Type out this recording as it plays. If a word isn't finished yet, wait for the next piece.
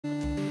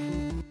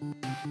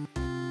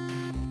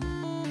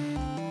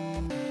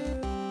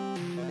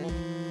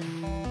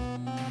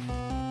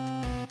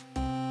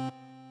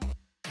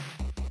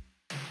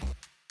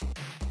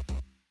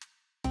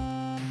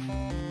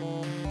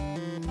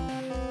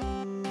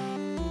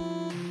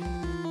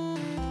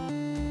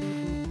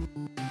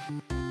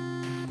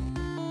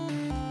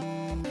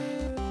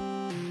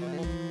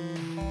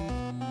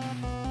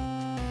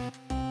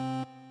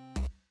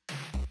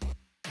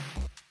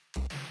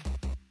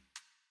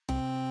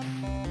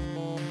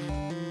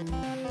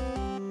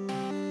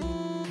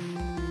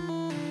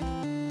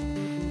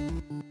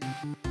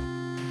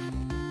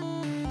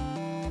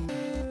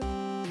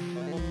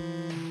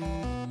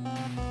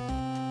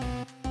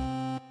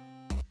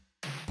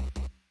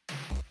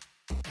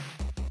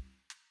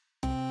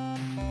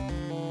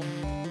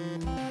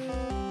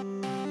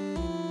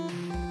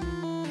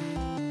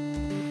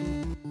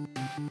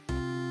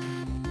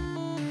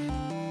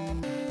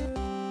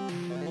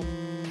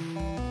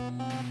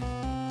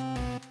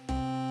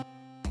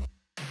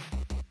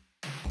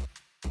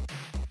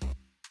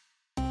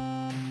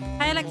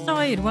Hi,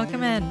 Alexoid.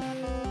 Welcome in.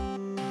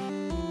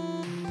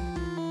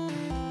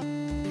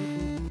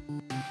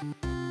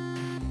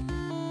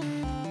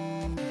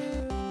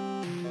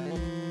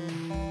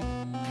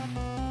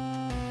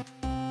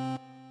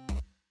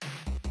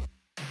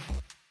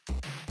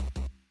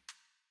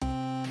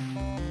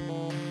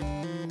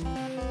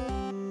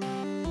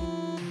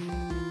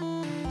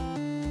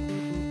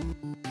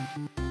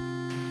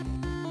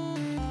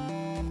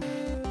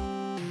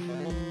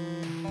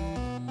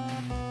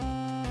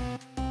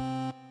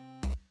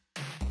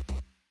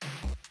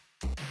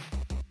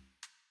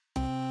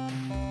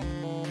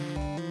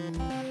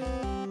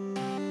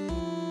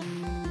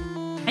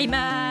 Hey,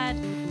 Matt.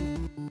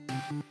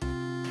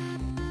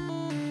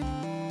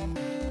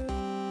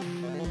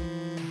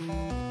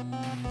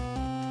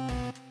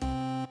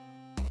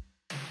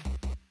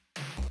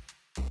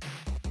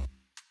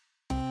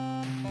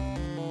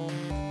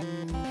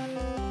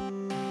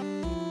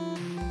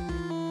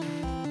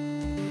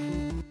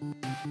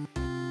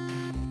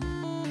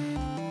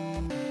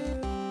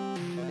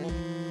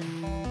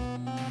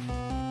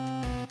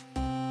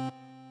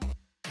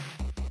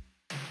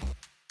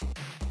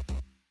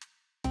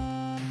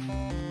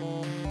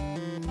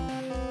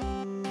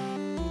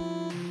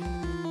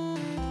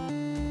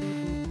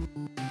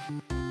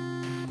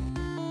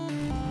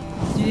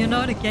 Do you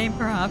know the game,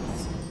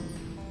 perhaps?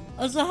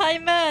 Also, hi,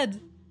 Matt.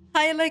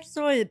 Hi,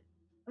 Alexoid.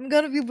 I'm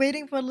gonna be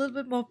waiting for a little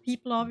bit more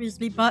people,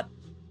 obviously, but...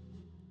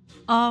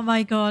 Oh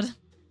my god.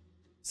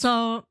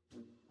 So,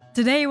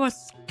 today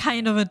was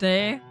kind of a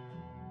day.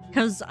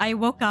 Because I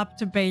woke up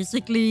to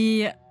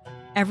basically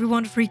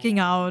everyone freaking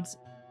out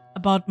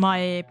about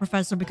my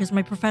professor. Because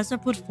my professor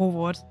put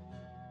forward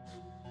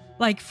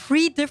like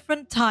 3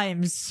 different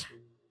times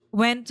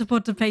when to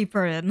put the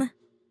paper in.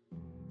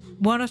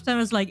 One of them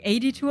is like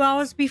 82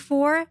 hours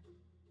before.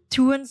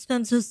 2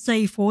 instances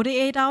say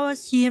 48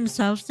 hours. He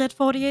himself said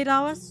 48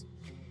 hours.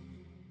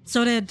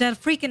 So they're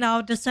freaking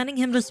out. They're sending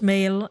him this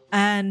mail.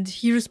 And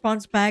he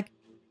responds back,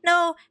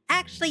 no,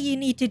 actually you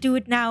need to do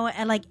it now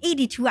at like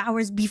 82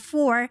 hours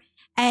before.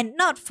 And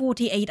not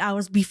 48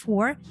 hours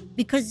before.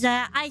 Because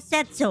I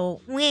said so.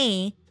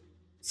 Weh.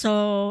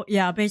 So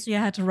yeah, basically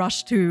I had to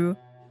rush to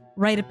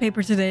write a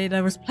paper today that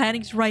I was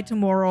planning to write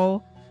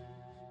tomorrow.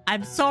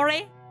 I'm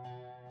sorry.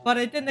 But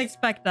I didn't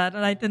expect that,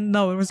 and I didn't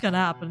know it was gonna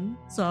happen.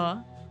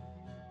 So,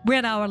 we're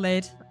an hour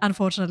late,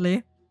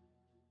 unfortunately.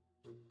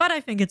 But I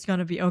think it's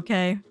gonna be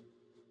okay.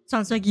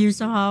 Sounds like you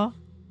somehow.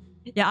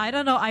 Yeah, I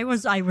don't know. I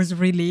was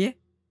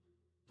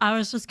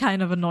just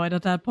kind of annoyed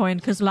at that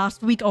point, because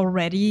last week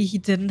already, he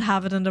didn't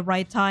have it in the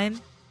right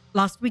time.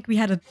 Last week, we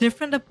had a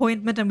different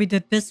appointment than we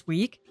did this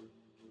week.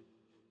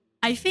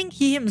 I think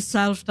he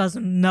himself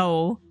doesn't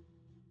know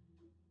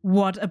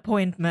what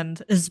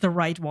appointment is the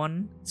right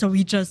one. So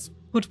he just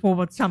put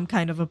forward some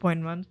kind of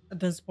appointment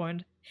at this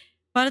point.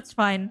 But it's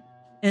fine.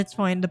 It's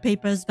fine. The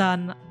paper is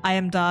done. I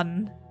am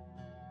done.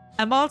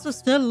 I'm also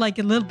still like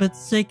a little bit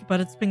sick, but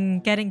it's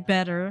been getting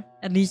better.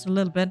 At least a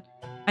little bit.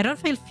 I don't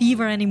feel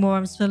fever anymore.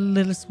 I'm still a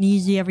little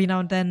sneezy every now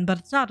and then, but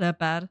it's not that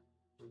bad.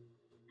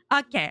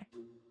 Okay.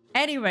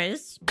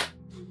 Anyways.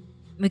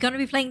 We're gonna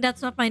be playing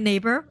That's Not My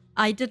Neighbor.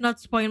 I did not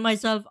spoil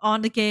myself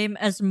on the game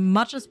as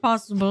much as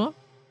possible.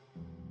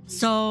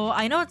 So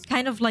I know it's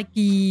kind of like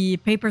the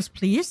Papers,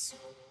 Please.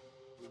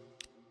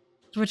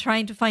 So we're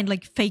trying to find,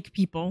 like, fake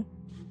people,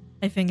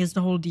 I think is the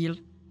whole deal.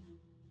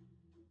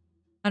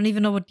 I don't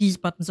even know what these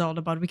buttons are all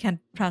about. We can't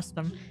press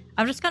them.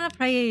 I'm just gonna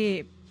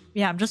play...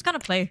 Yeah, I'm just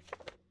gonna play.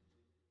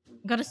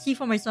 I'm gonna see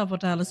for myself what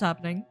the hell is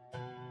happening.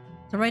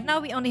 So right now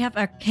we only have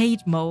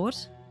arcade mode.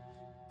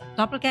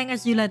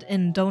 Doppelgangers you let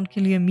in don't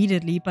kill you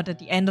immediately, but at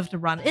the end of the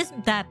run.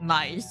 Isn't that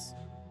nice?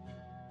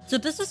 So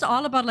this is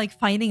all about, like,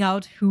 finding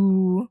out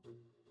who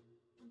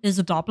is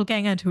a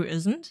doppelganger and who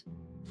isn't.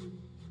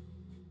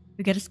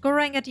 We get a score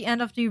rank at the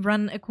end of the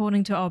run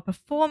according to our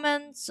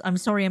performance. I'm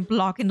sorry, I'm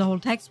blocking the whole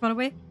text, by the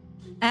way.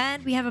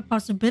 And we have a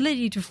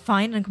possibility to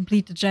find and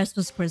complete the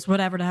Jester's quiz,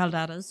 whatever the hell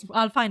that is.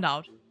 I'll find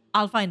out.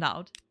 I'll find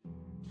out.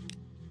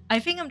 I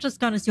think I'm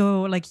just gonna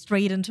go, like,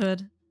 straight into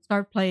it.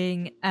 Start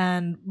playing,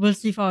 and we'll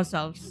see for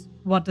ourselves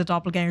what the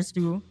doppelgangers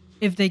do.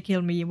 If they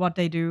kill me, what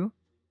they do.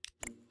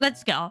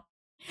 Let's go.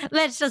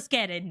 Let's just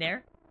get in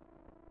there.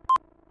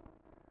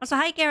 Also,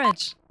 hi,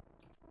 Garage.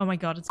 Oh my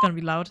god, it's gonna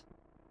be loud.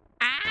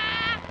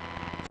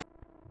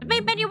 The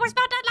main menu was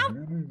not that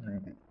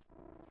loud!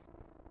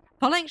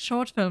 Following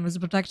short film is a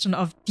production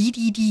of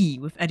DDD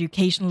with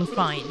educational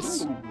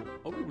fines.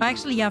 Oh,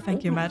 actually, yeah,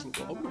 thank you, Matt.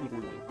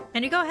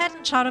 Can you go ahead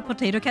and shout out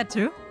Potato Cat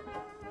too?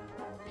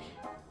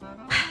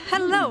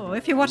 Hello,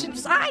 if you're watching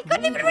this- I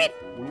couldn't even read!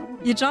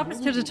 Your job is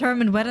to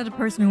determine whether the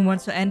person who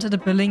wants to enter the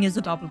building is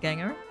a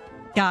doppelganger.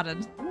 Got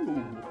it.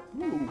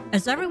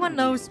 As everyone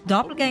knows,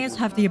 doppelgangers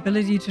have the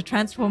ability to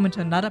transform into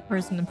another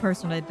person and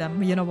impersonate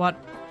them. You know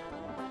what?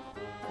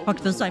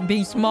 Fuck this, I'm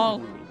being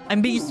small.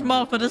 I'm being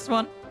small for this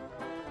one.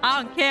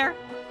 I don't care.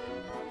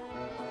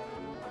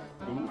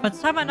 But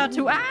somehow not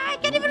to- I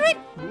can't even read!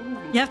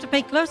 You have to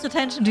pay close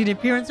attention to the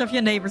appearance of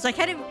your neighbors. I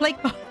can't even play-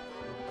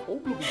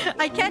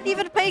 I can't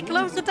even pay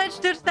close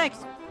attention to the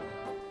text.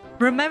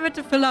 Remember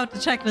to fill out the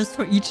checklist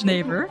for each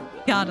neighbor.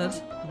 Got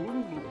it.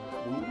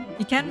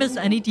 You can't miss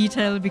any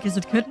detail because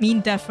it could mean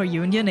death for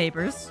you and your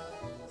neighbors.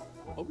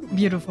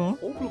 Beautiful.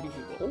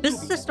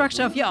 This is the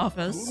structure of your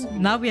office.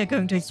 Now we are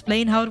going to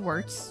explain how it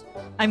works.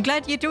 I'm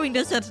glad you're doing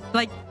this at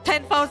like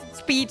 10,000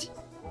 speed.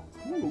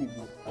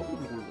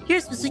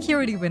 Here's the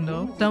security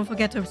window. Don't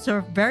forget to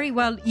observe very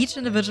well each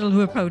individual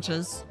who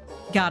approaches.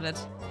 Got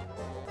it.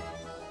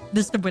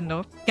 This is the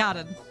window. Got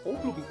it.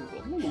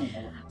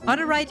 On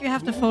the right, you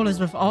have the folders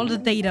with all the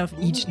data of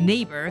each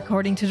neighbor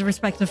according to the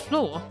respective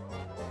floor.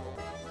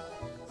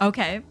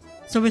 Okay,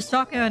 so we're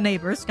stalking our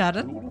neighbors. Got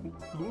it.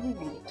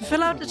 To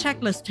fill out the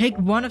checklist, take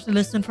one of the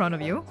lists in front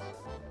of you.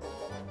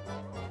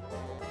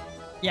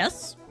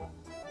 Yes.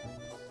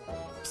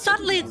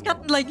 Suddenly, it's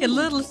gotten like a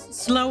little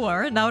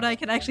slower now that I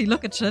can actually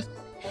look at shit.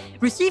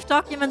 Receive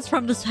documents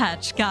from this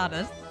hatch. Got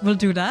it. We'll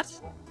do that.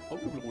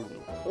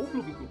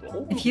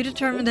 If you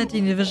determine that the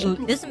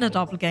individual isn't a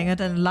doppelganger,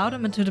 then allow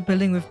them into the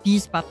building with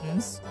these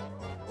buttons.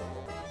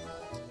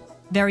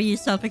 Very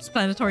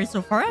self-explanatory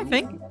so far, I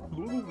think.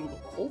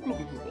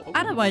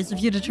 Otherwise,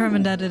 if you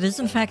determine that it is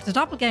in fact a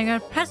doppelganger,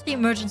 press the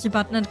emergency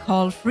button and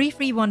call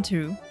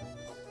 3312.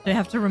 You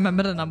have to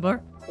remember the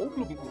number.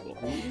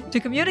 To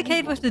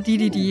communicate with the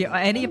DDD or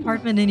any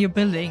apartment in your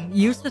building,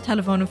 use the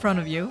telephone in front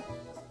of you.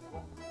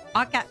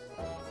 Okay.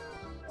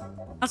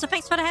 Also,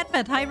 thanks for the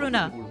headband. Hi,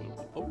 Runa.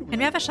 Can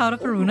we have a shout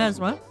out for Runa as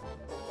well?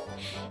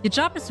 Your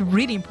job is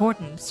really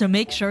important, so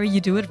make sure you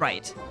do it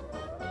right.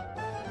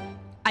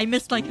 I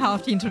missed like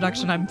half the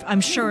introduction.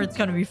 I'm sure it's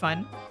gonna be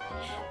fun.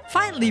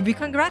 Finally, we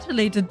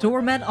congratulate the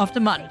doorman of the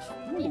month,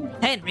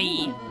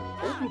 Henry.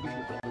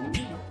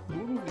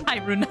 Hi,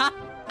 Runa.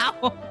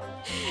 Ow.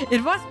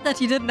 It wasn't that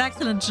he did an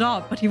excellent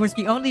job, but he was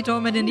the only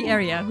doorman in the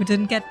area who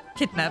didn't get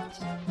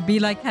kidnapped. Be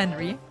like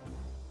Henry.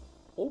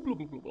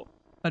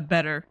 But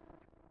better.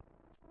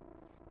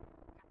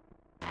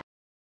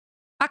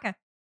 Okay.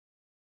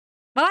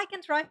 Well, I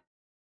can try.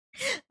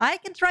 I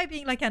can try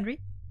being like Henry.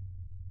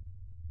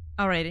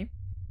 Alrighty.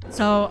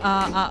 So,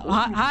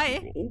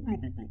 hi.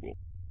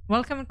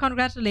 Welcome and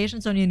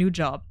congratulations on your new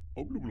job.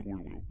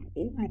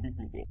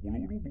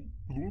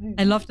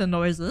 I love the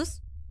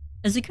noises.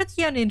 As you could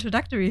see on the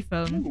introductory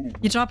film,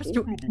 your job is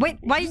to... Wait,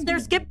 why is there a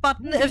skip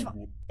button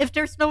if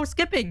there's no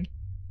skipping?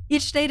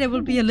 Each day there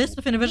will be a list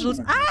of individuals.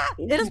 Ah!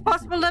 It is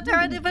possible that there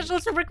are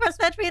individuals who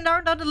request entry and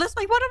aren't on the list.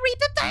 I want to read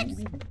the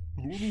text!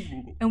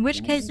 In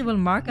which case you will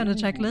mark on the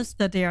checklist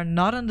that they are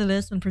not on the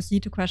list and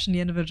proceed to question the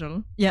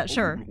individual. Yeah,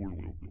 sure.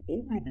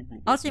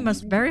 Also, you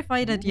must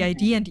verify that the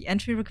ID and the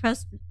entry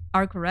request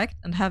are correct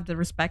and have the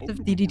respective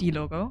DDD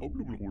logo.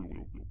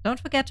 Don't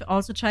forget to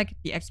also check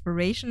the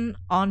expiration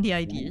on the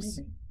IDs.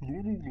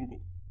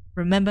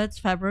 Remember, it's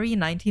February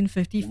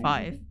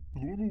 1955.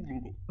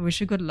 I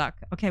wish you good luck.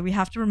 Okay, we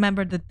have to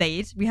remember the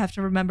date. We have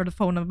to remember the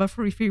phone number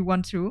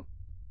 3312.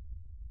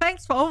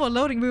 Thanks for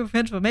overloading me with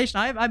information.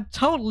 I'm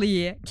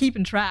totally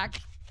keeping track.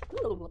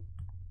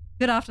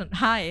 Good afternoon.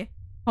 Hi.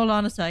 Hold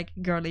on a sec,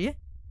 girly.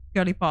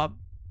 Girly pop.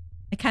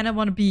 I kind of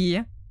want to be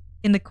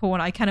in the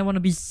corner. I kind of want to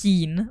be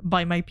seen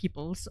by my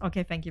peoples.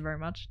 Okay, thank you very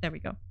much. There we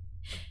go.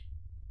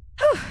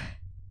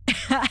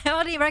 I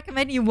only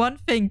recommend you one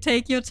thing.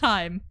 Take your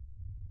time.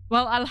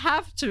 Well, I'll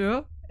have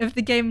to. If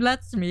the game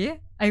lets me,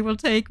 I will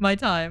take my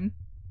time.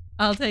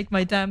 I'll take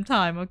my damn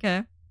time,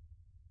 okay?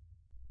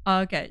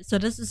 Okay, so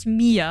this is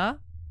Mia.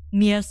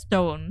 Mia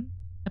Stone.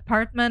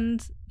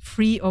 Apartment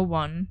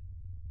 301.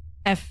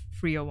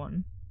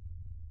 F301.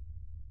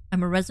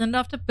 I'm a resident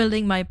of the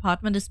building. My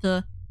apartment is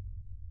the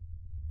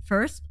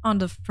first on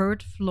the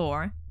 3rd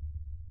floor.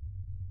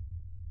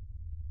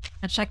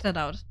 And check that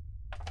out.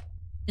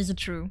 Is it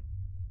true?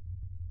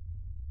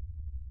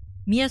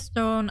 Mia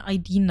Stone,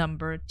 ID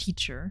number,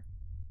 teacher.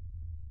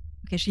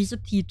 Okay, she's a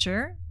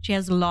teacher. She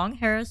has long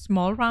hair,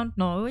 small round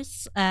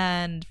nose,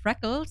 and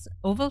freckles,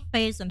 oval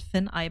face, and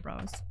thin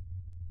eyebrows.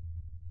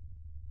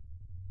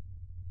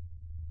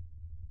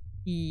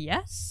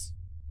 Yes?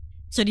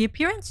 So the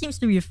appearance seems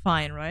to be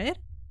fine, right?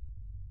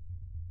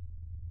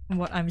 From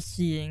what I'm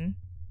seeing.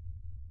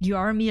 You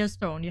are Mia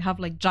Stone. You have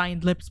like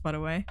giant lips, by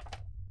the way.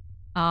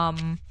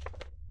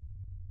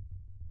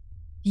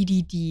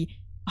 DDD.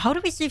 How do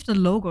we see if the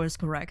logo is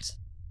correct?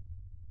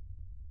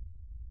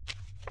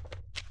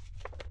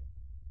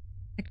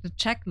 Check the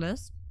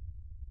checklist.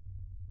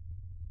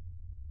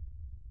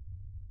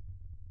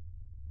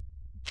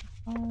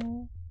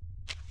 Oh.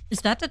 Is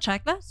that the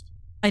checklist?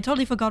 I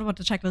totally forgot what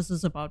the checklist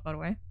is about, by the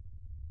way.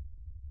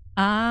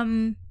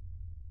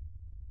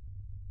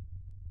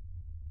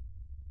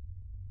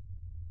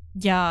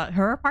 Yeah,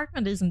 her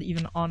apartment isn't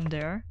even on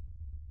there.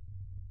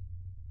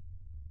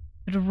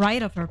 To the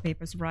right of her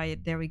papers,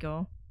 right, there we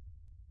go.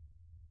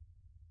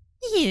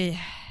 Yeah.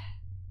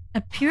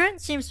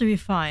 Appearance seems to be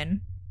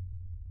fine.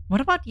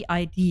 What about the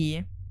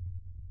ID?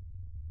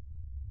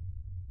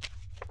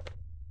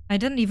 I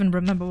didn't even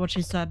remember what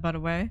she said, by the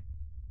way.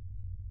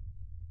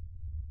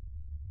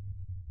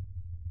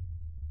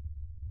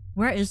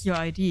 Where is your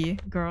ID,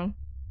 girl?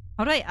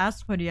 How do I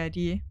ask for the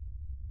ID?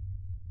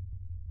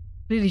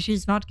 Clearly,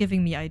 she's not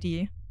giving me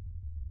ID.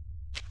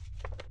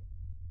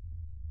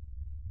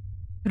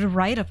 the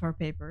right of her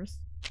papers.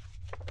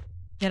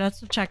 Yeah, that's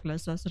the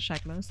checklist. That's the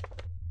checklist.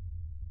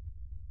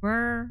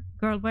 Where...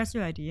 Girl, where's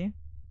your ID?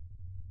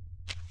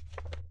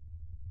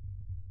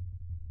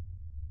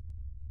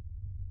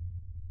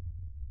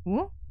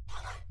 Ooh?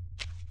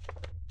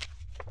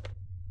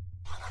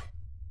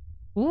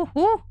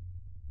 Ooh?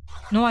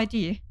 No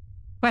ID.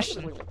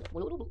 Question.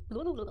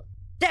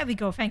 There we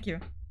go, thank you.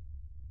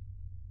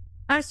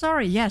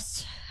 Sorry,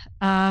 yes.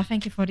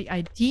 Thank you for the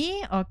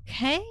ID.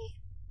 Okay.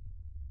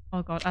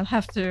 Oh god, I'll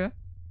have to...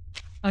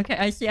 Okay,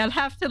 I see. I'll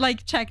have to,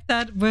 like, check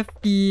that with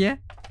the...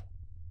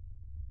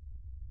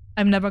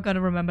 I'm never gonna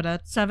remember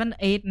that.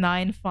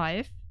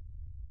 7895.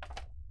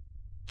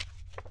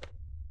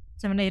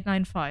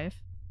 7895.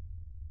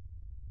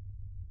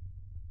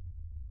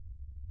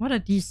 What are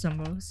these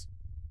symbols?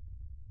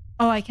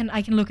 Oh, I can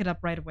look it up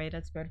right away.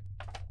 That's good.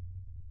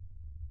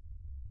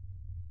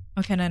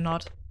 Or can I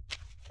not?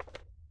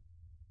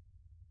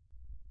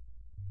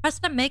 Press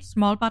the make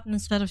small button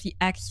instead of the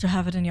X to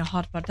have it in your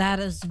hotbar. That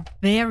is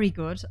very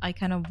good. I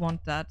kind of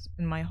want that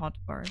in my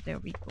hotbar. There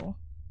we go.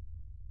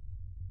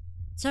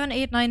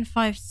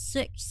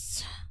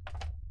 78956.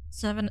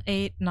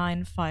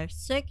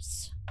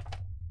 78956.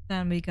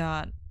 Then we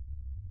got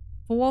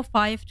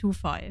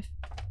 4525.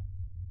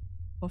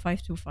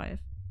 4525.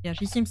 Yeah,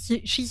 she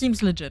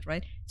seems legit,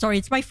 right? Sorry,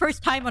 it's my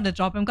first time on the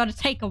job. I'm gonna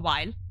take a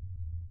while.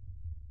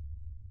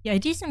 The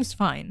ID seems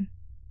fine.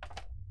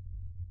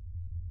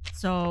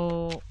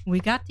 So we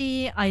got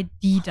the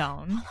ID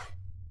down.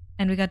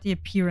 And we got the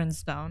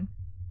appearance down.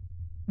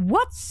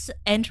 What's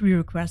entry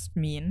request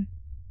mean?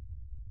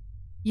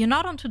 You're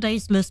not on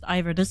today's list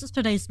either. This is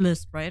today's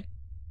list, right?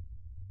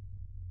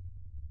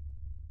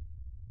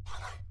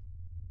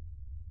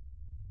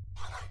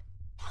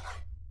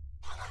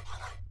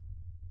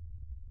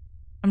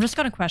 I'm just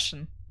gonna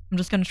question. I'm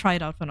just gonna try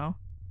it out for now.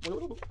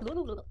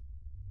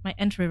 My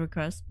entry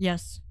request.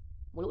 Yes.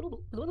 I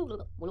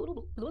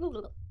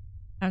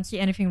don't see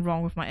anything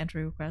wrong with my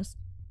entry request.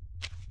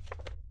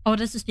 Oh,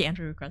 this is the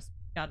entry request.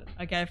 Got it.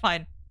 Okay,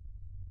 fine.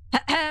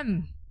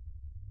 Ahem.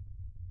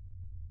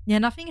 Yeah,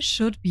 nothing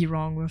should be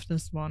wrong with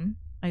this one,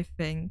 I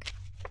think.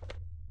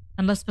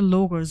 Unless the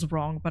logo is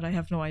wrong, but I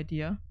have no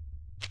idea.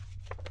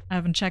 I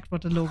haven't checked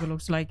what the logo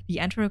looks like. The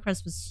entry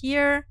request was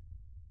here.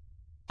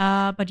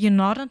 But you're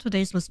not on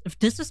today's list. If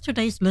this is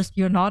today's list,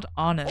 you're not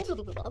on it.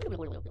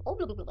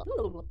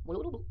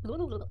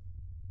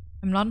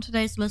 I'm not on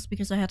today's list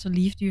because I had to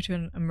leave due to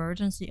an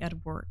emergency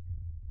at work.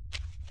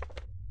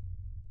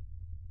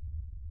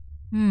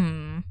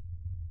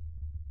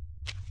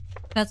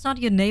 That's not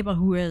your neighbor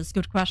who is.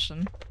 Good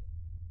question.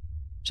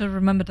 Should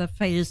remember that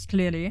face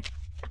clearly.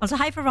 Also,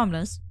 hi for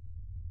Romulus.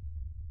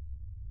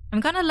 I'm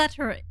gonna let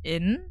her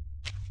in.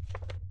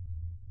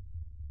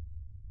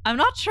 I'm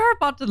not sure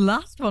about the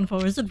last one, though.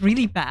 Is it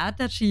really bad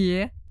that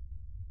she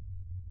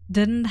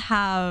didn't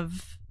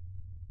have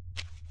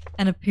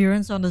an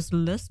appearance on this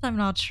list? I'm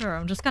not sure.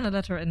 I'm just gonna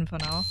let her in for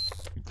now.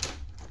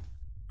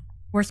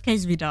 Worst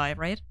case, we die,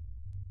 right?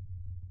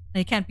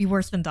 It can't be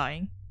worse than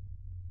dying.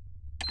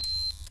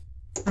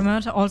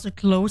 Remember to also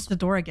close the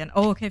door again.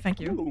 Oh, okay, thank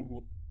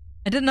you.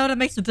 I didn't know that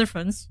makes a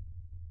difference.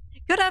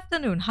 Good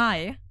afternoon,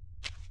 hi.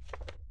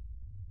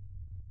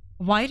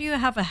 Why do you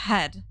have a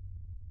head?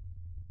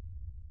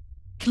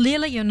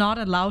 Clearly you're not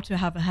allowed to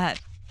have a head.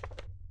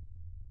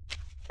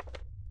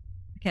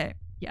 Okay,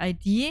 the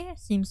ID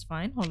seems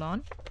fine. Hold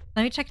on.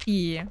 Let me check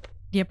the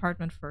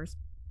apartment first.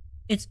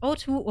 It's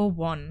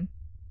 0201.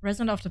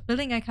 Resident of the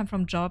building. I come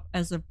from job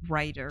as a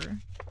writer.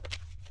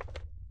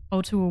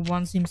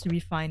 0201 seems to be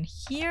fine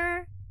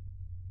here.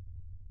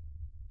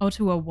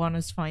 0201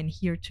 is fine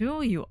here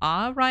too. You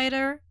are a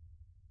writer.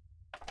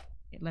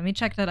 Okay, let me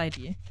check that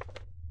ID.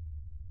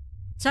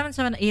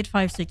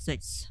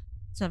 778566.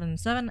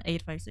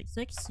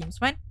 778566 seems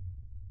fine.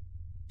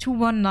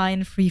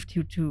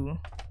 219322.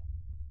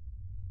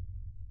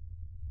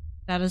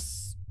 That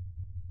is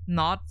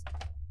not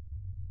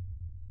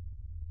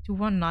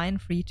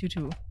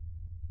 219322.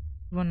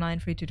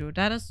 219322.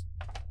 That is,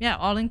 yeah,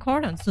 all in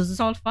accordance. This is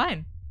all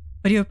fine.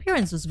 But your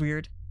appearance is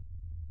weird.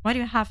 Why do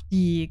you have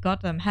the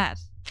goddamn hat?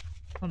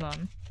 Hold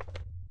on.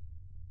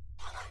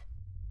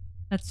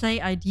 Let's say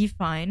ID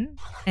fine.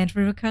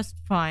 Entry request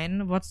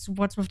fine. What's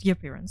with the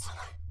appearance?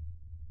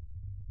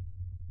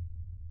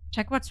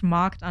 Check what's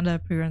marked under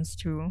appearance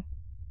too.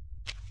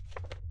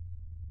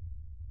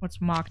 What's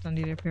marked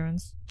under the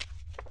appearance?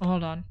 Oh,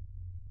 hold on.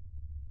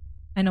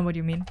 I know what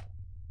you mean.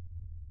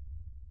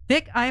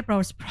 Big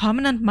eyebrows,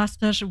 prominent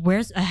mustache,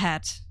 wears a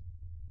hat.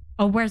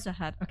 Oh, wears a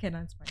hat. Okay,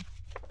 that's fine.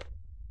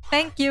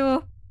 Thank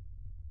you!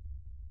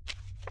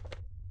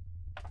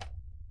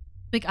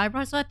 Big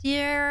eyebrows are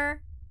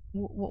there.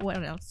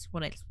 What else?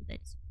 What else? What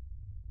else?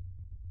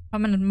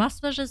 Prominent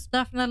mustache is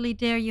definitely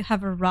there. You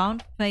have a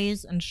round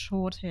face and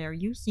short hair.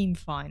 You seem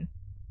fine.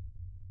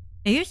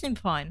 Yeah, you seem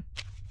fine.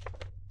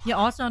 You're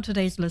also on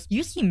today's list.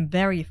 You seem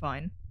very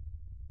fine.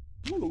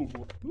 So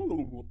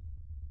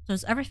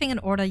is everything in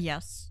order?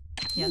 Yes.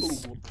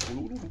 Yes.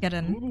 Get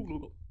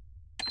in.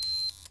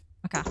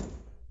 Okay.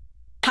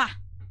 Ha!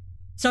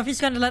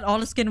 Sophie's gonna let all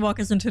the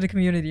skinwalkers into the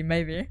community,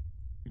 maybe.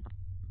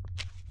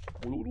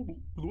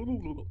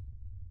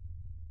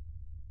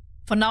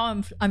 For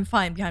now, I'm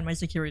fine behind my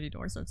security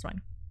doors. That's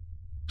fine.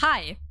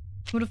 Hi,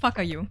 who the fuck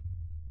are you?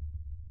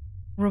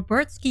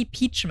 Robertsky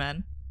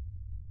Peachman.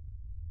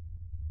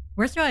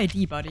 Where's your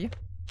ID, buddy?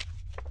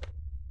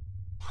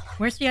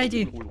 Where's the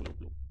ID?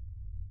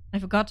 I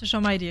forgot to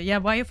show my ID. Yeah,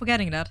 why are you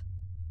forgetting that?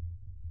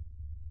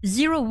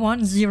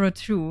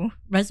 0102,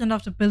 resident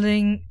of the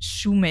building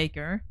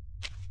Shoemaker.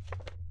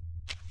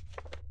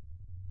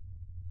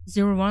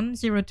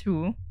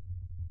 0102.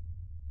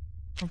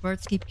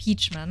 Robertsky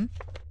Peachman.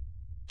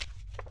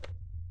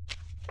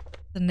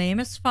 The name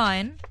is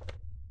fine.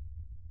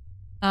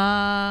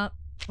 Or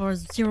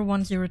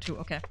 0102,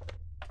 okay.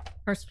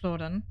 First floor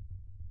then.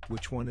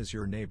 Which one is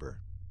your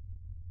neighbor?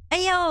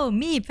 Ayo,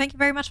 Meep, thank you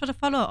very much for the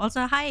follow.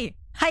 Also, hi.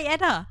 Hi,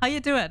 Edda. How you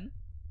doing?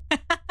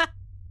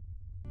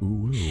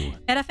 Ooh.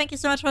 Edda, thank you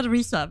so much for the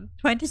resub.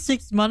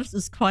 26 months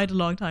is quite a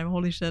long time.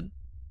 Holy shit.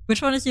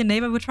 Which one is your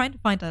neighbor? We're trying to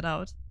find that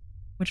out.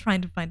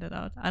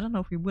 I don't know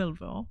if we will,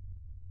 though.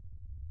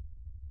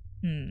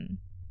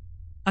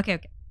 Okay.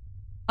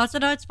 Also,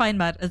 no, it's fine,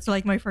 Matt. It's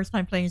like my first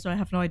time playing, so I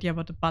have no idea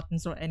about the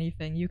buttons or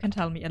anything. You can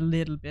tell me a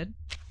little bit.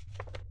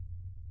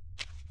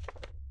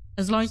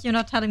 As long as you're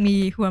not telling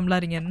me who I'm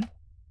letting in.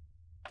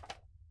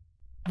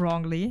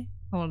 Wrongly.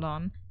 Hold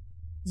on.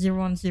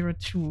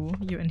 0102.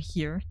 You're in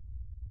here.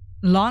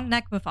 Long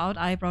neck without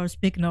eyebrows.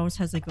 Big nose,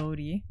 has a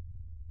goatee.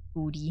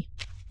 Goatee.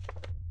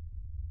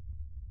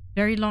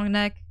 Very long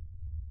neck.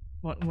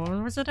 What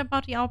was it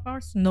about the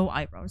eyebrows? No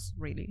eyebrows,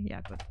 really.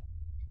 Yeah, good.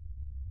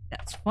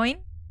 That's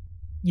fine.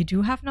 You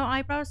do have no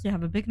eyebrows. You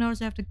have a big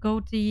nose. You have the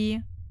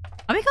goatee.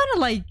 Are we gonna,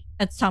 like,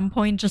 at some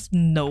point just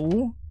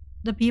know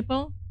the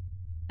people?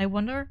 I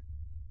wonder.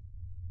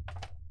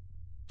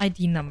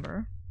 ID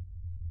number.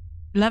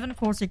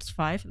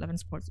 11465.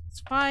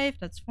 11465.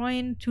 That's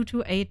fine.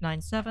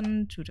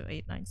 22897.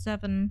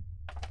 22897.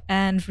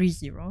 And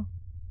 30.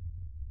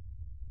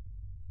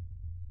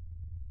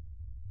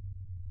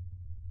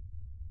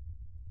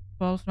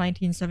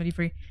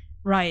 1973.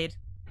 Right.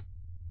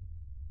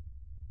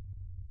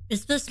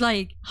 Is this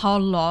like how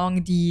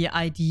long the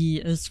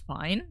ID is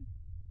fine?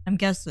 I'm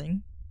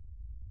guessing.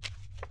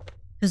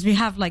 Because we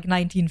have like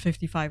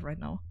 1955 right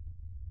now.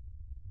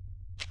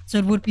 So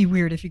it would be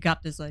weird if you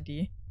got this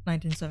ID.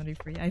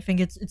 1973. I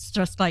think it's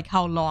just like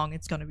how long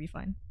it's gonna be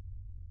fine.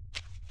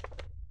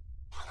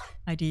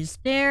 ID is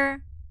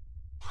there.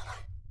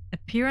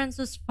 Appearance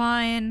is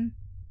fine.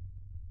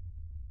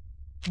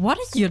 What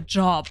is your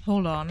job?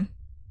 Hold on.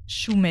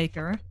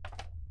 Shoemaker.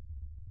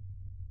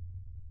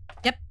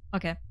 Yep,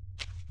 okay.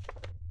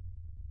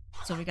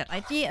 So we got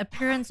ID,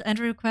 appearance,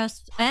 entry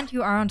request, and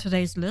you are on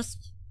today's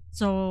list.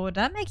 So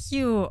that makes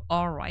you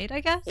alright, I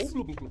guess?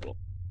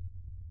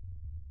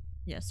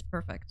 Yes,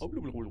 perfect.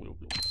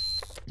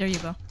 There you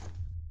go.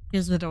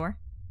 Here's the door.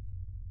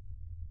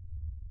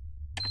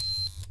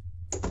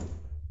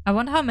 I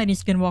wonder how many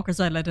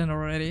skinwalkers I let in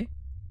already.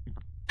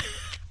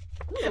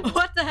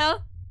 What the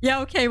hell?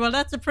 Yeah, okay, well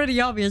that's a pretty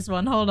obvious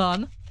one. Hold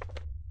on.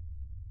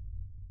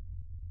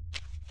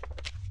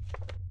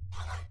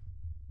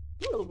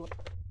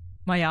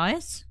 My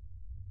eyes?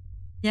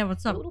 Yeah,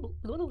 what's up?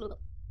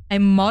 I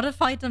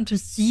modified them to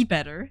see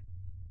better.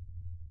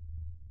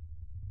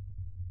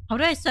 How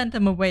do I send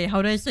them away?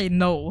 How do I say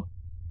no?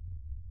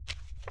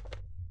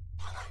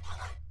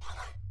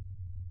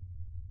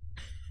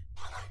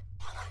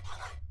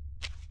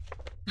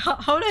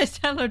 How do I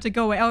tell her to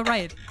go away? Oh,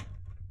 right.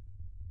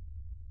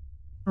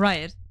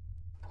 Right.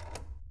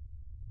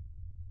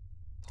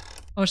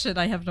 Oh shit,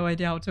 I have no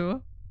idea how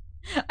to.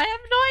 I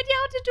have no idea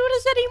how to do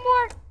this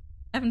anymore!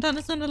 I haven't done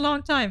this in a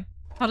long time.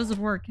 How does it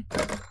work?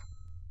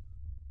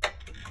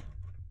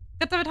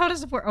 Goddammit, how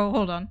does it work? Oh,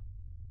 hold on.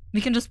 We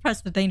can just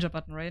press the danger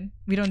button, right?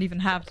 We don't even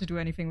have to do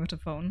anything with the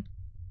phone.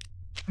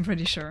 I'm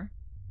pretty sure.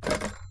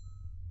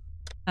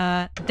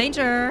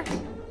 Danger!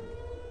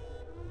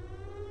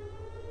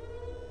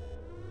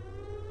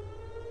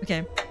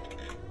 Okay.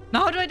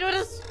 Now how do I do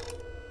this?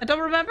 I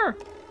don't remember.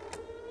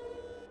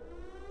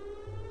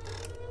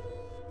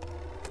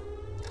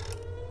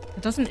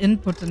 It doesn't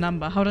input the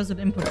number. How does it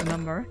input the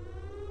number?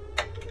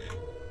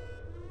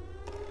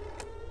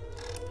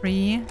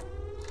 3,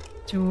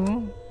 2,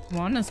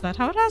 1. Is that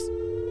how it does?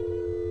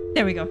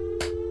 There we go.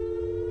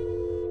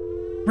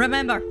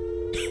 Remember.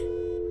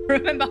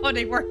 Remember how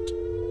they work.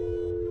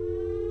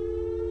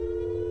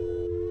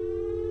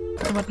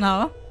 So what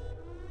now?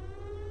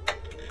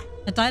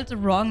 I dialed the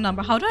wrong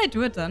number. How do I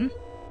do it then?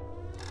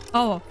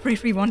 Oh,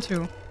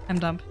 3312. I'm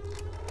dumb.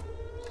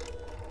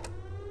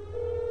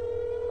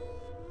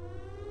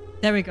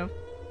 There we go.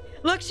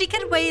 Look, she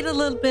can wait a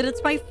little bit.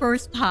 It's my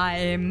first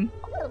time.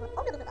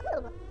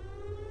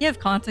 You have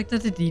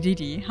contacted the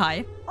DDD.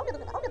 Hi.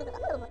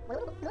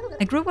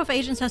 A group of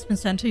agents has been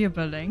sent to your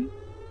building.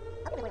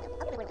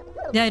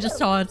 Yeah, I just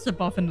saw it's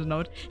above in the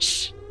note.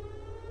 Shh!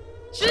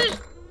 Shh!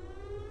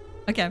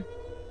 Okay.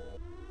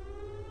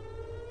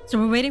 So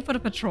we're waiting for the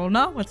patrol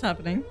now? What's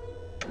happening?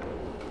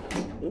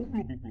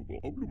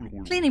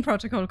 Cleaning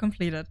protocol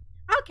completed.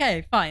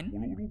 Okay, fine.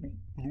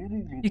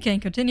 You can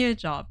continue your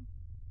job.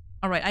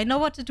 Alright, I know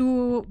what to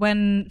do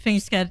when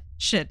things get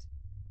shit.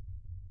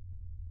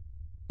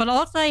 But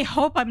also, I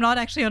hope I'm not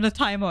actually on a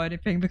time or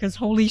anything, because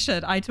holy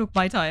shit, I took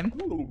my time.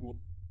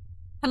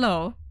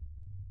 Hello?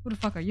 Who the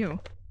fuck are you?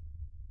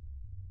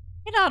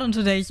 You're not on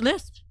today's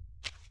list.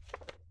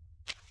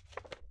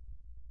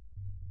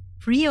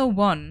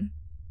 301.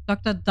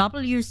 Dr.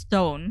 W.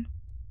 Stone.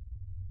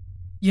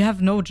 You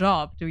have no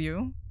job, do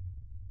you?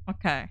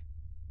 Okay.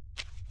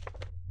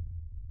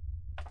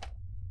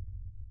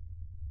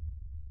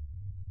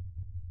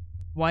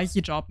 Why is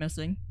your job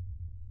missing?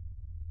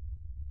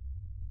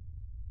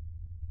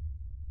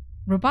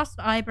 Robust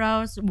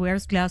eyebrows,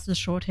 wears glasses,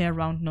 short hair,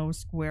 round nose,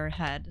 square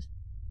head.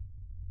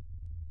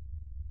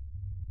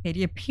 Okay,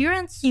 the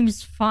appearance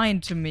seems fine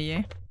to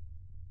me.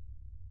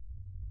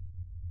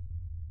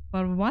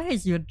 But why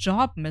is your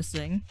job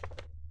missing?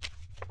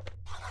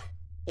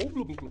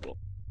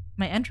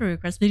 My entry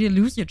request. Did you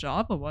lose your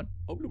job or what?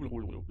 I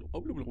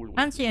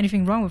don't see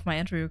anything wrong with my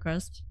entry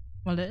request.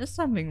 Well, there is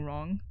something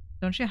wrong.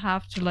 Don't you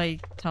have to,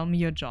 like, tell me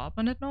your job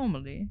on it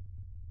normally?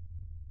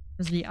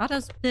 Because the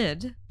others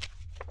did.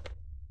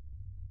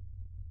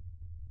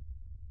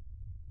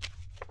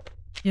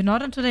 You're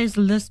not on today's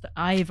list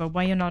either.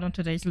 Why you're not on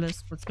today's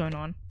list? What's going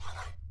on?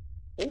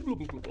 I'm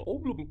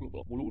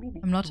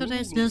not on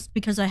today's list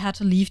because I had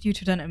to leave due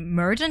to an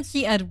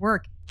emergency at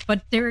work.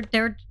 But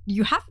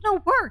you have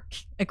no work,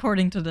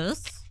 according to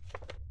this.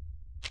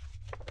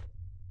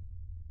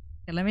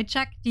 Okay, let me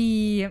check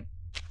the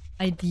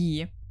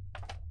ID.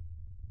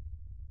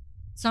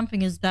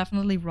 Something is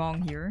definitely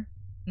wrong here.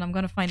 And I'm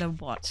gonna find out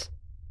what.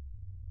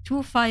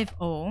 250.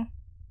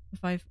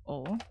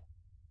 250.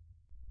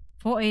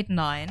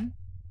 489.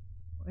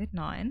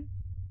 489.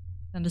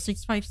 Then the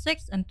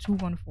 656 and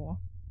 214.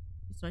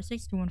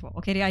 656, 214.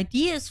 Okay, the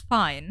ID is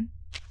fine.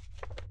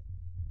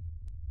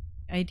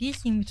 The ID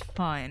seems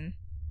fine.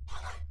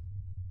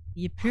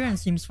 The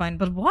appearance seems fine.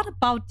 But what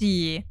about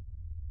the...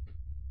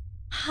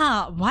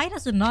 why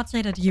does it not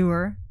say that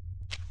you're...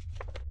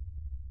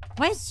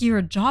 Why is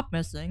your job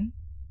missing?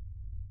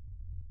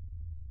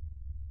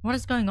 What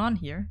is going on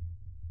here?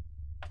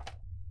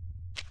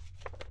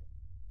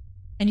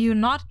 And you're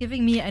not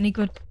giving me any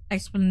good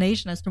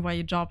explanation as to why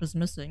your job is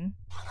missing.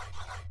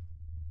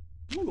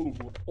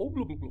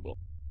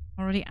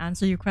 Already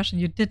answer your question.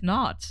 You did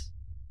not.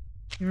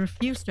 You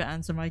refused to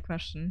answer my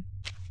question.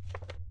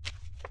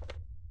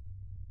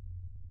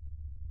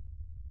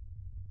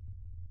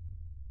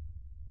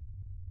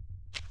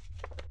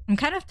 I'm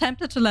kind of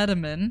tempted to let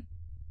him in.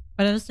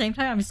 But at the same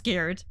time, I'm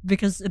scared.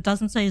 Because it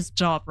doesn't say his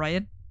job,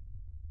 right?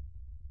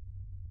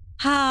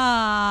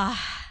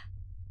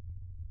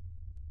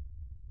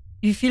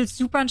 If you feel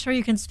super unsure,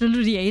 you can still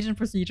do the agent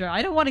procedure.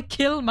 I don't want to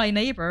kill my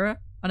neighbor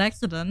on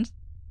accident.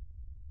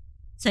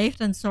 Safe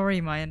than sorry,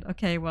 mind.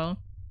 Okay, well.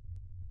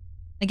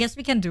 I guess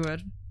we can do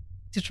it.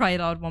 To try it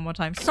out one more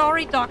time.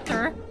 Sorry,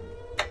 doctor!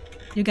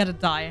 You gotta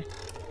die.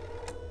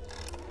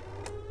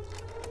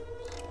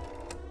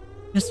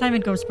 This time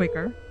it goes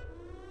quicker.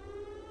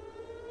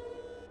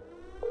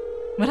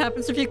 What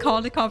happens if you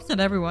call the cops and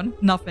everyone?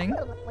 Nothing.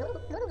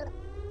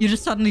 You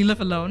just suddenly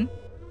live alone.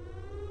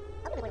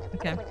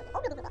 Okay.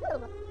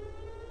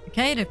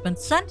 Okay, they've been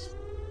sent.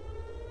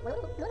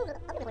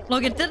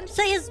 Look, it didn't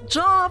say his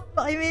job.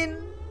 I mean,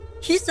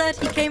 he said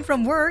he came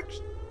from work.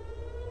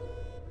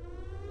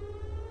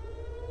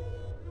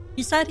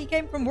 He said he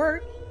came from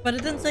work, but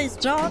it didn't say his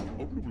job.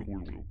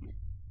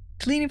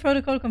 Cleaning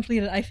protocol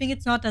completed. I think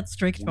it's not that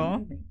strict,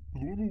 though.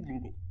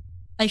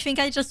 I think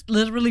I just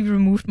literally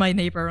removed my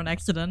neighbor on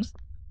accident.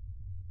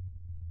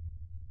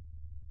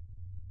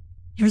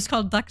 He was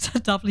called Dr.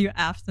 W.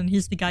 Afton.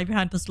 He's the guy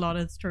behind the slaughter,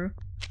 it's true.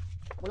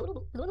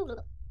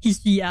 He's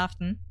the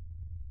Afton.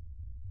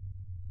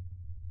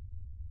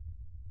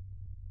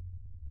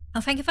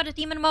 Oh, thank you for the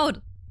demon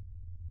mode.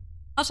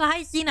 Also,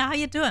 hi Zena, how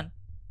you doing?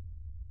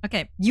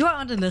 Okay, you are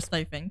on the list,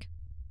 I think.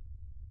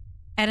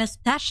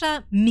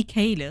 Anastasia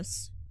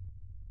Michaelis.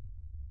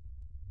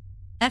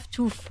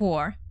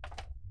 F24.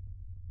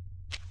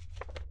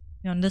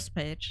 You're on this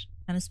page.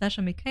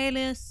 Anastasia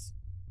Michaelis.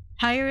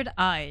 Tired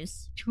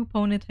eyes. 2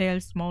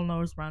 ponytails, small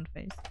nose, round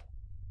face.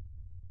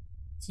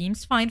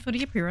 Seems fine for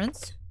the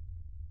appearance.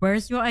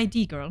 Where's your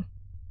ID, girl?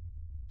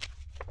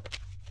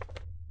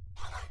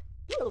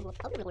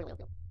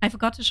 I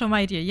forgot to show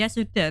my ID. Yes,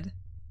 you did.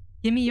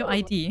 Give me your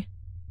ID.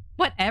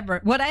 Whatever.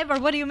 Whatever,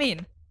 what do you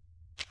mean?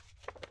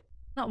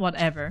 Not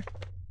whatever.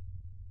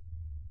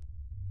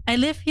 I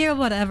live here,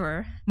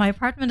 whatever. My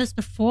apartment is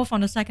the 4th on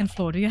the 2nd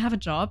floor. Do you have a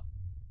job?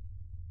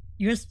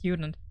 You're a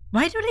student.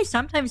 Why do they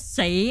sometimes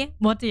say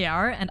what they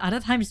are and other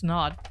times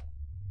not?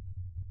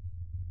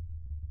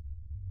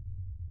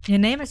 Your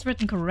name is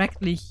written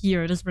correctly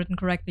here. It is written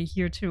correctly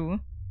here too.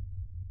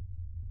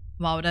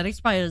 Wow, that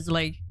expires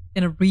like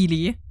in a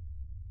really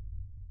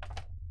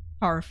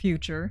far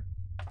future.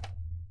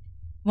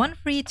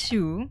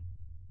 132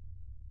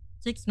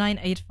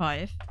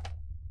 6985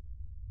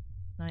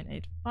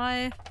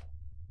 985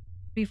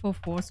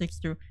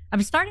 34462.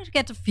 I'm starting to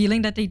get the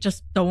feeling that they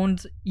just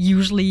don't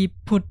usually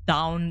put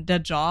down their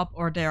job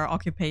or their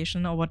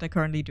occupation or what they're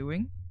currently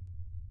doing.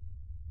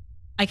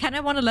 I kind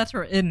of want to let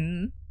her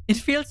in. It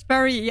feels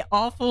very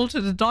awful to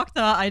the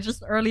doctor I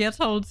just earlier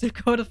told to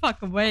go the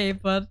fuck away,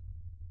 but...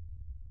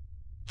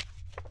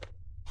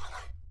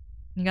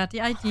 You got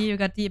the ID, you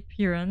got the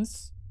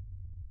appearance.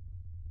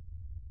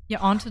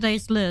 You're on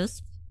today's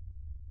list.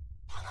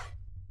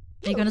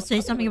 Are you gonna say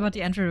something about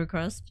the entry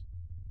request?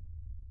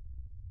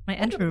 My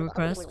entry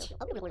request?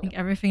 I think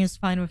everything is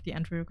fine with the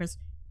entry request.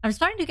 I'm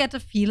starting to get the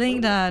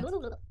feeling that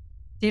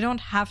they don't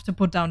have to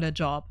put down their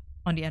job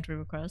on the entry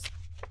request.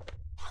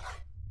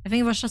 I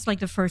think it was just like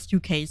the first 2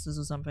 cases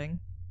or something.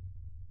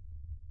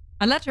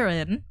 I let her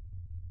in.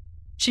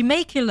 She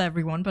may kill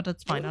everyone, but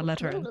that's fine. I'll let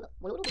her in.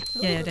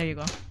 Yeah, there you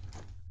go.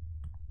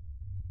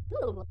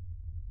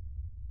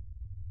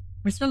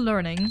 We're still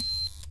learning.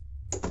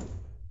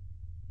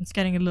 It's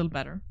getting a little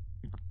better.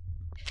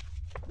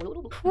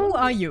 Who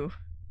are you?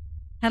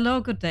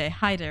 Hello, good day.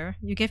 Hi there.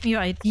 You gave me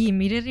your ID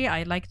immediately.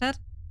 I like that.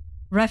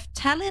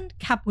 Talent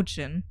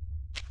Capuchin.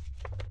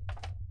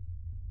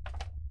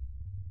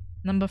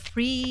 Number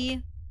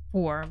 3-4.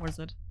 Was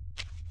it?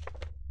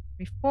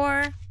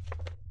 3-4.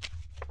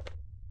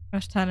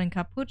 Talent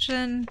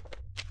Capuchin.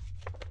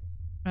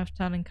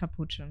 Talent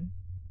Capuchin.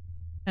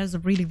 That is a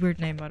really weird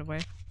name, by the way.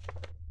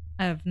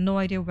 I have no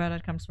idea where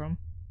that comes from.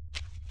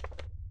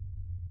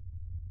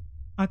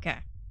 Okay.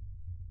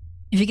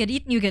 If you get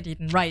eaten, you get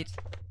eaten. Right.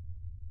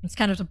 It's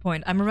kind of the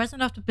point. I'm a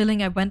resident of the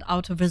building. I went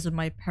out to visit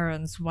my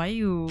parents. Why are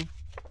you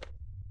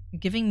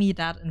giving me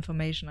that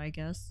information, I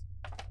guess?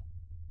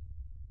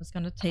 Just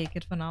gonna take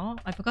it for now.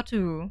 I forgot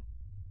to...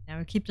 Yeah,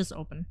 we'll keep this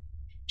open.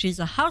 She's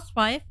a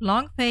housewife,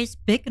 long face,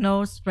 big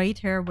nose, straight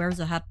hair, wears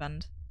a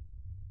headband.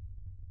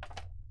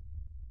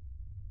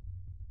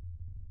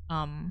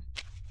 Wrong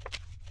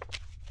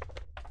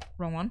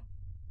one.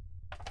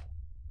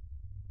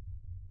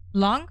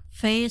 Long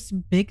face,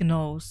 big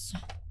nose.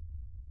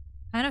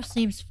 Kind of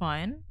seems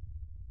fine.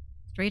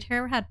 Straight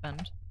hair,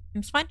 headband.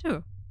 Seems fine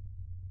too.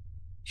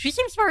 She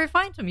seems very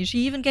fine to me. She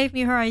even gave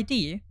me her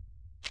ID.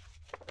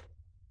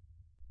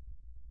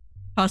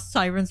 Past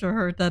sirens were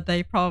heard that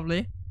day,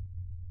 probably.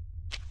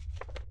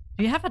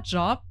 Do you have a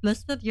job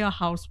listed? You're a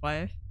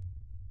housewife.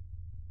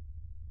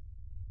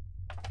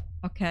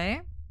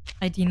 Okay.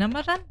 ID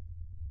number then?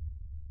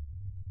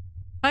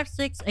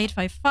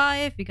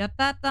 56855. We got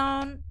that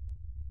down.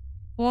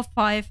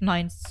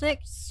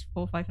 4596.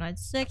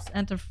 4596.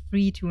 Enter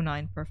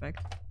 329.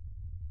 Perfect.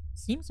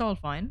 Seems all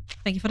fine.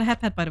 Thank you for the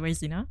headpad, by the way,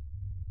 Zena.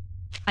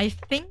 I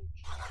think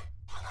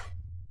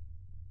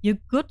you're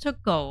good to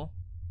go.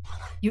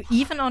 You're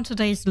even on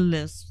today's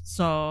list,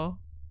 so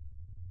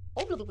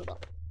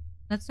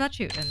let's let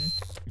you in.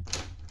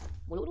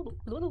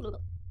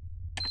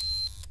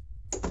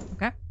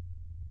 Okay.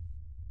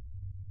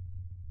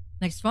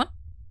 Next one.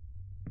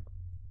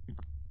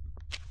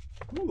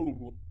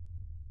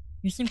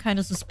 You seem kind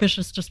of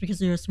suspicious just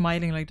because you're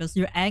smiling like this.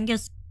 You're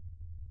Angus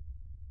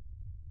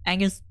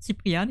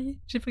Cipriani?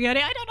 Cipriani?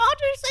 I don't know how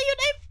to say your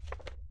name!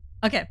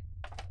 Okay.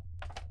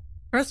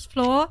 First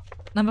floor,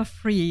 number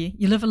 3.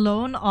 You live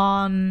alone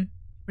on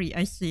 3,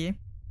 I see.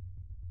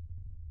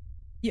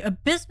 You're a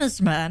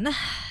businessman.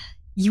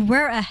 You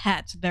wear a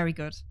hat. Very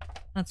good.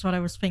 That's what I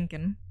was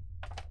thinking.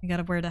 You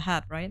gotta wear the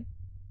hat, right?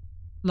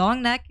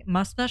 Long neck,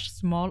 mustache,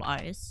 small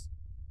eyes.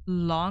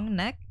 Long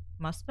neck,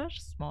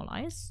 mustache, small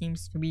eyes.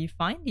 Seems to be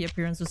fine. The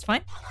appearance is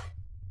fine.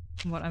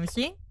 From what I'm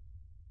seeing.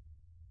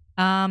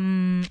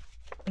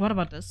 What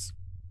about this?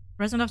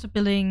 Resident of the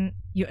building,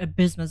 you're a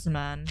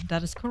businessman.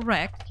 That is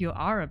correct. You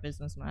are a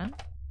businessman.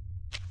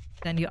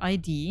 Then your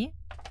ID.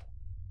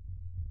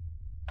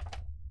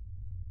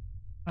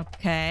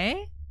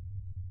 Okay.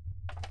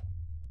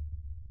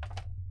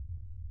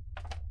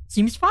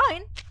 Seems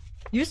fine.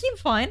 You seem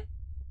fine.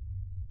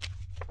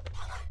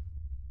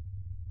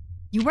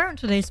 You were on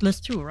today's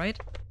list too, right?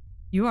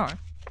 You are.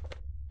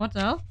 What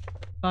the hell?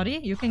 Buddy,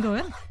 you can go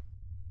in.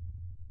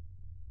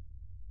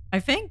 I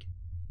think.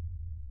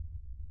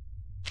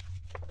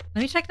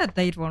 Let me check that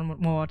date one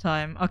more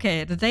time.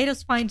 Okay, the date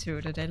is fine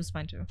too. The date is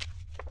fine too.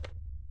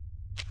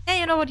 Hey,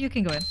 you know what? You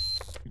can go in.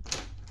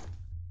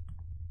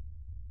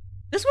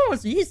 This one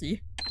was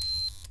easy.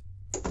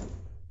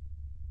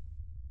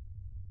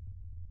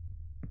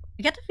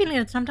 I get the feeling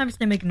that sometimes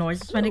they make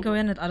noises when they go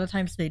in and other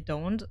times they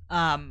don't.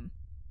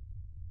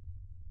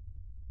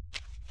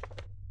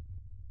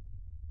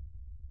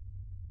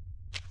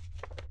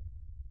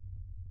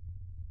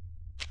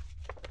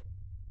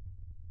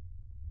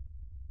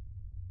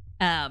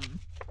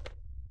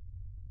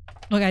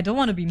 Look, I don't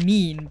want to be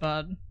mean,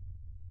 but...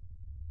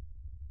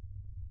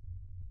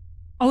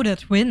 Oh, they're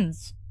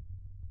twins.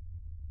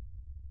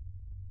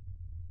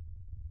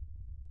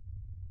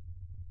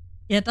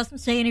 Yeah, it doesn't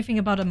say anything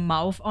about a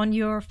mouth on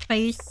your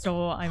face,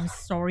 so I'm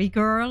sorry,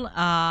 girl.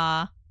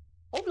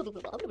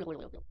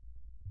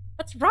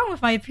 What's wrong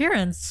with my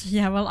appearance?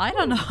 Yeah, well, I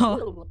don't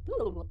know.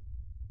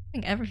 I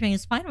think everything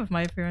is fine with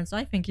my appearance.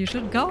 I think you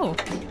should go.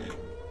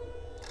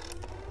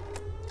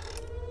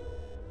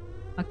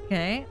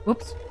 Okay.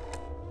 Oops.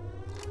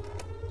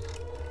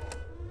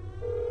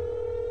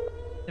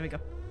 There we go.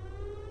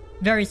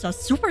 Very sus.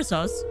 Super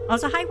sus.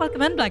 Also, hi,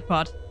 welcome in,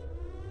 Blackpot.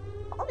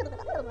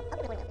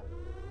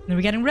 And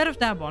we're getting rid of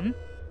that one.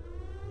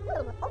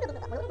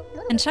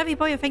 And Chevy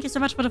Boy, thank you so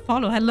much for the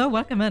follow. Hello,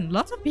 welcome in.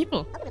 Lots of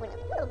people.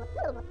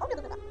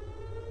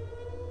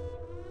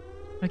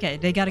 Okay,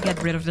 they gotta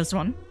get rid of this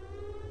one.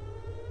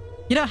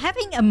 You know,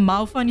 having a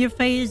mouth on your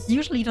face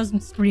usually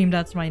doesn't scream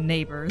that's my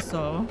neighbor,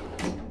 so...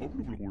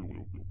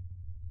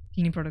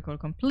 Cleaning protocol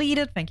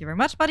completed. Thank you very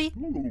much, buddy.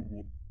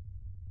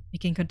 You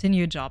can continue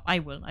your job. I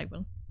will.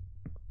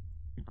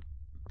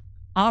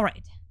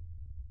 Alright.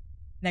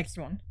 Next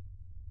one.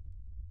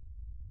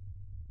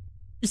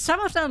 Some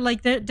of them,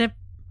 like, they're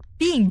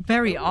being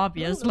very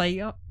obvious. Like,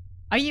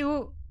 are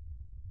you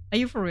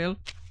for real?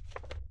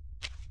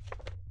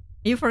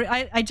 Are you for...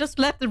 I just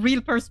let the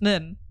real person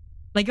in.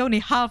 Like, only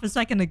half a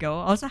second ago.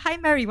 Also, hi,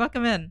 Mary.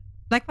 Welcome in.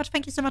 Blackpot,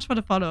 thank you so much for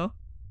the follow.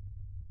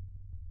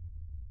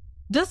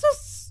 This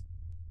is...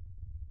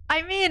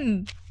 I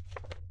mean...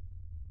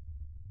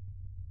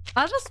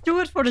 I'll just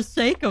do it for the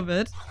sake of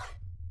it.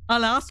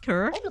 I'll ask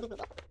her.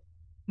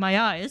 My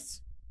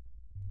eyes.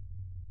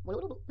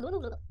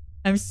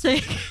 I'm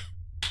sick.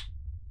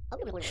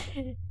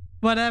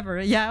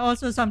 Whatever. Yeah, I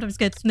also sometimes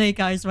get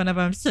snake eyes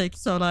whenever I'm sick,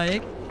 so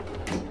like...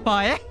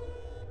 Bye.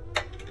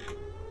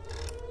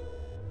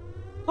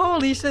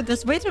 Holy shit,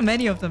 there's way too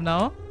many of them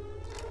now.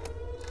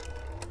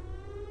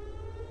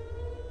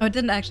 Oh, it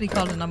didn't actually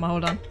call the number.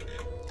 Hold on.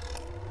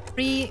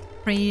 3,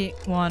 3,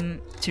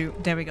 1, 2.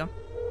 There we go.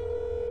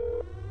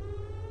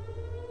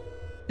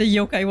 The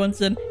yokai wants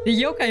in.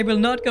 The yokai will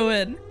not go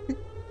in.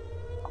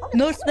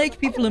 No snake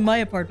people in my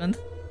apartment.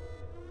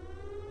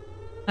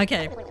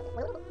 Okay.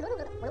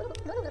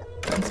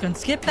 I'm just gonna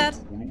skip that.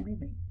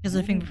 Because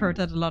I think we've heard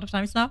that a lot of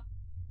times now.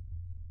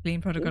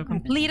 Clean protocol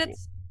completed. And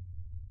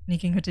you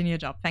can continue your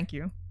job. Thank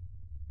you.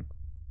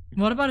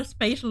 What about a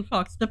spatial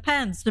fox?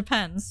 Depends.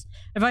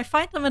 If I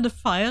find them in the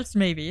files,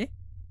 maybe.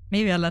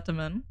 Maybe I'll let them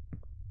in.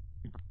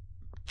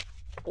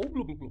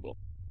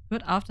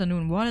 Good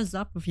afternoon. What is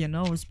up with your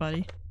nose,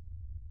 buddy?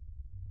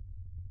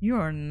 You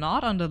are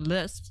not on the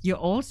list. You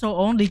also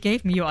only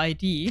gave me your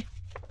ID.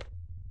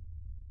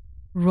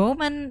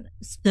 Roman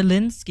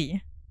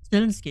Stilinski.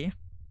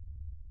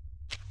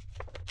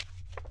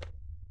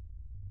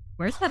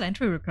 Where's that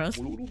entry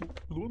request?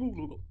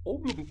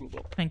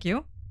 Thank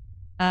you.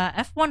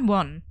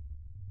 F11.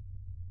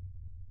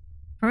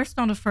 First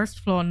on the first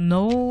floor.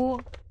 No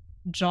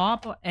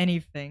job or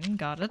anything.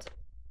 Got it.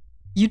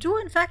 You do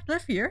in fact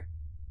live here.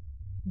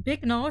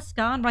 Big nose,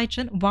 scar on right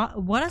chin.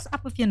 What is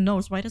up with your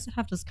nose? Why does it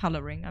have this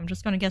coloring? I'm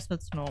just gonna guess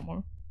that's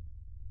normal.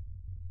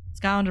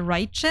 Scar on the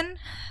right chin.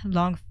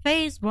 Long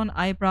face. One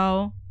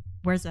eyebrow.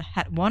 Where's the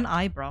hat? One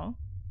eyebrow.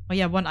 Oh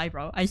yeah, one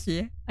eyebrow. I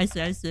see.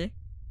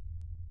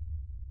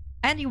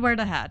 And you wear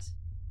the hat.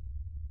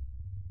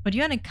 But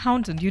you're an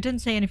accountant. You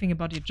didn't say anything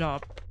about your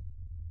job.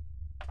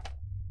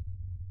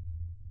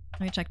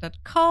 Let me check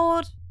that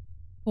code.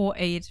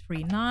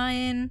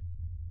 4839.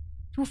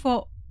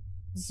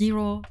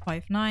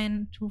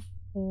 24059.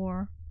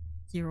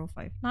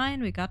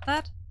 24059. We got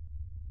that.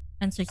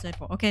 And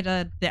 684. Okay,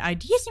 the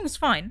ID seems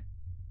fine.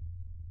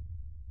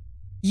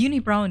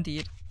 Unibrow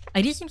indeed.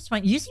 ID seems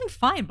fine. You seem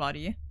fine,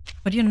 buddy.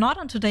 But you're not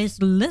on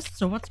today's list,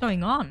 so what's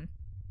going on?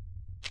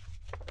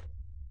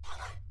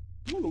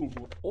 I'm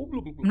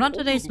not on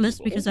today's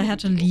list because I had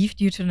to leave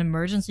due to an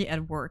emergency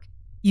at work.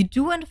 You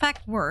do in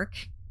fact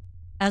work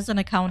as an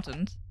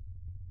accountant.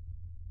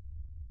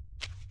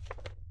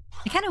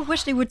 I kind of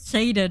wish they would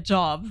say their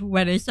job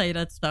when they say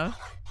that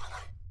stuff.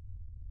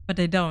 But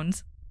they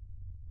don't.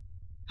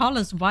 Call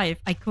his wife.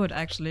 I could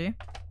actually.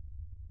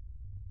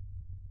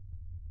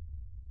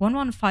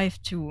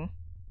 1152.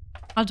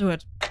 I'll do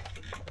it.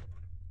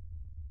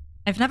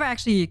 I've never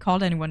actually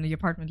called anyone in the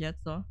apartment yet,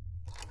 so...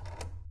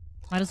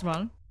 Might as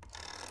well.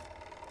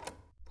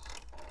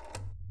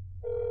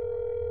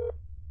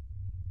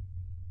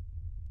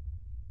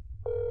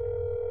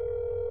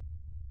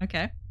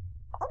 Okay.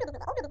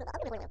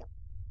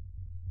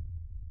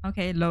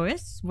 Okay,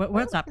 Lois?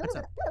 What's up? What's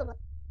up?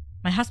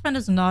 My husband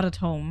is not at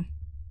home.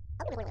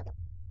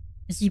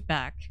 Is he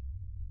back?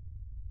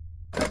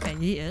 Okay,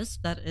 he is.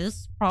 That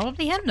is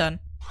probably him then.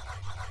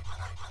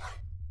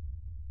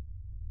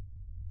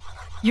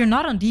 You're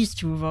not on these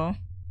two, though.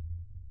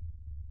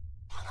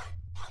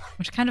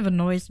 Which kind of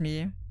annoys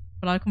me.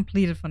 But I'll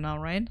complete it for now,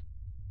 right?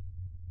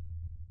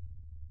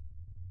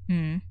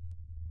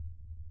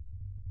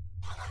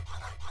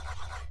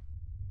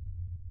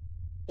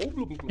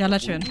 Yeah,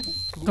 let you in.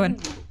 Go in.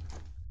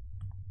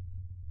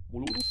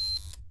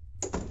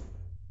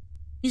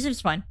 He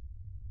seems fine.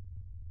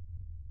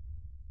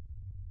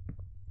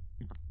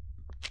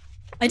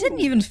 I didn't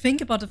even think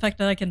about the fact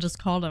that I can just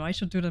call them. I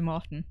should do them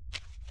often.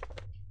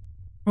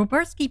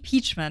 Robertsky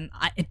Peachman.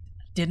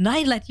 Didn't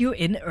I let you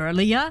in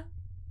earlier?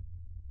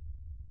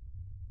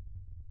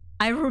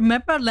 I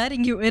remember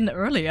letting you in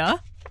earlier.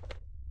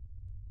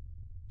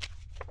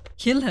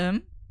 Kill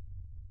him.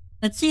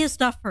 Let's see his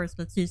stuff first.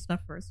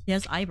 He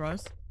has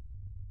eyebrows.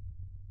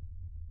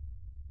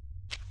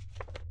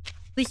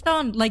 Please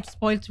don't, like,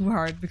 spoil too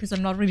hard, because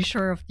I'm not really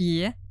sure of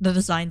the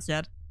designs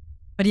yet.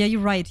 But yeah,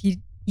 you're right.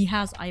 He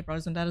has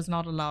eyebrows, and that is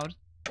not allowed.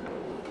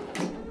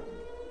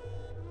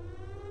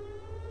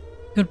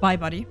 Goodbye,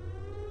 buddy.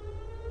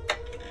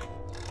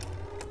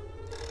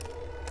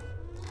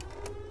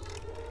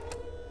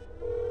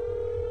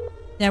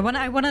 Yeah,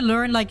 I wanna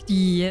learn, like,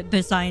 the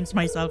designs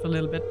myself a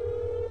little bit.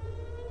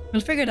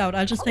 We'll figure it out.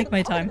 I'll just take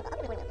my time.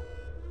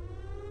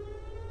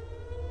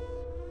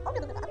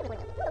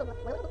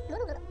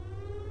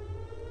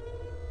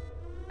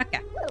 Okay.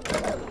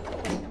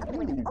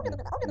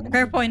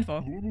 Fair point,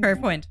 Fo. Fair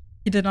point.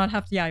 He did not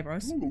have the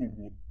eyebrows.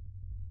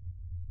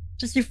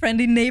 Just your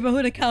friendly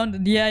neighborhood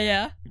accountant. Yeah,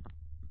 yeah.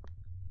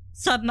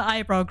 Sudden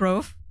eyebrow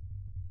growth.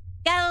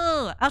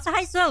 Go! Also,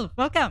 hi, Sylv.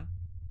 Welcome.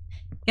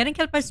 Getting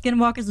killed by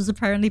skinwalkers is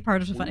apparently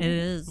part of the fun. It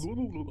is.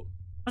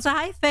 Also,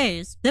 hi,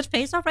 Face. Did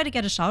Face already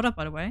get a shout out,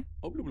 by the way?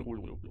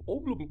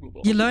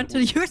 You learned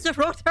to use the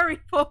rotary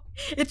phone.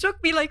 It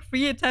took me like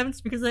 3 attempts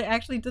because I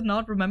actually did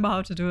not remember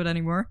how to do it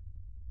anymore.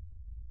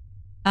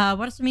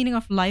 What is the meaning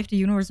of life, the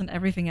universe, and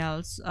everything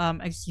else?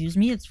 Excuse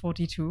me, it's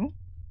 42.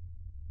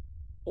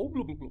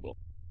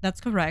 That's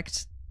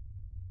correct.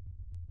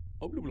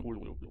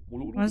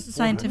 What is the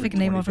scientific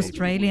name of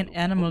Australian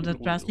animal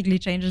that drastically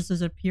changes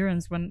its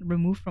appearance when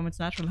removed from its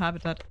natural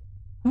habitat?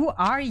 Who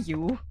are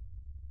you?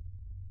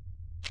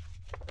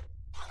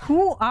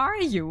 Who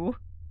are you?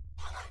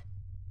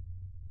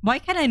 Why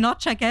can I not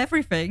check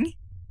everything?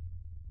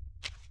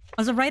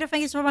 Also, Ryder,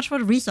 thank you so much for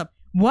the resub.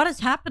 What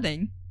is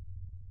happening?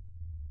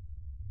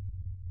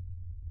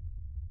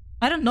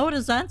 I don't know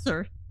this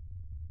answer.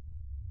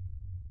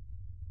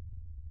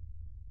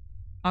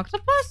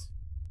 Octopus?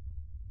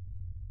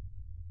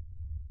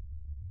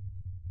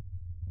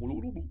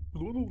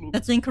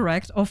 That's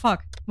incorrect. Oh,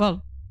 fuck.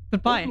 Well,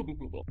 goodbye.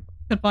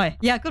 Goodbye.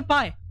 Yeah,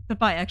 goodbye.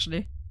 Goodbye,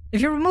 actually.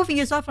 If you're removing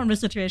yourself from this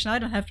situation, I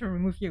don't have to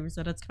remove you,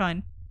 so that's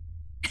fine.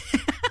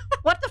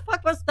 What the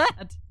fuck was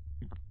that?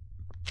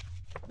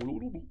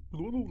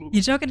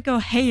 You joke and go,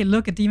 hey,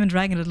 look, a demon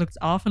dragon that looks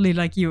awfully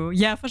like you.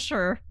 Yeah, for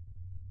sure.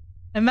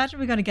 Imagine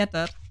we're gonna get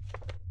that.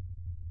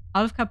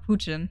 Alf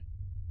Capuchin.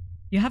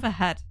 You have a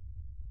hat.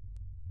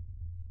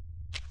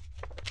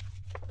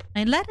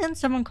 I let in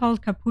someone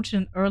called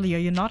Capuchin earlier.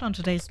 You're not on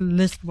today's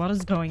list. What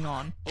is going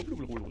on?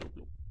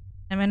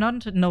 Am I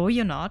not on No,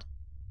 you're not.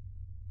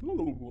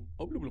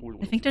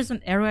 I think there's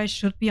an error. I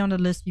should be on the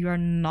list. You are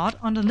not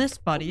on the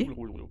list, buddy.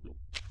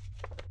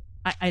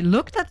 I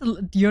looked at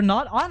the... You're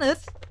not on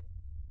it.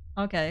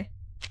 Okay.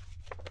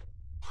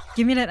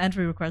 Give me that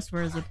entry request.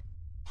 Where is it?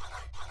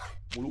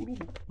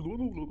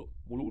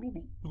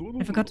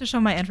 I forgot to show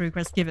my entry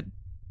request. Give it.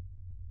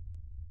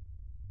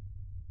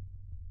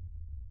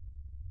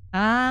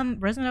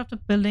 Resident of the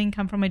building,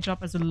 come from my job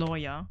as a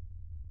lawyer.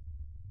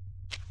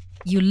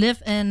 You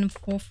live in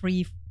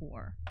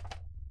 434.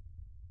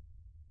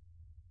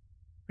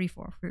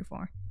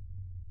 34.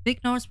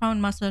 Big nose,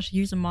 round mustache,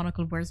 use a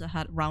monocle, wears a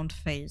hat, round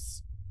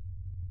face.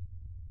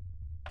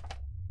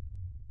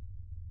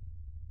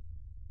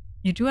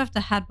 You do have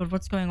the hat, but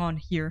what's going on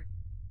here?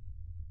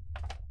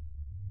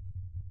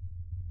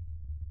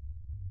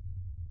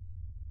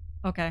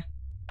 Okay.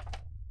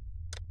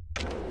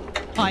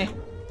 Bye.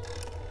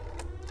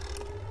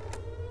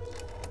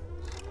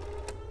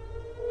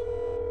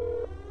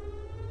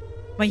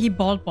 Why he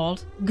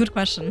bald? Good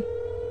question.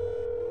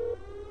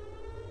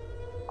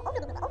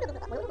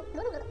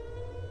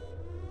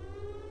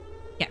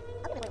 Yeah.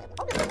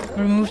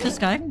 Remove this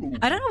guy.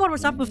 I don't know what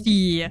was up with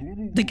the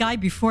guy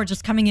before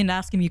just coming in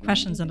asking me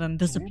questions and then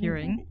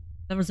disappearing.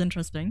 That was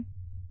interesting.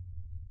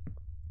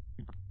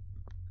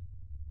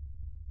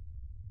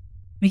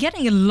 We're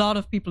getting a lot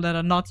of people that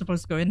are not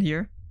supposed to go in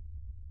here.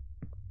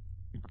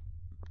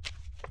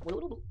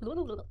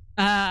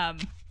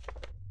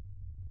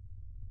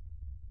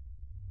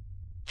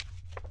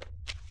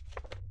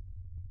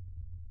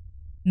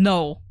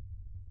 No.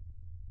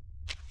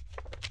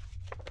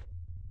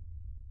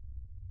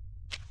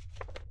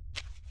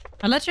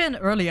 I let you in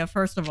earlier,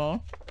 first of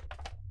all.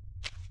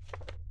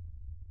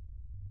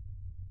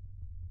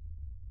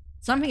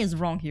 Something is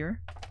wrong here.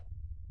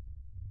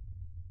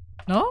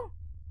 No?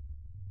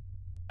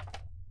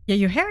 Yeah,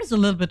 your hair is a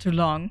little bit too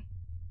long.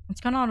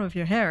 What's going on with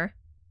your hair?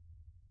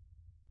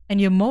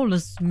 And your mole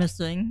is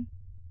missing.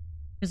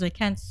 Because I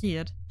can't see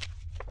it.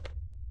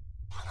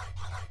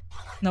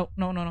 No.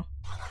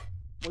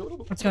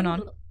 What's going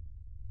on?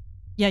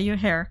 Yeah, your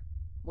hair.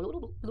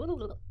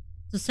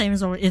 It's the same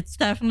as always. It's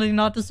definitely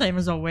not the same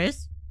as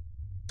always.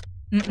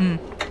 If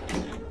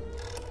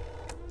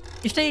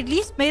they at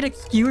least made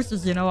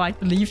excuses, you know, I'd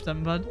believe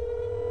them, but...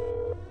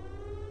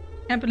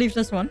 Can't believe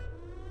this one.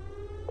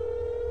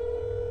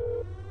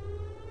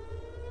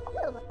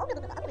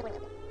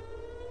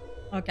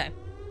 Okay.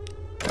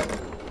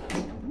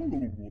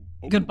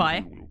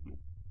 Goodbye.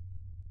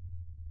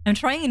 I'm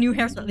trying a new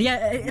hairstyle. Yeah,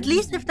 at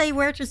least if they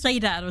were to say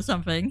that or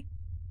something,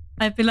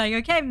 I'd be like,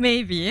 okay,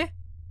 maybe.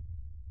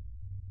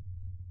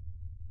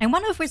 I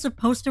wonder if we're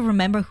supposed to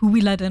remember who we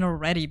let in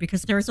already,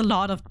 because there's a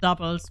lot of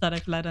doubles that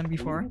I've let in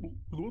before.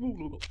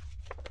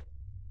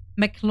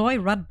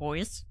 McCloy Red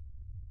Boys.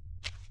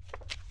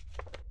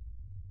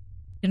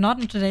 You're not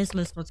in today's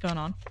list. What's going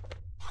on?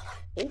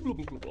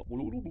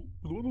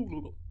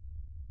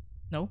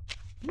 No.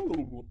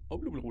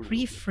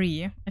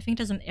 Free. I think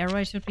there's an error.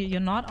 I should be. You're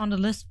not on the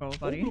list, bro,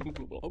 buddy.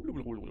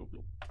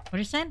 What are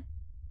you saying?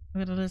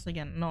 Look at the list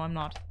again. No, I'm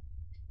not.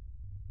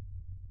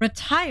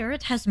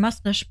 Retired, has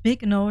mustache,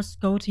 big nose,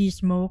 goatee,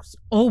 smokes,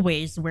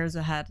 always wears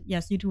a hat.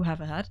 Yes, you do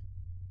have a hat.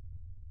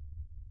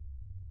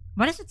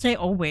 Why does it say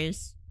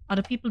always? Are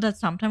the people that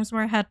sometimes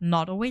wear a hat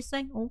not always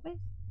saying always?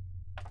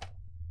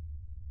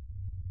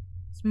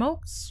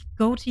 Smokes,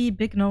 goatee,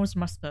 big nose,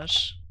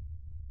 mustache.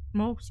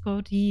 Smokes,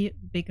 goatee,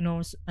 big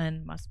nose,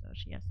 and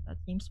mustache. Yes, that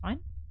seems fine.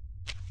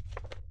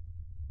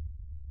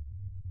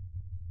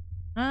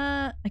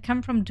 I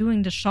come from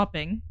doing the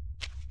shopping.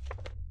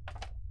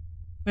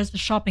 Where's the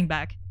shopping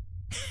bag?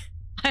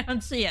 I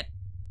don't see it.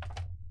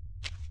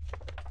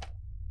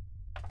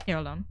 Okay,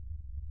 hold on.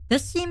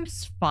 This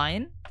seems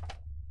fine.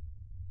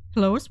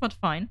 Close, but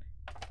fine.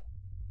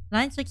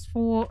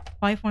 964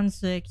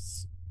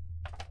 516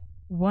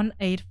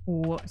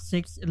 184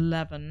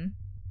 611.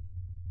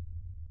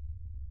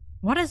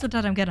 What is it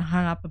that I'm getting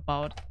hung up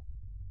about?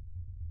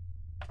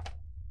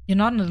 You're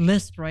not on the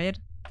list, right?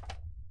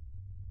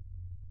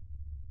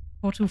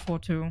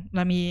 4242.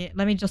 Let me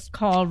just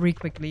call real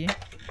quickly.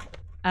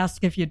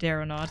 Ask if you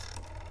dare or not.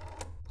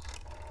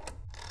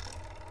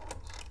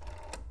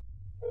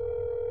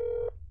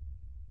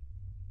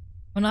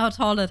 I don't know how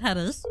tall that head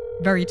is.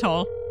 Very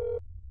tall.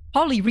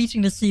 Probably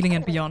reaching the ceiling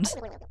and beyond.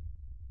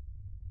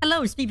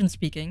 Hello, Steven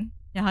speaking.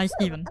 Yeah, hi,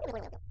 Steven.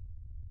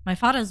 My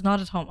father is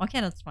not at home. Okay,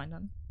 that's fine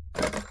then.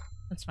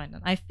 That's fine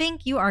then. I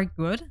think you are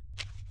good.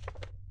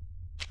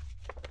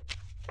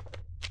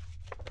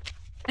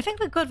 I think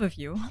we're good with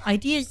you.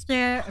 ID is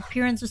there.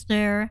 Appearance is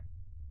there.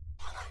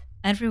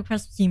 Entry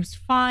request seems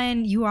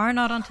fine. You are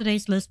not on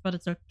today's list, but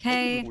it's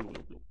okay.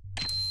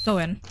 Go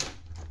in.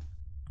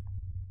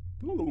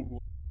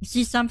 You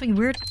see something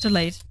weird? Too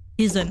late.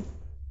 He's in.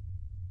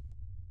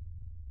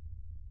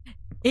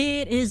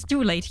 It is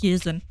too late. He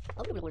is in.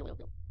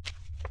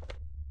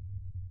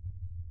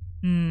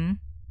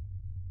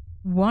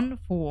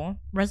 1-4.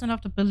 Resident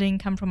of the building,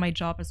 come from my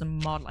job as a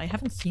model. I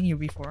haven't seen you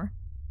before.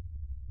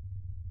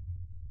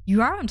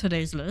 You are on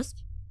today's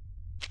list.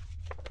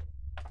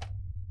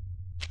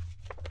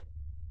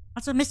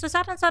 Also, Mr.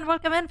 Satanson,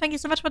 welcome in. Thank you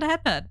so much for the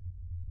headband.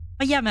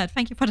 Oh yeah, Matt,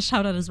 thank you for the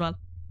shout out as well.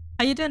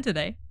 How you doing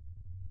today?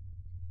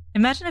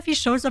 Imagine if he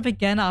shows up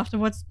again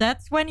afterwards.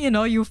 That's when you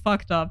know you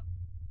fucked up.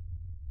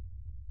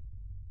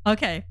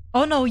 Okay.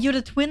 Oh no, you're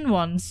the twin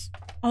ones.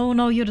 Oh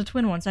no, you're the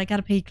twin ones. I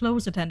gotta pay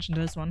close attention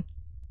to this one.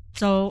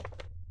 So,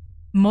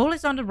 mole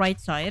is on the right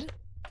side.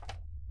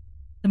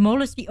 The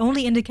mole is the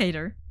only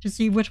indicator to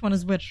see which one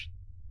is which,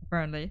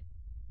 apparently.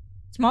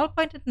 Small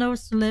pointed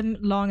nose, slim,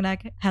 long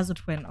neck, has a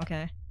twin.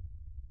 Okay.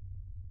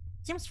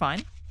 Seems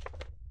fine.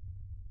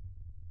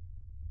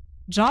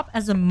 Job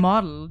as a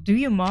model. Do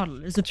you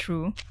model? Is it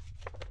true?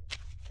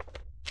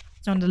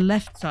 It's on the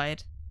left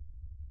side.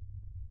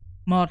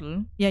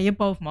 Model. Yeah, you're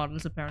both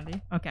models,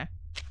 apparently. Okay.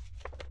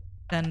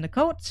 Then the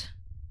code.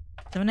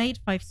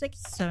 7856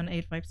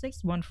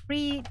 7856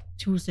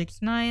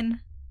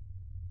 13269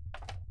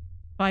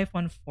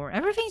 514.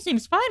 Everything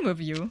seems fine with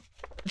you.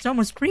 It's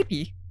almost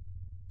creepy.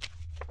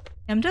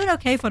 I'm doing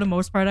okay for the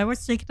most part. I was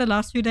sick the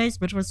last few days,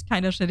 which was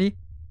kind of shitty.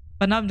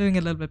 But now I'm doing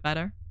a little bit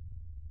better.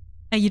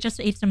 Hey, you just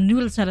ate some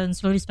noodle salad and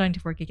slowly starting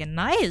to work again.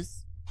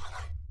 Nice!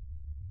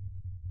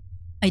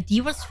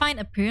 ID was fine,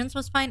 appearance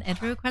was fine,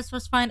 entry request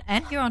was fine,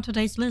 and you're on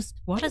today's list.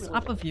 What is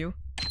up with you?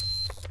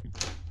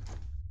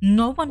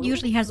 No one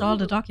usually has all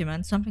the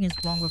documents. Something is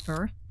wrong with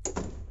her.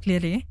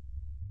 Clearly.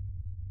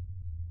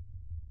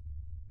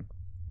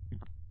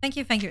 Thank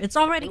you, thank you. It's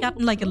already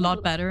gotten like a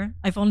lot better.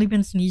 I've only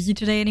been sneezy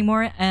today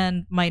anymore,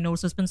 and my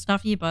nose has been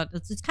stuffy, but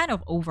it's kind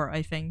of over,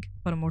 I think,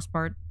 for the most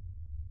part.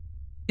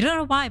 You don't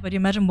know why, but you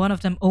imagine one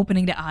of them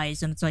opening their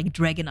eyes and it's like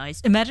dragon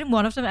eyes. Imagine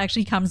one of them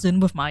actually comes in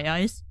with my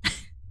eyes.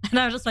 And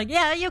I was just like,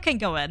 yeah, you can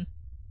go in.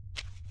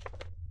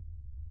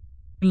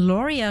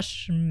 Gloria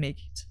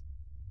Schmidt.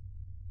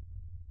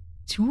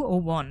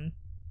 201.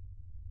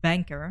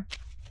 Banker.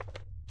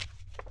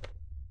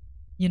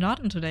 You're not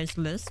on today's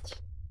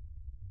list.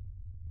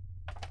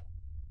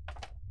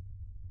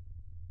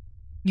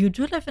 You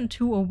do live in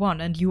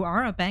 201 and you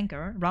are a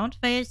banker. Round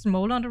face,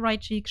 mole on the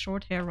right cheek,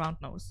 short hair, round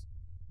nose.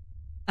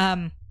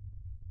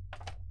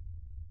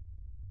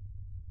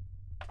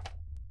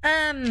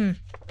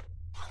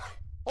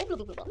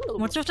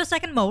 What's with the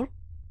second mole?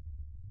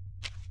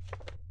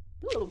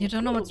 You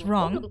don't know what's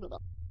wrong.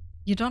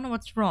 You don't know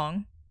what's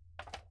wrong.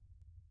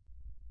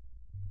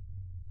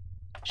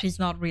 She's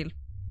not real.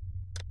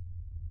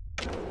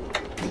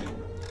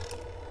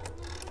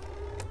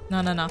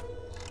 No.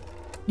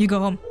 You go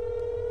home.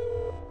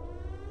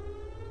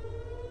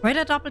 Where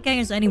are the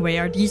doppelgangers anyway?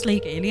 Are these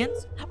like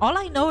aliens? All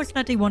I know is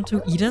that they want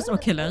to eat us or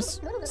kill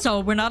us. So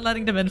we're not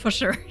letting them in for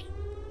sure.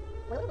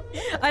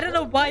 I don't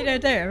know why they're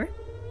there.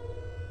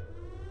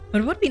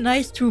 But it would be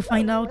nice to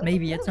find out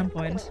maybe at some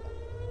point.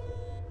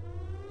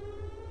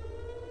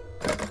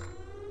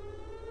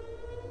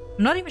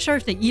 I'm not even sure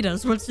if they eat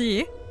us. We'll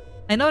see.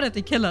 I know that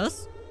they kill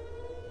us.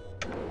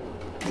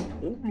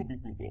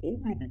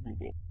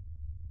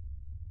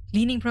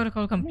 Cleaning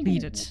protocol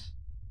completed.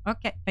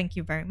 Okay, thank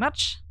you very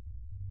much.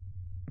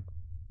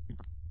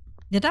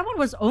 Yeah, that one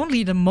was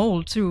only the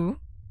mole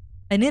too.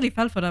 I nearly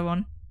fell for that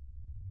one.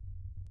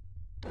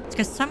 It's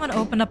because someone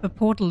opened up a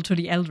portal to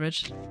the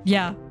Eldritch.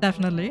 Yeah,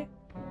 definitely.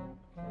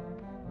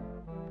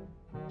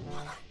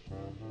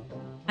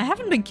 I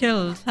haven't been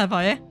killed, have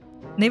I?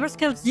 Neighbors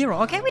killed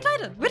 0. Okay, we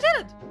did it! We did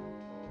it!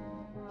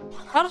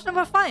 All of them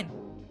were fine.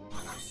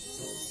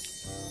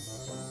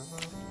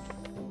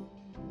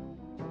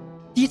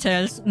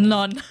 Details,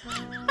 none.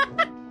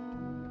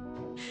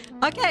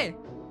 Okay.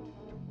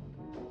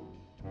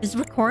 Is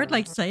record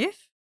like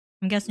safe?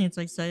 I'm guessing it's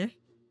like safe.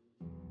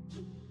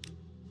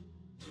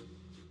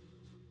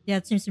 Yeah,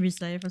 it seems to be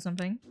safe or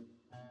something.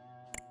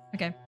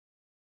 Okay.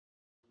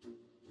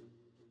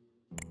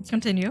 Let's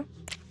continue.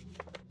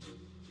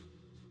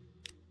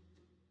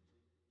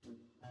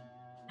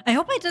 I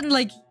hope I didn't,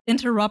 like,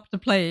 interrupt the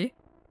play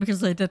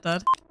because I did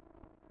that.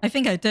 I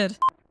think I did.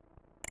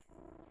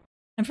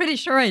 I'm pretty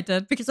sure I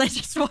did because I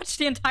just watched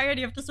the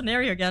entirety of the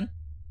scenario again.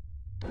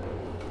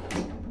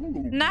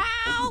 No!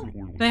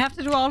 Do I have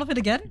to do all of it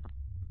again?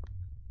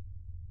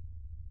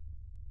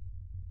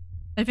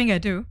 I think I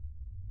do.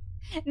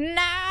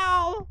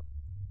 No!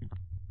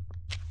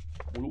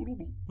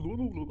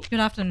 Good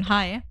afternoon.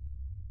 Hi.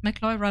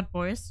 McCloy Red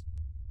Boys.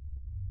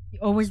 You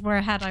always wear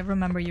a hat. I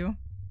remember you.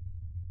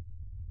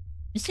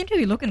 You seem to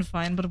be looking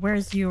fine, but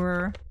where's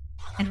your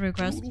entry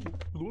request?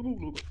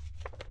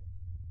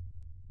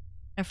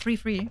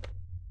 Free.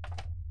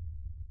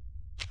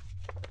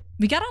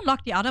 We gotta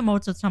unlock the other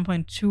modes at some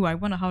point too. I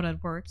wonder how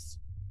that works.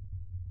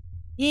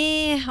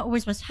 Yeah,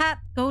 always wears hat,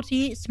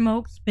 goatee,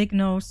 smokes, big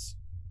nose,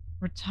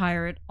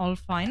 retired, all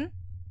fine.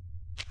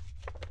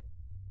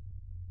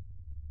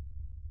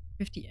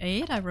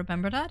 58, I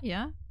remember that,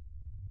 yeah.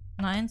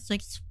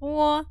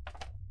 964,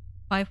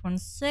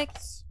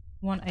 516,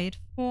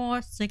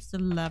 184,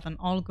 611,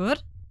 all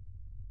good.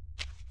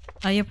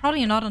 You're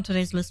probably not on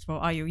today's list, though,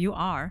 are you? You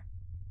are.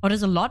 Oh,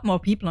 there's a lot more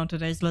people on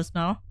today's list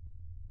now.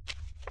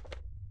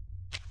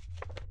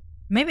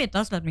 Maybe it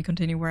does let me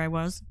continue where I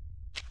was.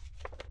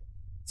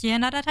 See you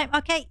another time.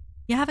 Okay,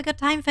 you have a good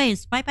time,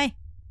 Face. Bye-bye.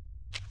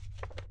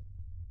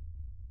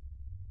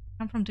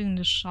 I'm from doing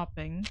the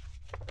shopping.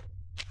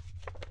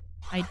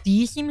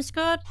 ID seems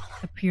good.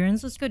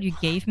 Appearance is good. You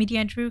gave me the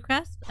entry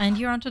request. And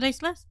you're on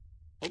today's list.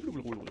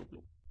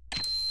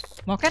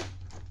 Walk in.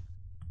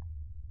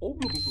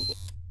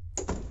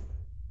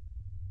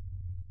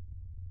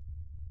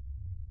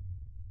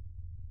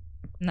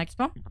 Next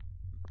one.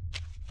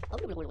 Oh,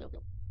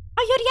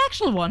 you're the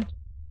actual one.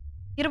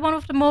 You're the one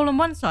with the mole on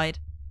one side.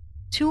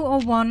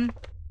 201.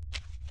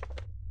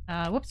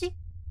 Whoopsie.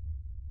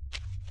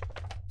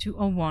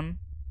 201.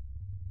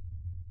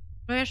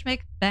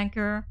 Schmick,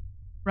 banker,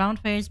 round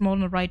face, mole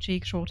on the right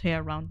cheek, short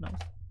hair, round nose.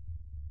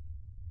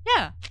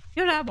 Yeah,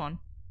 you're that one.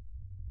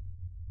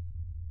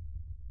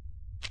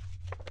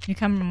 You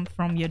come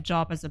from your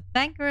job as a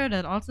banker,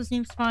 that also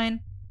seems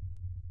fine.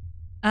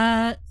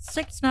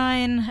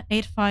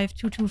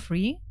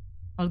 6985223.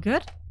 All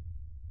good.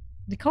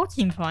 The code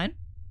seemed fine.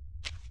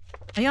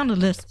 Are you on the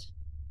list?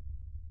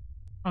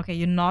 Okay,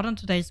 you're not on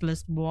today's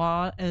list.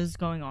 What is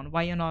going on?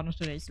 Why are you not on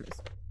today's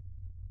list?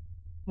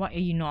 Why are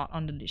you not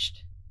on the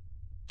list?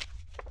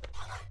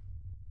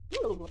 I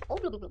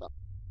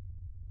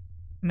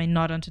mean,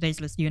 not on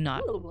today's list. You're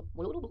not.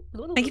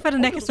 Thank you for the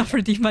necklace of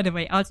redeem, by the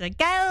way. I was like,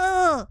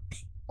 go!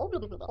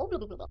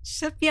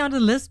 Should be on the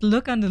list.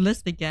 Look on the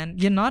list again.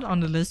 You're not on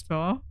the list,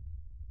 bro.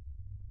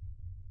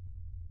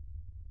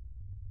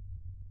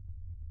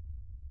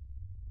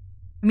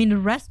 I mean, the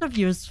rest of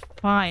you is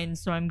fine,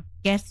 so I'm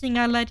guessing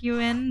I let you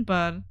in,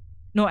 but...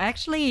 No,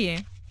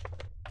 actually...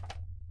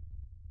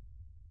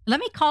 Let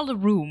me call the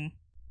room.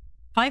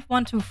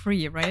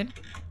 5123, right?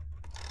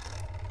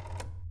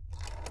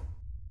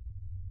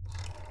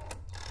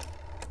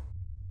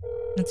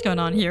 What's going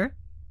on here?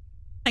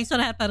 Thanks for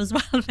the headpad as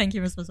well. Thank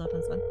you, Mr.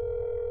 Suttonson.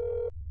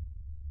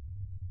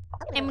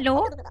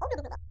 Hello?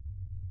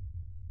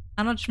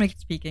 I'm not Schmidt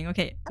speaking.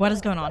 Okay, what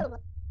is going on?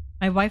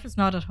 My wife is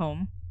not at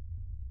home.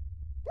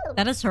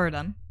 That is her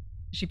then.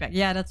 Is she back?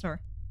 Yeah, that's her.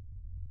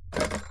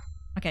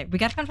 Okay, we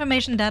got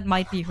confirmation that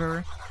might be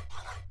her.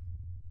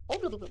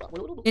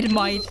 It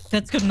might.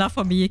 That's good enough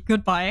for me.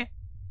 Goodbye.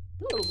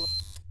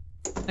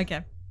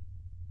 Okay.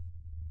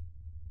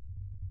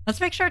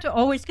 Let's make sure to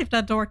always keep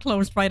that door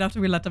closed right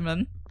after we let them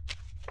in.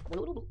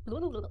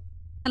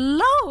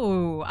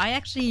 Hello! I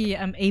actually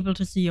am able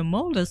to see your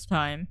mole this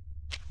time.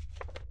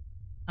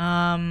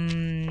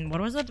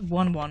 What was it?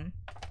 1-1.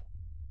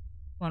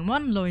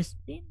 1-1, Lois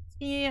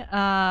Binsky.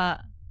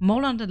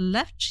 Mole on the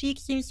left cheek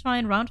seems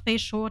fine. Round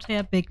face, short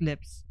hair, big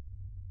lips.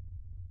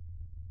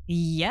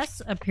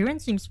 Yes,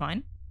 appearance seems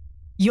fine.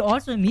 You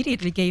also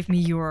immediately gave me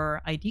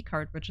your ID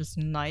card, which is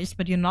nice,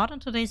 but you're not on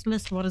today's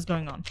list. What is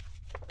going on?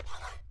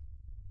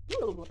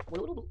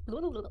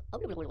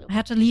 I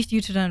had to leave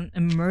due to an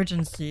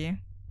emergency.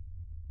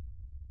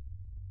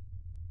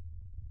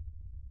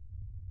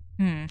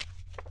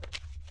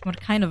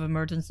 What kind of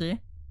emergency?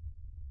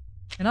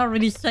 You're not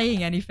really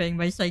saying anything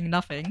by saying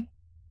nothing.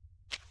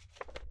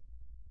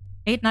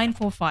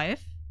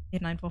 8945.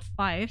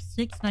 8945.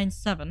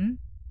 697.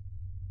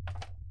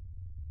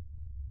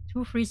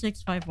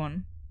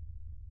 23651.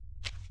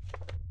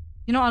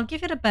 You know, I'll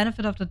give you the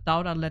benefit of the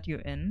doubt. I'll let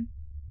you in.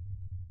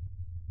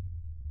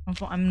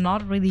 Although I'm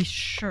not really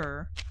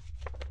sure.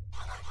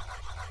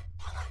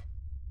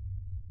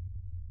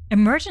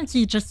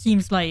 Emergency just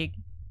seems like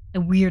a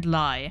weird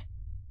lie.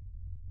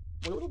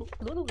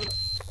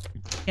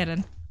 Get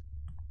in.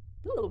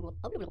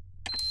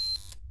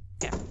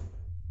 Yeah.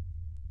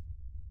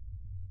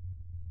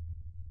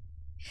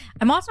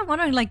 I'm also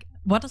wondering, like,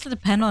 what does it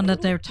depend on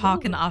that they're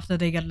talking after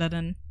they get let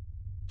in?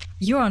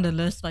 You're on the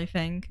list, I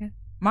think.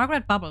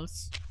 Margaret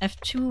Bubbles.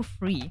 F2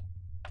 free.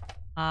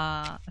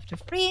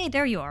 F2 free,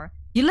 there you are.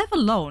 You live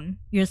alone.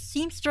 You're a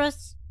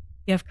seamstress.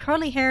 You have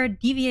curly hair,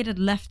 deviated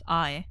left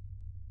eye.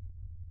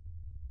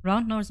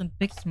 Round nose and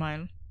big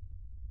smile.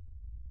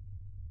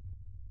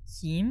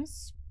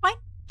 Seems fine.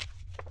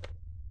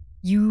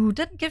 You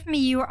didn't give me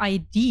your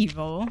ID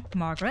though,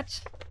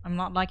 Margaret. I'm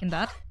not liking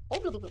that.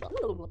 Thank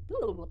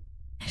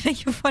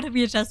you for the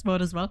VHS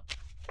mode as well.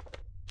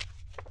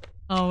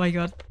 Oh my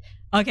god.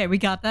 Okay, we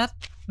got that.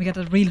 We got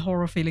that real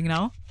horror feeling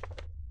now.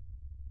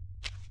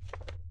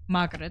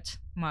 Margaret.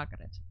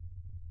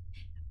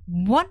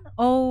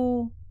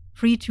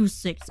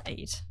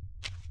 103268.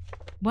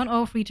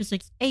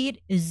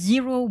 103268 is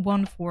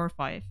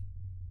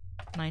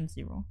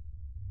 014590.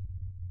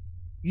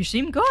 You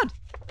seem good.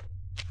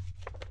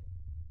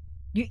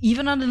 You're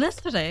even on the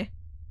list today.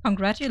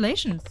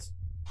 Congratulations.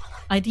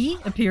 ID,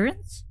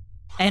 appearance,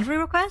 entry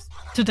request,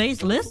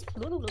 today's list.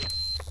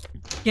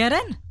 Get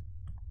in.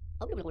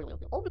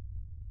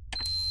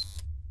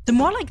 The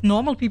more like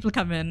normal people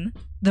come in,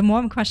 the more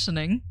I'm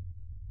questioning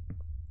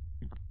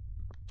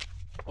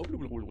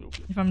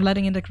if I'm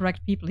letting in the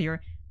correct people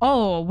here.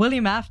 Oh,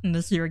 William Afton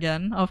is here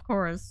again, of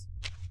course.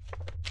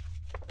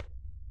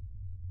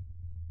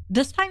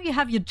 This time you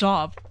have your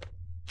job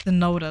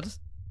denoted.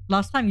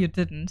 Last time you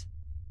didn't.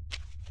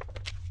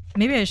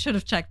 Maybe I should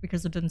have checked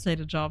because it didn't say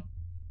the job.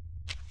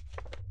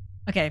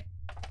 Okay.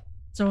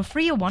 So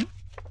 301.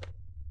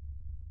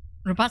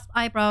 Robust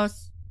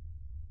eyebrows.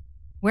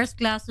 Wears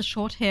glasses,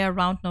 short hair,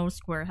 round nose,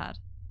 square head.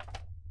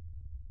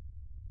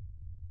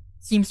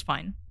 Seems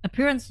fine.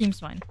 Appearance seems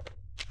fine.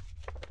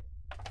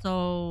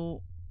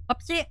 So,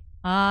 upsie.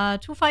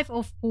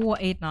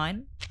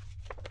 250489.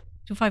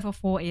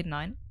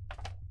 250489.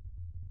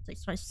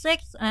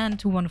 656 and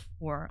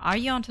 214. Are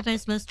you on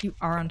today's list? You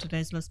are on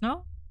today's list.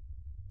 No?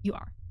 You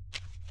are.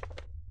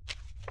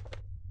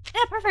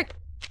 Yeah, perfect.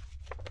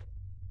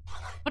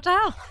 What the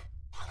hell?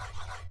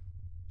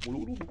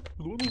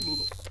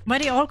 Why are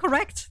they all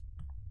correct?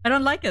 I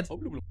don't like it.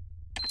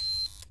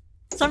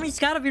 Something's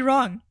gotta be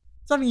wrong.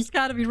 Something's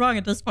gotta be wrong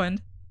at this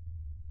point.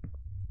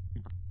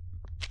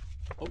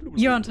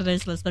 You're on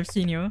today's list. I've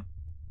seen you.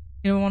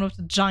 You're one with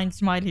the giant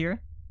smile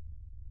here.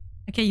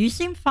 Okay, you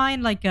seem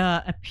fine, like,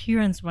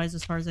 appearance-wise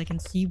as far as I can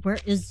see. Where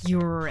is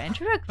your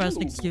entry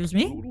request? Excuse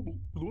me?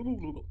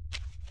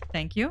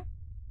 Thank you.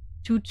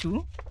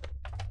 2-2.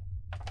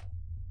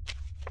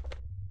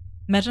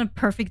 Imagine a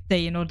perfect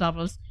day, no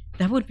doubles.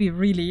 That would be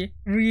really,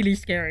 really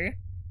scary.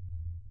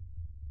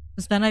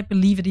 Because then I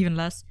believe it even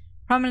less.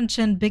 Prominent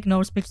chin, big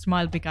nose, big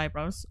smile, big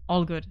eyebrows.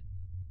 All good.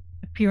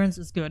 Appearance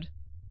is good.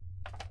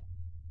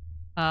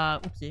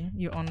 Oopsie.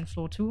 You're on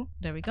floor 2.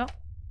 There we go.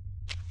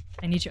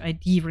 I need your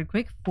ID real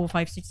quick.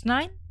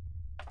 4569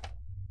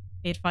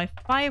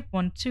 855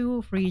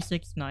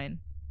 12369.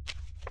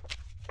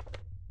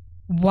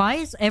 Why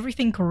is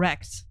everything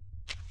correct?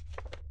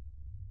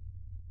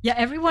 Yeah,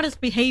 everyone is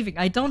behaving.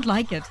 I don't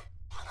like it.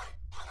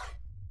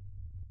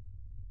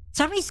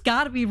 Something's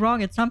gotta be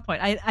wrong at some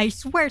point. I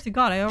swear to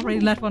God, I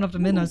already let one of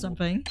them in or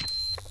something.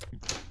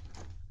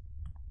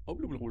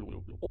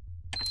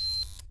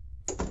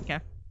 Okay.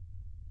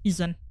 He's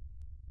in.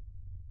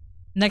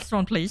 Next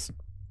one, please.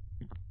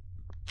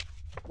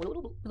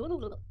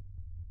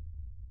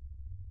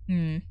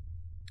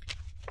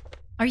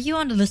 Are you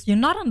on the list? You're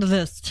not on the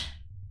list.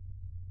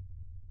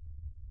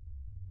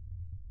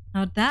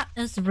 Now that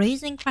is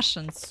raising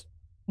questions.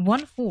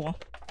 1-4.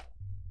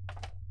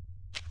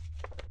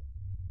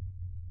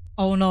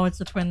 Oh no, it's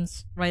the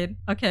twins. Right.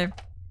 Okay.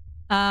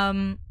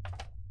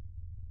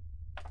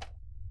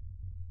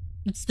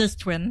 It's this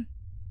twin.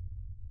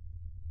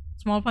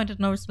 Small pointed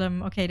nose,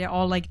 slim. Okay, they're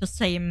all like the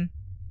same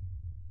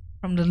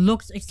from the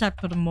looks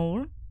except for the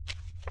mole.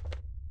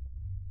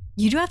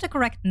 You do have the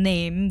correct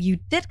name. You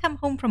did come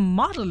home from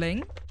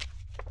modeling.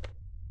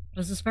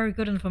 This is very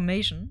good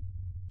information.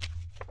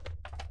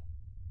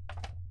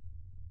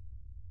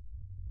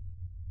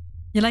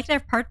 You like their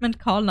apartment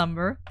call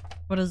number?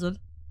 What is it?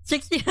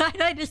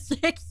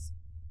 6996?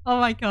 Oh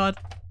my god.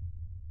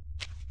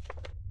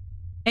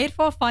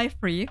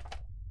 8453.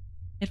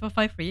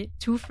 8453.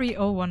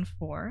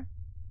 23014.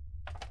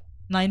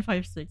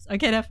 956.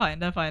 Okay, they're fine.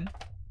 They're fine.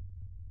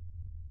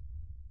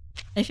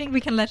 I think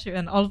we can let you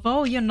in.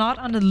 Although you're not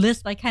on the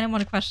list, I kind of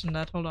want to question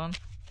that. Hold on.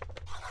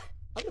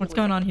 What's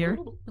going on here?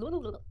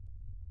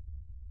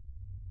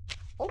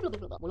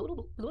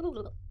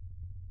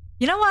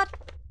 You know what?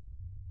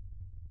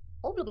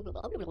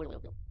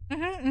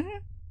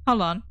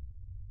 Hold on.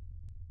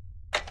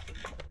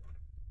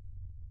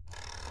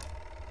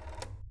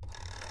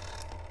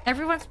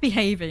 Everyone's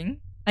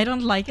behaving. I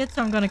don't like it,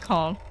 so I'm gonna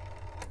call.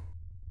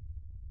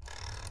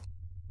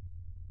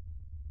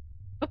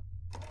 Oh.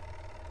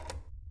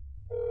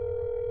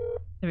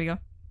 There we go.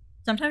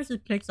 Sometimes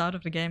it clicks out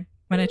of the game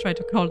when I try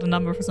to call the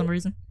number for some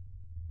reason.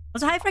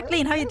 Also, hi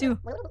Franklin, how you do?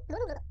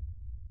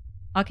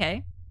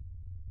 Okay.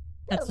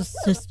 That's a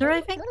sister,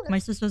 I think? My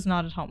sister's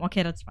not at home.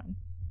 Okay, that's fine.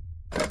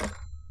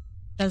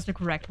 That's the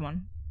correct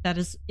one. That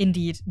is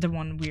indeed the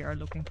one we are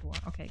looking for.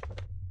 Okay, cool.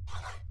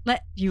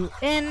 Let you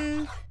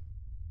in.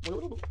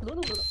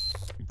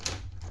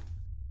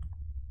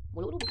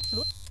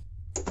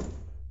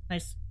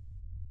 Nice.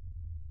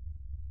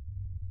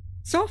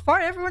 So far,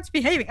 everyone's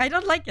behaving. I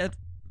don't like it.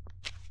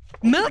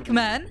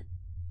 Milkman?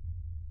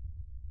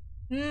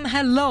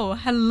 Hello.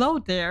 Hello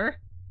there.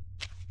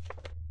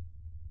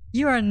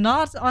 You are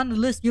not on the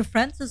list. You're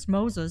Francis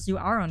Moses. You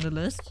are on the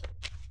list.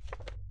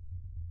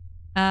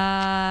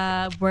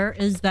 Where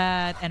is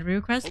that entry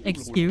request?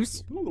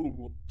 Excuse.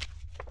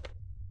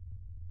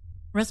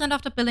 Resident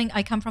of the building,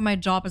 I come from my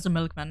job as a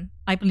milkman.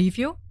 I believe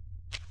you.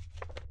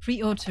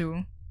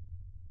 302.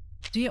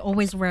 Do you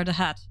always wear the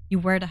hat? You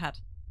wear the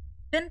hat.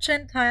 Thin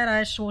chin, tired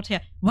eyes, short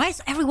hair. Why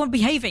is everyone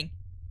behaving?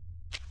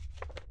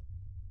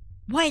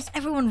 Why is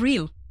everyone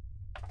real?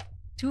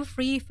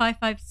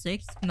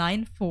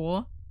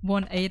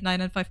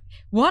 2355694189995.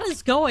 What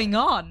is going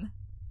on?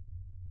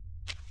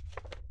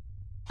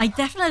 I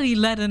definitely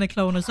let in a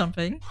clone or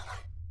something.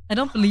 I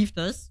don't believe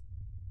this.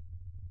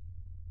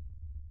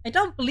 I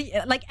don't believe...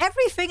 Like,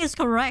 everything is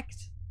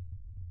correct.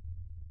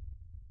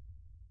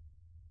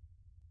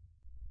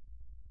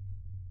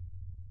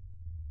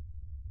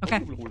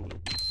 Okay.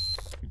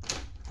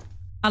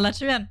 I'll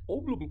let you in.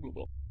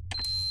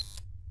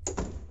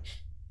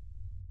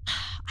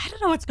 I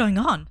don't know what's going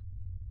on.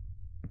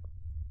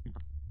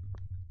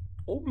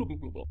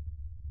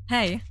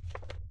 Hey.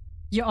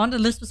 You're on the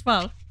list as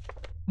well.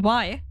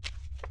 Why?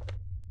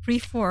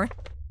 3-4.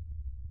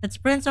 It's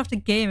Prince of the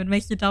game. It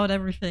makes you doubt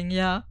everything,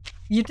 yeah.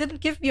 You didn't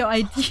give me your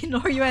ID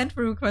nor your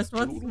entry request.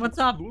 What's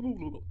up?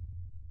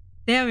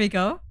 There we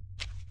go.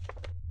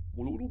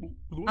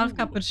 Half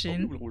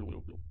cappuccino.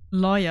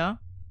 Lawyer.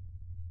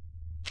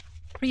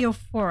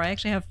 304. I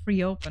actually have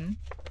 3 open.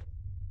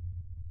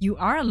 You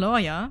are a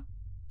lawyer.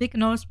 Big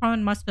nose,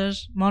 prominent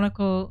mustache,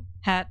 monocle,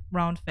 hat,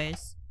 round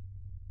face.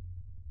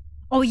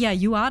 Oh yeah,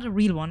 you are the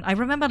real one. I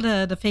remember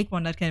the fake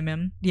one that came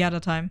in the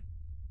other time.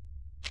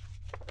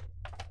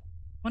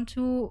 1,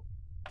 2...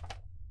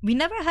 We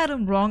never had a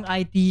wrong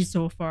ID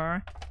so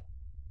far.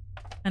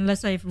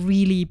 Unless I've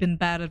really been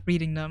bad at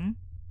reading them.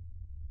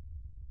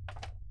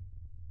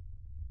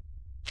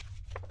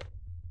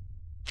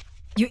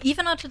 You're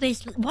even on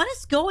today's list. What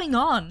is going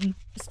on?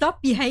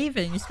 Stop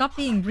behaving. Stop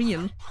being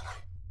real.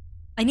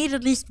 I need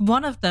at least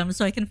one of them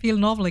so I can feel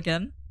normal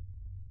again.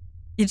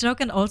 You joke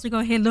and also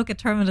go, hey look, a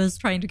Terminus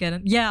trying to get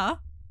in. Yeah.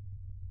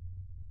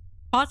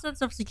 False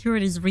sense of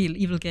security is real.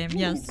 Evil game,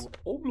 yes.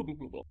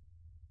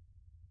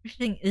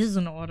 Everything is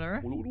in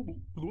order.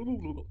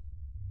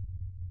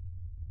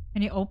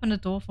 Can you open the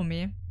door for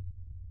me?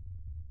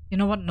 You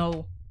know what?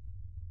 No.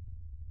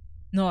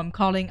 No, I'm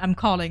calling. I'm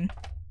calling.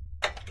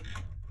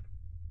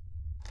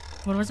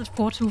 What was it?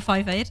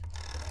 4258?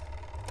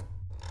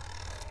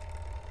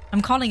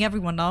 I'm calling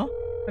everyone now.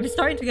 I'm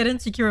starting to get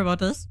insecure about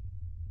this.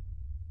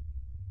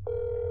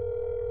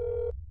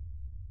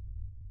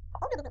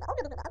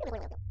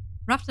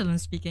 Raftalin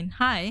speaking.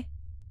 Hi.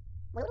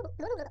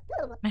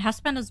 My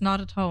husband is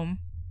not at home.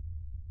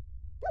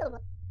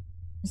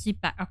 Is he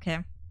back? Okay.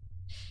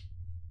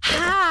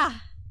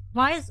 Ha!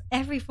 Why is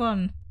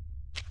everyone...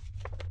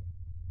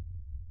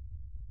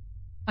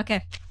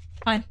 Okay.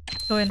 Fine.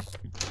 Go in.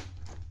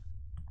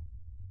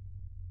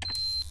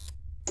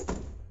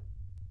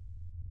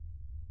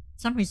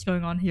 Something's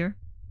going on here.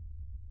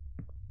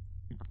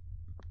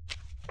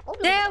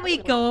 There we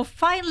go!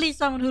 Finally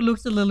someone who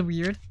looks a little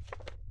weird.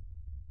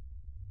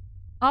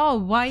 Oh,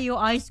 why your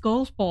eyes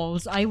golf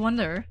balls? I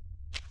wonder.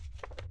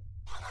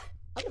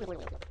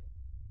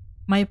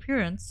 My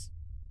appearance.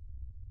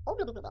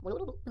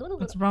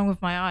 What's wrong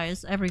with my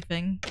eyes?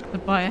 Everything.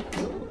 Goodbye.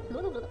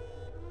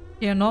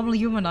 Yeah, normal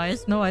human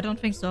eyes. No, I don't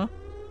think so.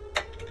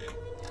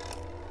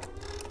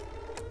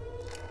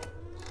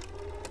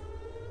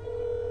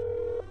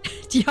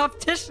 The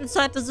optician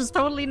said this is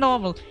totally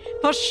normal.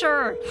 For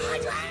sure.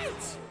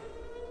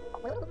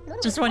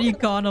 Just when you're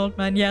gone, old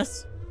man.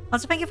 Yes.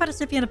 Also, thank you for the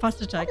sippy and the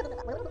posture check.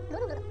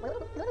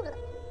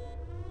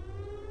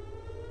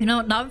 You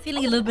know, now I'm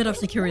feeling a little bit of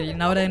security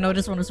now that I know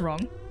this one is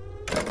wrong.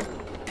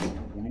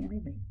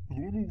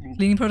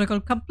 Cleaning protocol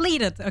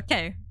completed.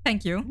 Okay,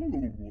 thank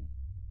you.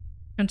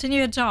 Continue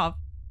your job.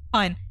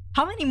 Fine.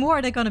 How many more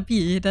are there gonna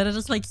be that are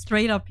just like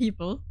straight up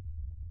people?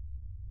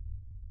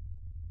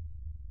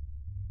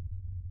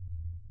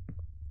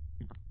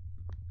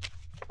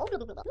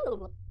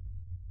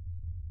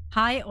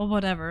 Hi or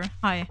whatever.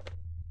 Hi.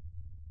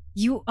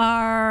 You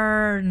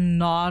are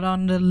not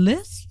on the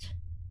list?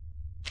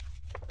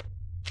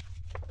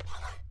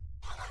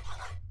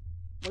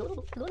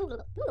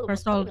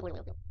 First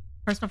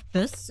off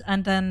this,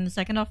 and then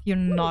second off, you're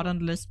not on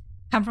the list.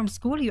 Come from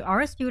school, you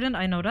are a student,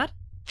 I know that.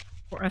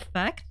 For a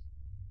fact.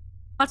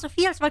 Also,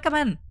 Fields, welcome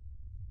in.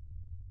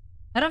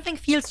 I don't think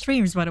Fields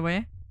streams, by the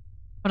way.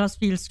 What does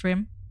Fields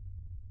stream?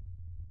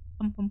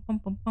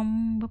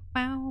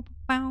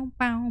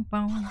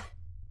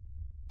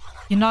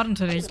 You're not on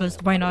today's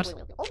list, why not?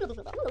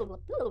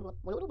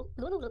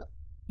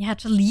 You had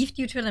to leave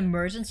due to an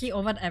emergency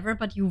or whatever,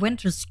 but you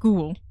went to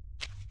school.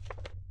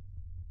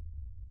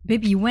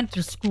 Baby, you went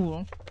to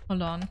school.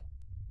 Hold on.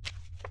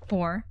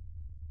 4.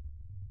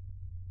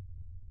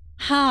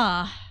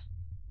 Ha.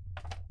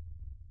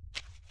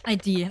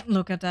 ID.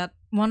 Look at that.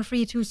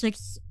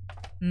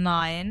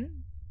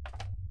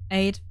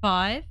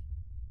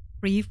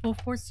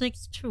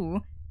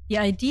 13269853446 The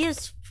ID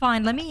is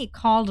fine. Let me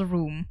call the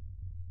room.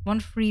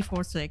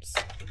 1346.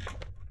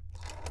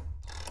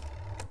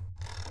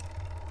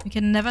 You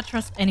can never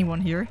trust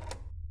anyone here.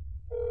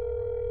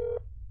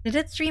 They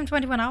did stream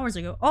 21 hours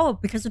ago. Oh,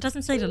 because it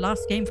doesn't say the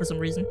last game for some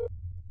reason.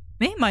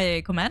 Maybe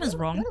my command is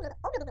wrong.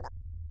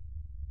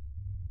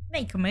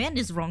 My command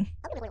is wrong.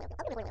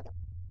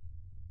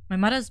 My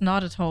mother is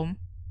not at home.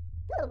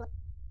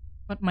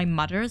 But my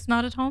mother is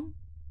not at home?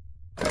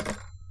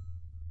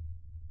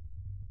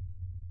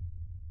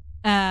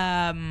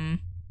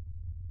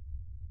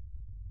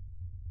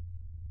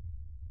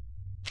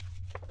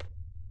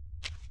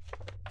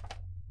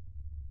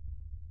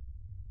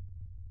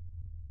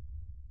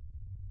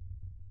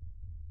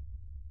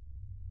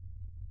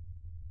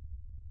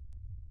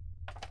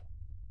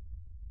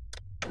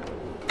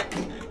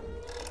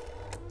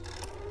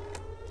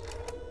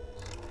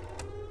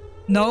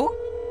 No?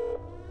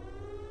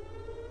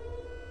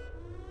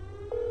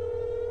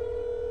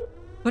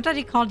 What are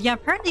they called? Yeah,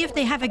 apparently if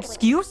they have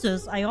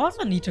excuses, I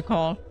also need to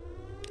call.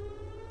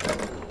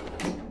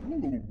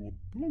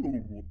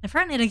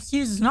 Apparently an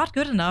excuse is not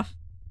good enough.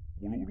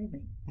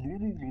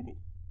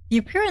 The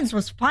appearance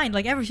was fine,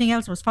 like everything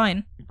else was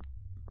fine.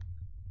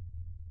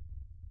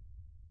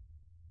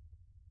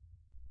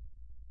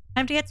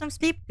 Time to get some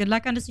sleep. Good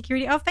luck on the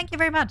security. Oh, thank you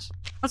very much.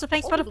 Also,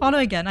 thanks for the follow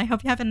again. I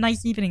hope you have a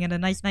nice evening and a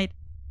nice night.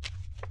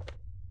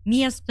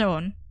 Mia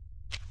Stone.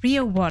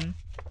 301.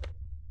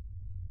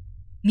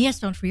 Mia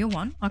Stone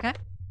 301. Okay.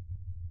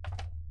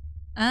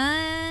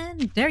 And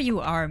there you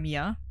are,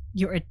 Mia.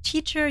 You're a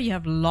teacher. You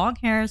have long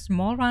hair,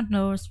 small round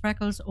nose,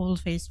 freckles,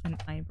 old face,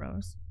 and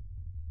eyebrows.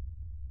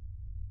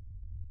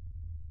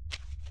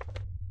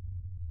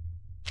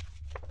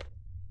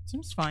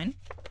 Seems fine.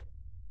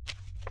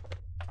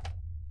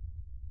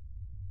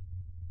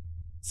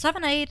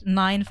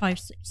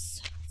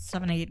 78956.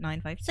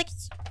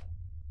 78956.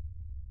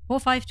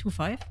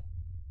 4525.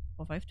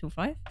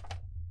 4525.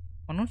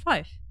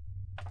 115.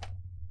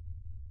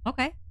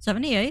 Okay.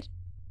 78.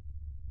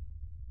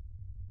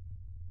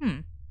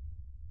 It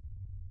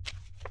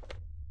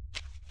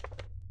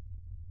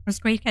was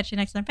great. Catch you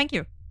next time. Thank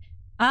you.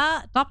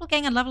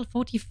 Doppelganger level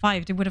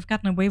 45. They would have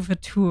gotten away with a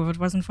 2 if it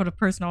wasn't for the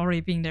person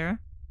already being there.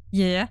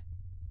 Yeah.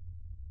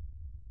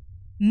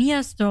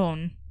 Mia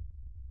Stone.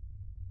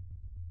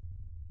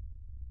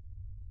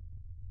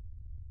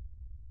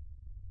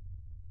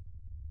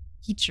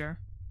 Teacher.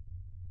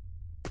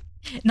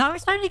 Now I'm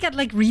starting to get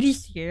like really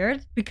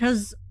scared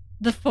because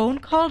the phone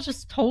call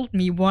just told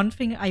me one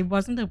thing I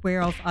wasn't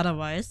aware of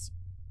otherwise.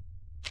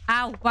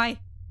 Ow, why?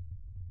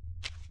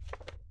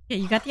 Okay,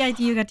 you got the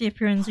ID, you got the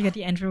appearance, you got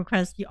the entry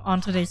request, you're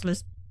on today's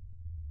list.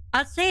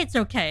 I'll say it's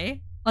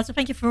okay. Also,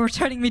 thank you for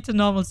returning me to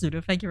normal,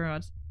 Sudo. Thank you very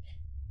much.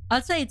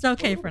 I'll say it's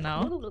okay for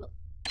now.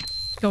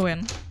 Go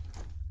in.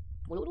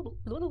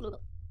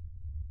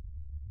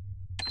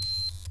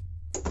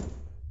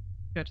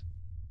 Good.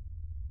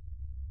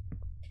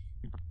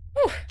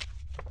 Whew.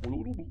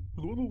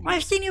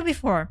 I've seen you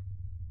before.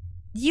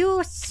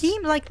 You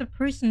seem like the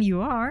person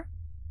you are.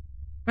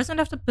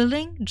 President of the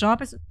building,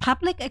 job as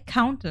public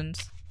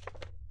accountant.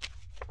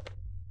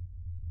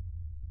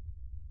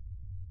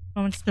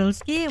 Roman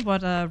Stilsky,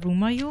 what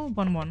room are you?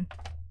 1-1.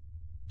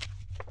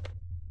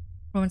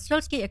 Roman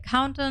Stilsky,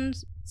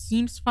 accountant,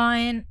 seems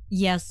fine.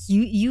 Yes,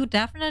 you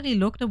definitely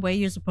look the way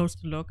you're supposed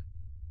to look.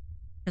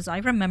 Because I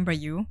remember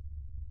you.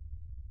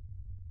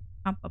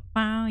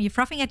 You're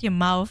frothing at your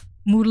mouth.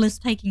 Moodle is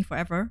taking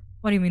forever.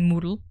 What do you mean,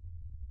 Moodle?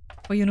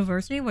 For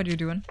university? What are you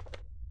doing?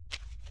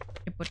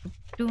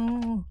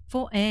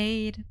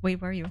 48.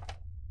 Wait, where are you?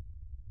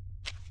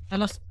 I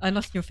lost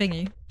your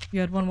thingy.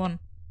 You had 1-1.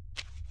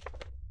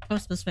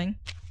 Close this thing.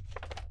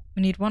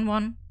 We need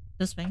 1-1.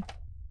 This thing.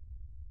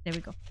 There we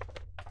go.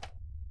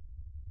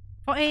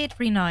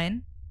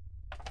 4839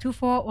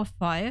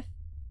 2405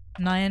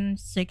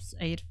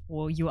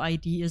 9684. Your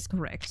ID is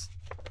correct.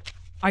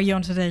 Are you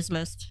on today's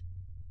list?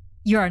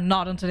 You are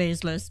not on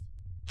today's list.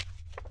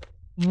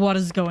 What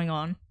is going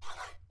on?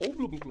 Had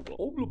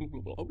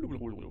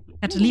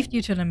to leave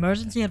due to an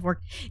emergency at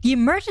work. The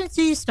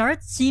emergency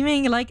starts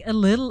seeming like a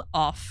little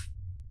off.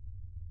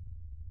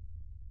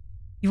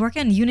 You work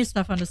on uni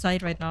stuff on the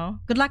side right now.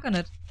 Good luck on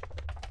it.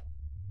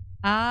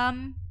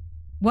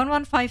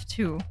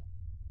 1152.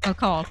 I'll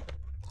call.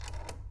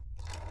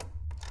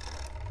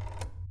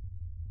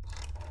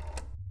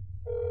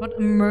 What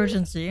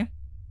emergency?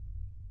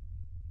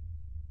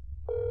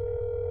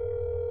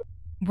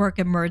 Work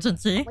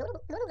emergency.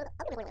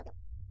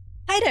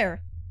 Hi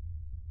there!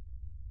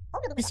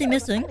 Is he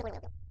missing?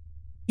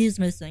 He's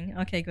missing.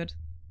 Okay, good.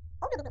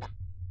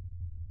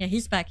 Yeah,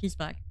 he's back. He's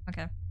back.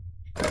 Okay.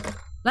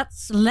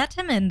 Let's let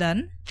him in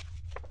then.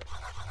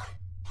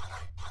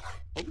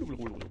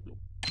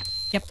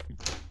 Yep.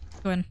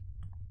 Go in.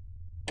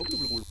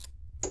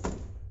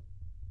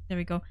 There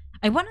we go.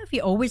 I wonder if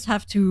you always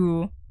have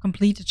to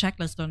complete a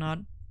checklist or not.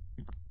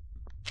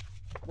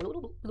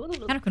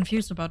 Kind of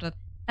confused about that.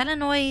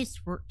 Illinois.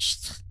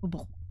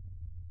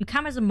 You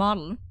come as a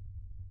model.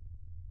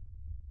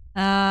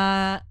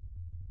 Right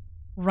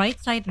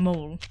side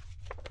mole.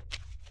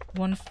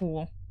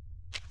 1-4.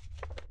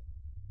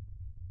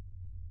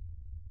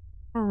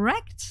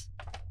 Correct?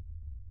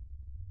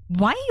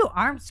 Why are your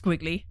arms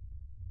squiggly?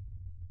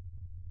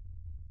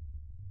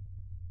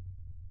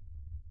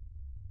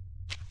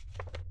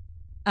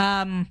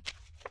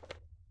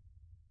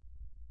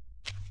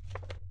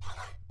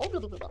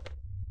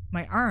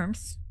 My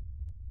arms?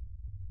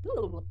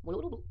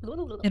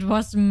 It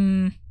was,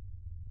 I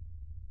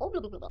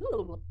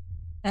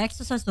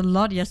exercised a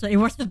lot yesterday. It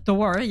was the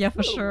door, yeah,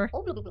 for sure.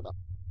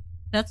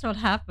 That's what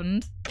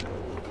happened.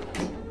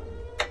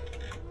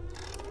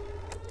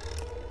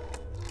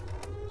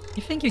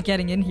 You think you're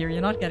getting in here,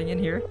 you're not getting in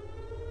here.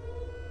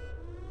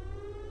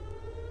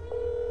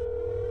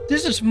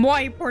 This is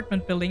my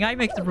apartment building, I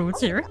make the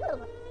rules here.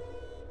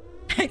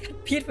 I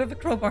got beat with a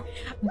crowbar.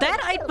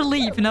 That I'd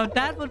believe, now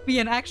that would be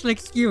an actual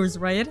excuse,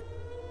 right?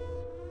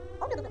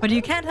 But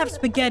you can't have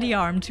spaghetti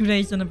arm 2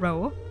 days in a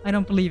row. I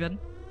don't believe it.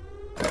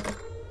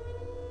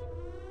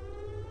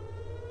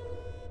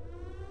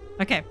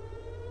 Okay.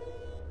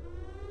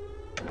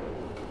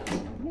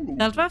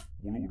 Delta?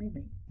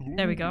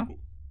 There we go.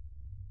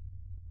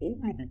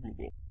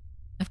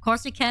 Of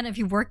course you can if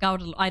you work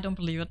out. I don't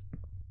believe it.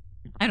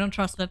 I don't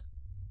trust it.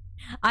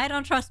 I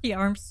don't trust the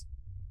arms.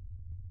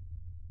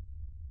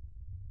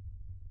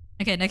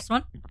 Okay, next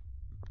one.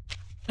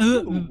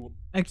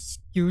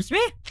 Excuse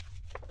me?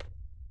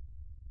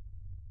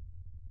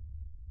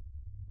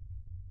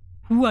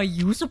 Who are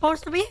you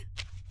supposed to be?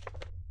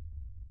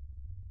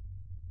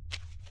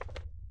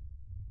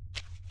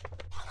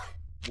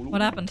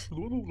 What happened?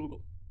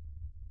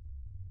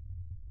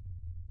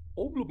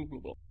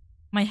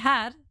 My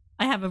hat?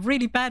 I have a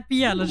really bad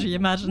bee allergy,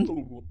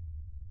 imagine.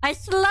 I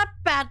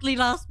slept badly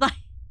last night.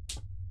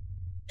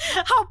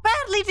 How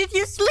badly did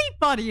you sleep,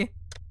 buddy?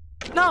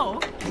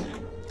 No.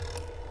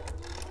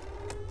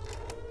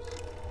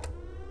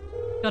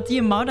 God, the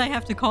amount I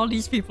have to call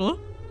these people.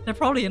 They're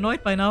probably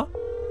annoyed by now.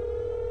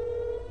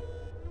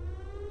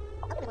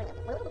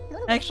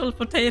 Actual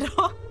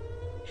potato.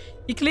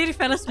 He clearly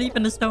fell asleep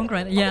in the stone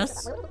grinder.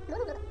 Yes.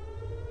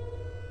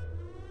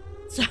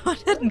 So I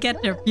didn't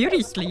get their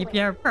beauty sleep.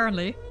 Yeah,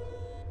 apparently.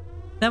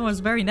 That was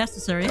very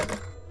necessary.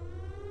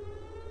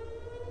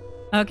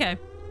 Okay.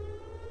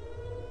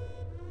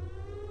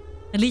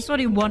 At least what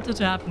he wanted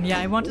to happen. Yeah,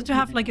 I wanted to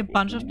have like a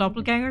bunch of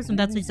doppelgangers, and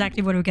that's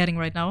exactly what we're getting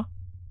right now.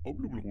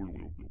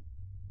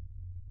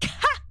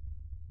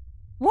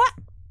 What?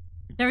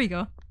 There we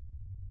go.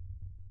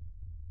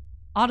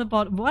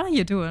 Autobot, what are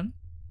you doing?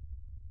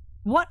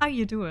 What are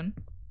you doing?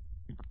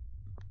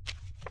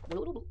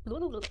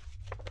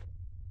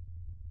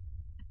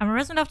 I'm a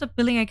resident of the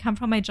building. I come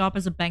from my job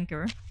as a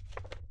banker.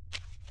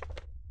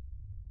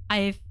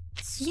 I've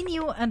seen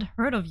you and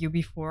heard of you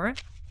before.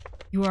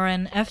 You are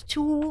an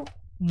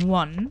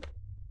F2-1.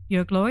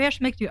 You're Gloria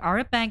Schmidt. You are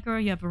a banker.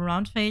 You have a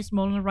round face,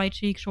 mole on the right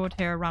cheek, short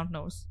hair, round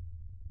nose.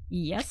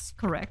 Yes,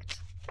 correct.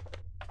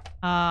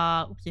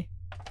 Oopsie.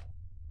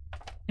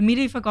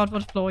 Immediately forgot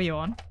what floor you're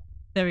on.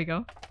 There we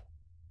go.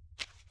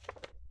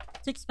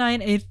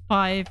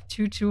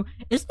 698522.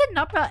 Is the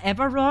number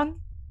ever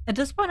wrong? At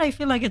this point, I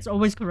feel like it's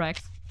always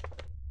correct.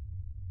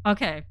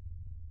 Okay.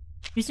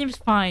 He seems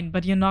fine,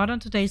 but you're not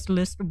on today's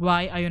list.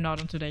 Why are you not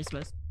on today's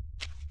list?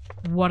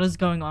 What is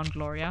going on,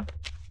 Gloria?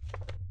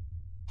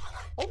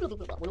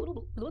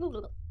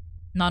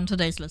 Not on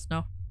today's list,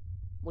 no.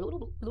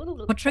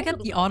 What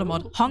triggered the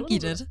Automod? Honky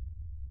did.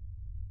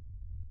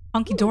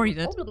 Honky Dory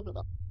did.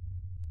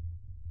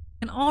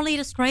 Can only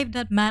describe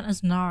that man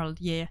as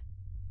gnarled, yeah.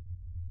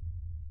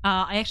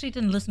 I actually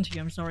didn't listen to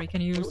you, I'm sorry.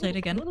 Can you say it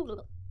again?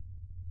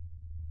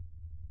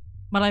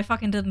 But I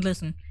fucking didn't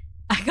listen.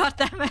 God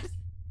damn it.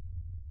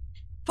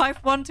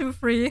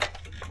 5123.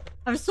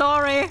 I'm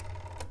sorry.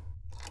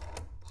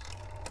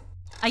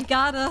 I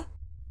gotta.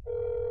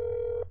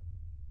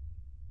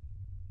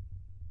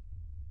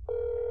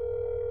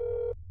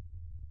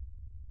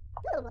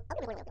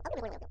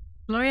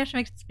 Gloria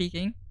Schmidt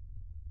speaking.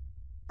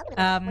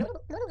 I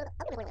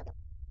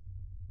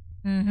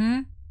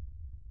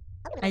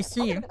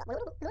see.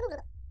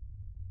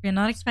 We're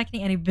not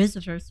expecting any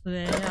visitors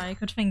today. I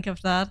could think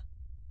of that.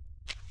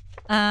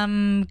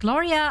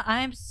 Gloria,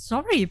 I'm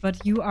sorry,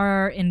 but you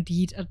are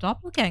indeed a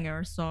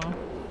doppelganger, so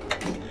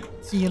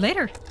see you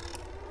later.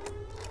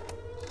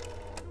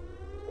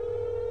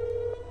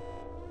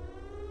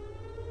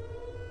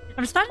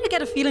 I'm starting to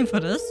get a feeling for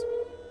this.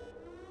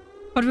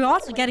 But we're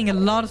also getting a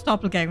lot of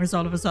doppelgangers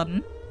all of a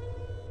sudden.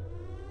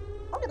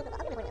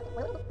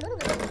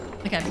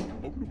 Okay.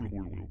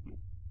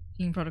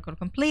 Team protocol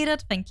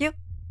completed, thank you.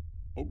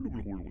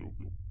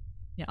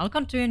 Yeah, I'll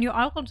continue.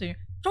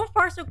 So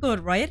far, so good,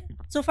 right?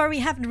 So far, we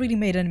haven't really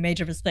made any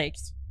major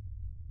mistakes.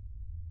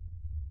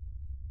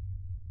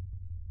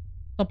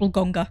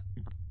 Doppelganger.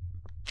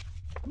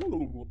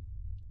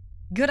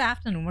 Good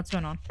afternoon, what's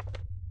going on?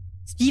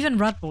 Steven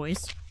Rudd,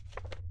 boys.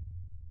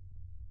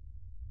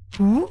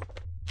 Who?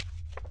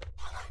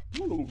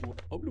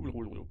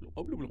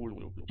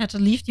 Had to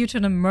leave due to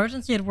an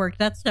emergency at work.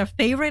 That's their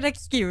favorite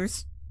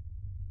excuse.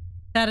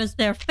 That is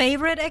their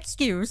favorite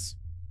excuse.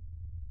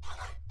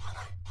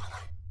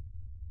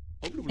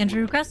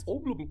 Entry request?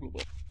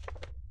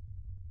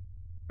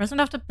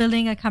 President of the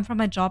building, I come from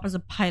my job as a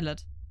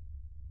pilot.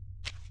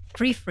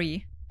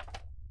 Free.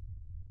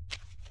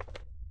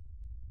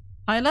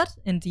 Pilot?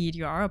 Indeed,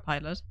 you are a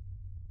pilot.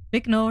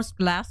 Big nose,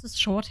 glasses,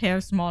 short hair,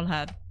 small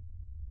head.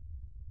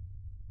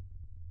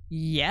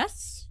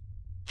 Yes?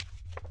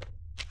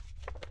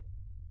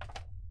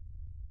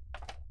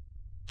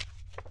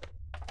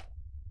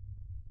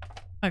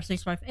 Five,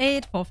 6, 5,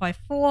 8, 4, 5,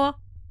 4,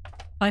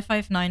 5,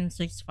 5, 9,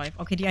 6, 5.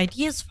 Okay, the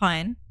ID is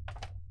fine.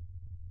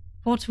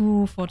 4,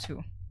 2, 4,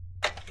 2.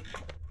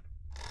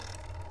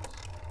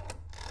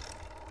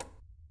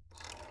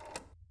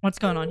 What's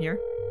going on here?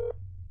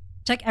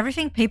 Check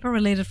everything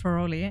paper-related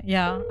thoroughly.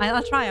 Yeah,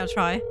 I'll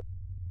try.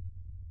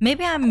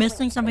 Maybe I'm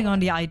missing something on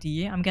the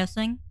ID, I'm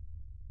guessing.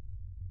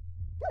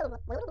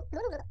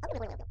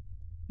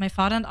 My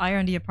father and I are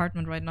in the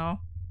apartment right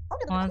now.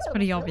 Well, it's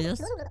pretty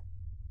obvious.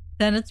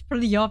 Then it's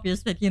pretty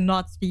obvious that you're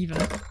not Steven.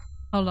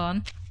 Hold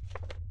on.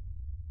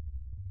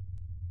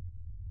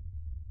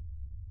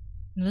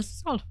 This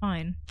is all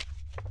fine.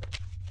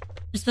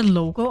 Is the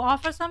logo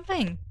off or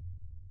something?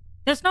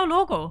 There's no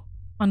logo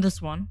on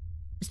this one.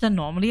 Is there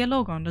normally a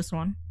logo on this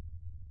one?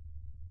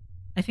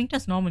 I think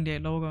there's normally a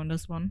logo on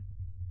this one.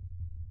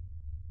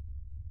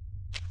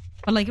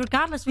 But like,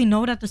 regardless, we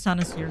know that the sun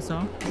is here,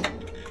 so...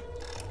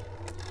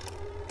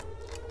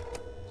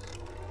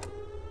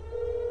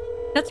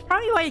 That's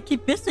probably why I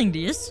keep missing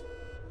these.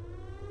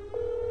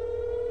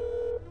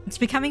 It's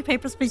becoming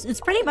Papers, Please. It's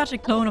pretty much a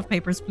clone of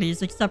Papers,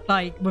 Please, except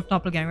like with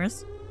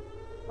doppelgangers.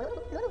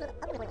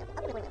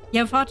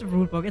 Yeah, without the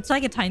rulebook. It's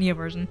like a tinier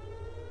version,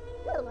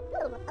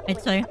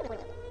 I'd say.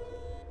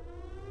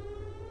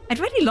 I'd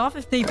really love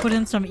if they put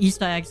in some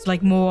Easter eggs,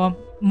 like more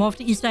of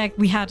the Easter egg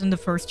we had in the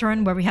first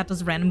turn, where we had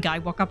this random guy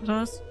walk up to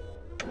us.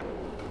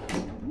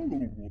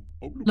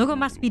 Logo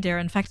must be there.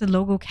 In fact, the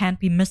logo can't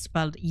be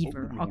misspelled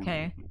either.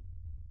 Okay.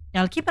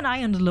 Yeah, I'll keep an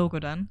eye on the logo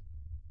then.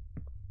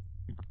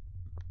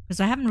 Because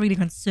I haven't really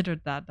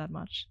considered that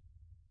much.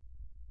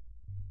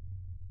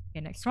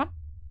 Okay, next one.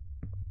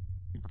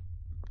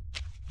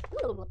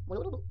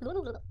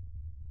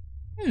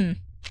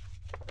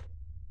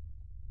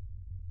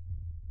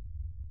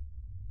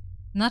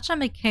 Nacha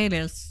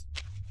Michaelis.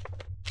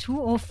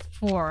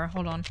 204.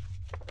 Hold on.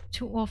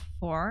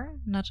 204.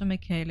 Nacha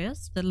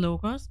Michaelis. The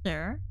logo is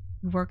there.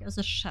 You work as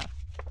a chef.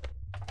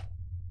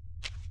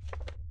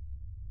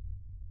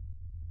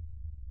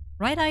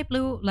 Right eye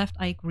blue, left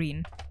eye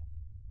green.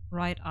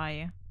 Right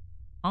eye.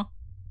 Huh?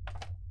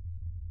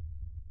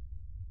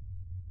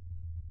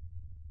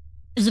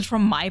 Is it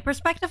from my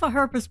perspective or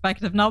her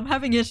perspective? Now I'm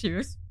having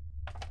issues.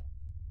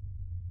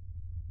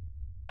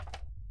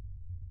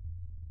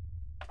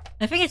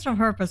 I think it's from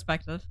her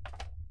perspective.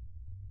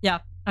 Yeah,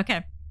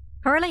 okay.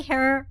 Curly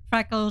hair,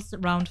 freckles,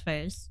 round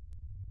face.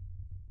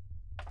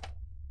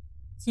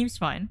 Seems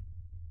fine.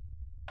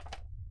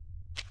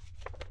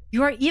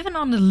 You are even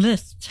on the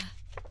list,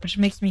 which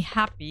makes me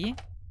happy.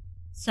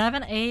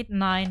 7, 8,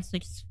 9,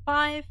 6,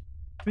 5,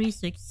 3,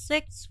 6,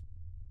 6,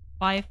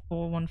 5,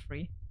 4, 1,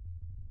 3.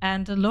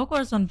 And the logo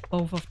is on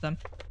both of them.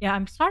 Yeah,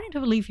 I'm starting to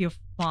believe you're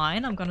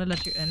fine. I'm gonna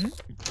let you in.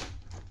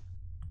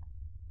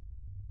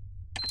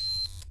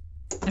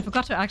 I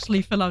forgot to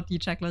actually fill out the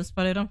checklist,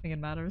 but I don't think it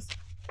matters.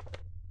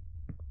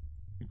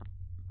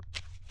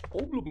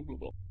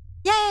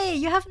 Yay!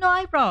 You have no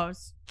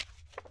eyebrows!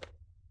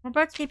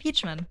 Robertsky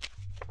Peachman.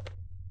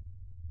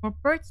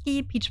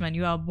 Robertsky Peachman,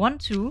 you are 1,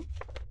 2.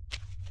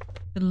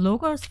 The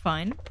logo is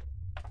fine.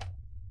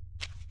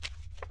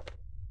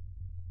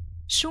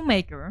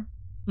 Shoemaker.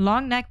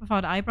 Long neck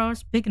without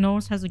eyebrows, big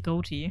nose, has a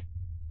goatee.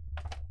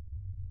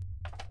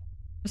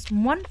 Just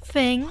one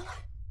thing.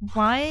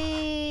 Why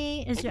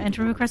is your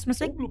entry request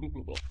missing?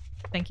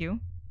 Thank you.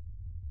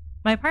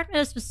 My apartment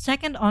is the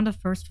second on the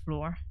first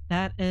floor.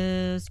 That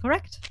is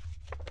correct.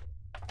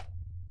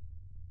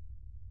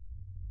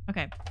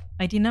 Okay.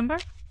 ID number?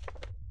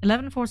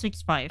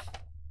 11465.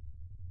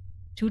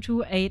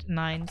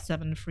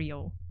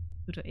 2289730.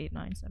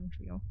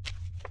 2289730.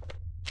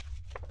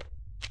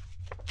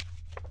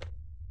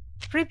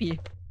 Creepy.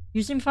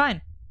 You seem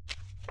fine.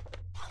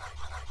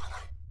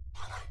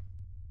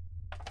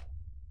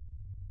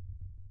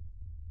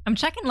 I'm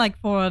checking like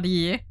for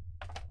the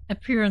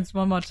appearance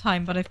one more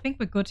time, but I think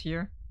we're good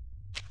here.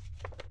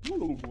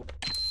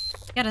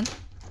 Get in.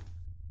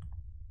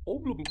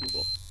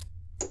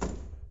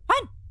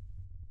 Fine.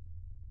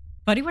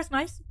 Buddy was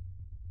nice.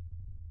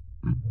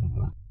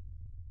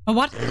 Oh,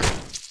 what?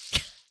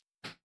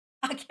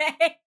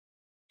 Okay.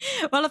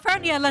 Well,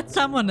 apparently I let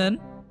someone in.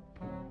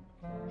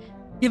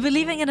 You're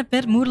believing in a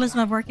bit. Moodle is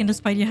not working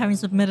despite you having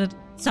submitted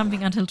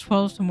something until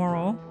 12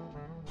 tomorrow.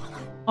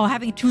 Oh,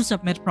 having to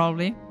submit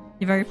probably.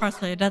 You're very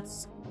frustrated. That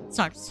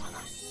sucks.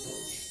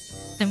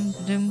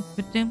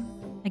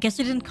 I guess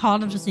you didn't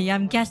call him to see.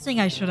 I'm guessing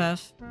I should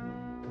have.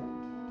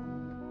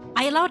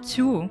 I allowed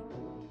 2.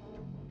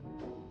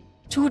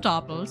 2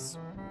 doppels.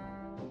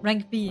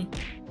 Rank B.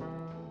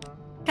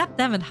 God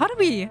damn it. How do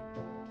we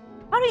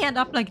end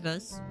up like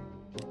this?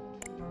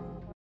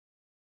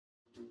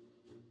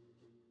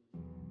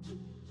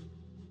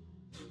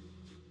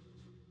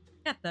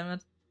 God damn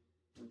it.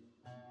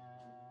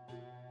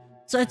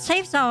 So it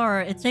saves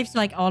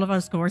like all of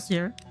our scores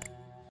here.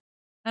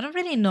 I don't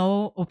really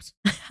know. Oops.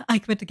 I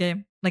quit the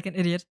game. Like an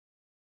idiot.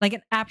 Like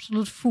an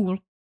absolute fool.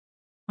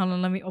 Hold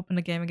on, let me open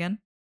the game again.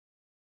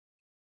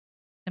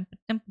 Here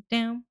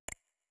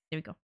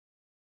we go.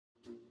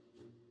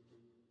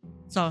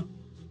 So.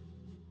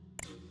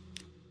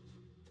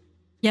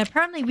 Yeah,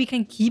 apparently we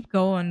can keep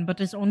going, but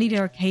there's only the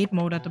arcade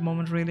mode at the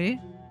moment, really.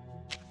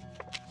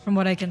 From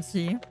what I can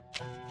see.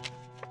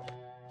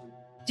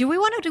 Do we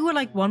want to do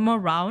like one more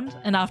round?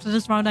 And after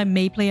this round, I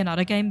may play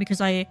another game because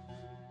I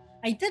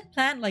did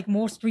plan like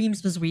more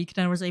streams this week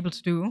than I was able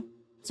to do.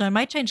 So I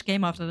might change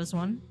game after this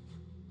one.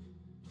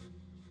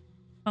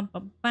 Bum,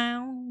 bum,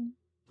 bum.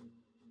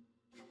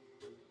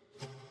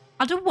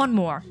 I'll do one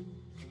more.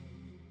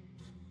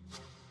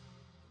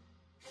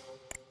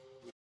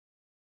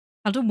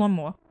 I'll do one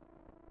more.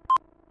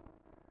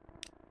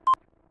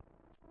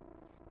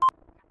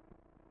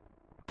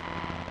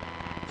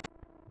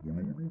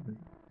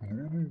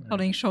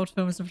 Coding short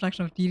film is a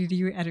reflection of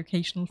DDD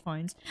educational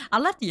finds.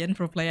 I'll let the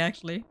intro play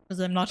actually, because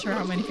I'm not sure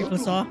how many people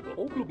saw.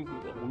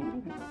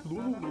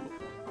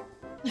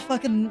 The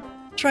fucking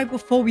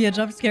trypophobia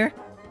jump scare.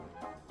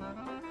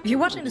 If you're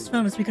watching this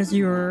film, it's because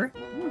you're...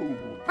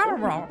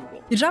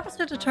 Your job is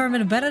to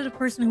determine whether the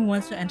person who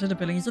wants to enter the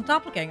building is a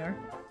doppelganger.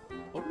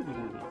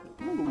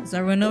 As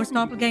everyone knows,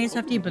 doppelgangers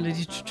have the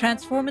ability to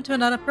transform into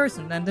another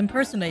person and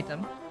impersonate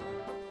them.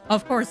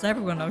 Of course,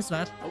 everyone knows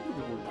that.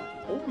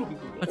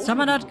 But some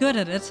are not good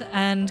at it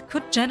and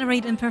could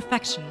generate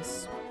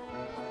imperfections.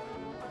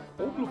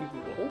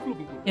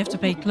 You have to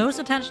pay close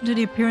attention to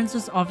the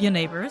appearances of your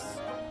neighbors.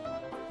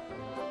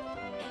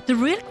 The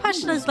real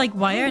question is like,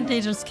 why aren't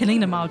they just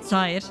killing them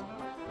outside?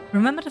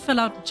 Remember to fill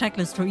out the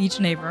checklist for each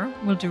neighbor.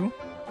 Will do.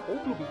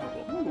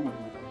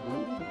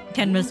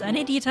 Can't miss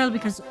any detail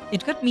because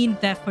it could mean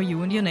death for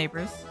you and your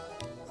neighbors.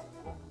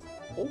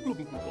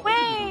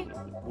 Way!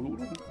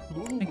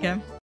 Okay.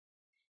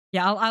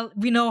 Yeah,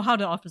 we know how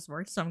the office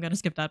works, so I'm gonna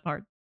skip that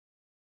part.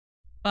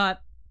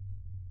 But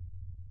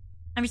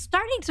I'm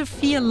starting to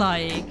feel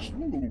like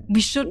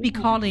we should be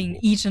calling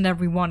each and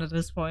every one at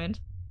this point.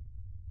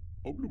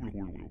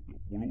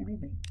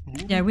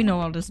 Yeah, we know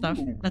all this stuff.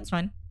 That's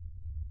fine.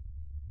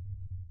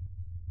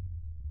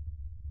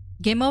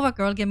 Game over,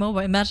 girl. Game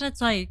over. Imagine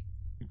it's like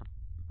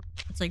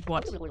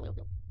what?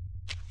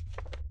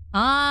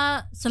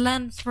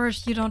 Selene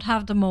first. You don't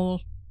have the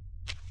mole.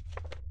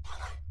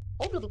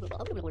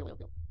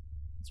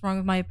 What's wrong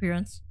with my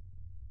appearance?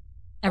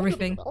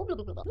 Everything.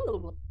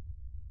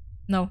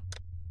 No.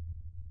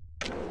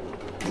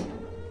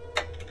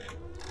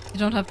 You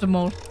don't have the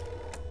mole.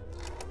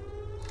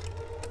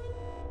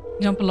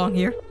 You don't belong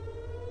here.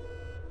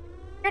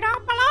 You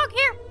don't belong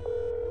here!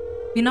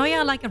 You know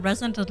you're like a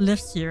resident that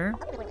lives here.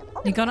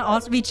 You're gonna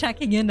also be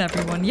checking in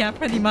everyone. Yeah,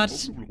 pretty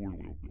much.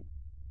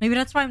 Maybe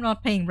that's why I'm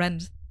not paying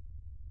rent.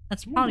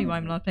 That's probably why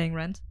I'm not paying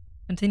rent.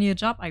 Continue a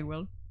job? I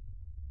will.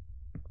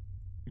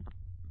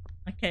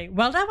 Okay,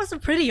 well that was a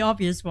pretty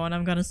obvious one,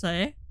 I'm gonna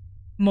say.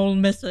 Mole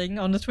missing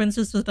on the twin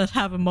sisters that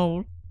have a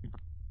mole.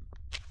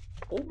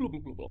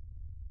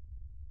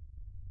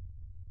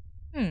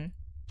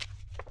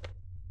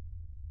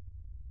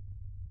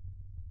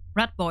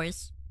 Rat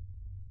boys.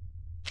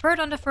 Third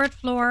on the 3rd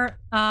floor.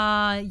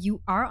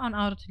 You are on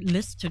our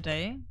list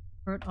today.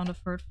 Third on the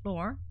 3rd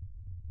floor.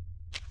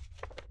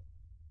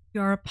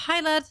 You're a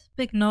pilot,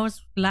 big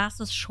nose,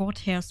 glasses, short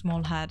hair,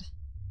 small head.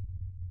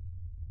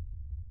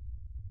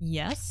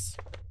 Yes.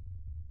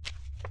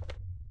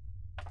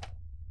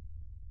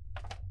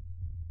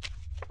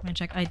 I'm gonna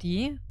check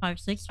ID.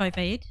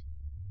 5658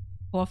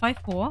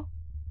 454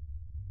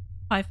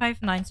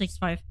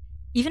 55965.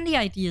 Even the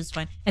ID is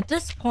fine. At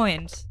this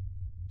point,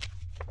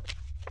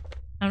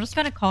 I'm just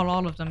gonna call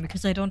all of them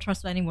because I don't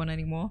trust anyone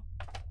anymore.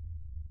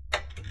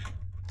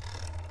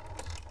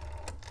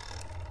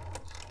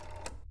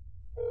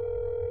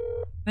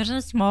 Imagine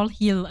a small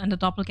heel and the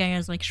doppelganger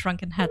is like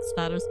shrunken head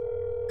status.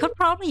 Could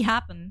probably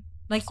happen.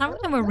 Like some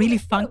of them were really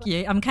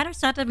funky. I'm kind of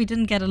sad that we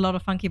didn't get a lot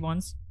of funky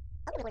ones.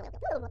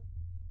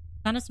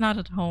 Sun is not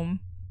at home.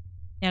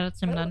 Yeah,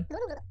 that's him then.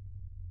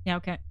 Yeah,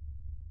 okay.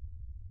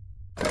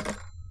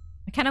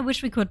 I kind of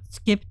wish we could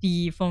skip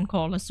the phone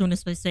call as soon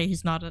as they say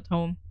he's not at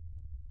home.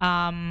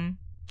 Fine.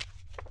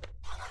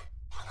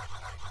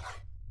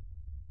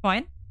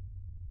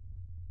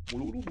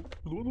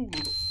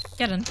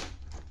 Get in.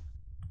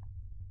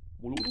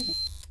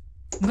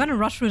 I'm gonna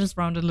rush through this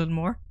round a little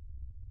more.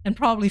 And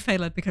probably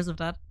fail it because of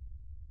that.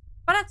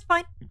 But that's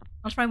fine.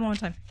 I'll try one more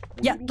time.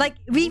 Yeah, like,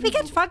 we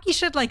get funky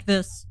shit like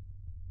this.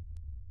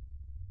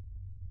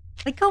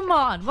 Like, come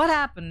on, what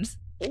happened?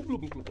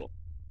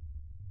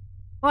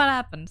 What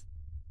happened?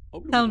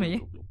 Tell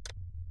me.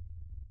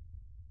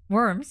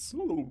 Worms?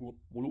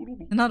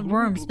 They're not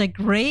worms, they're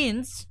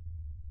grains.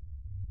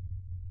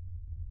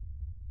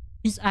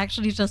 He's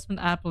actually just an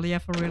apple, yeah,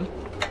 for real.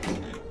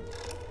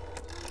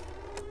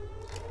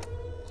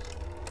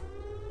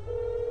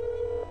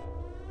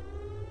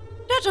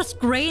 They're just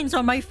grains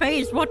on my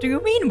face. What do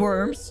you mean,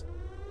 worms?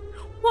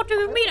 What do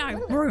you mean I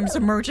have worms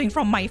emerging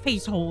from my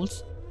face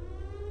holes?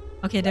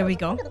 Okay, there we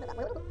go.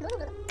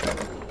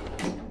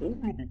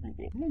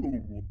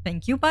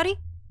 Thank you, buddy.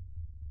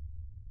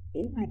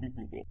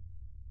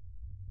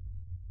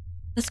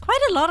 There's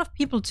quite a lot of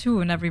people too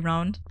in every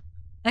round.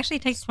 Actually,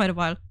 it takes quite a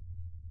while.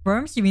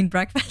 Worms? You mean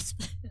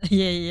breakfast?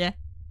 Yeah.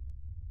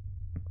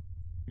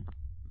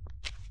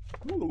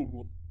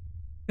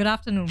 Good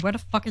afternoon. Where the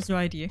fuck is your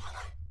ID?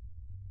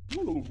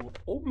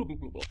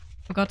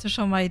 Forgot to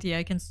show my ID.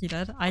 I can see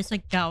that.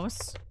 Isaac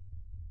Gauss.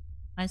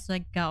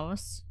 Isaac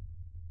Gauss.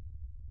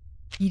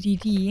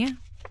 EDD.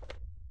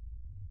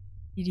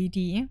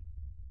 EDD.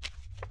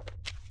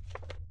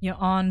 You're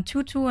on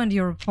 2-2 and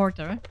you're a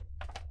reporter.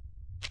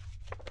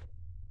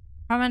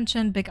 Prominent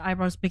chin, big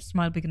eyebrows, big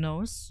smile, big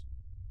nose.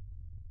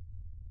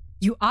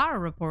 You are a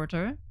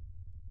reporter.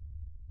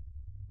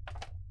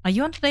 Are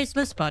you on today's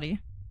list, buddy?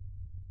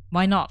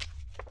 Why not?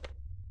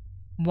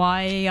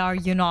 Why are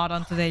you not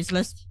on today's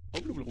list?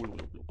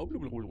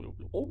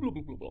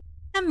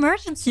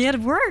 Emergency at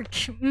work.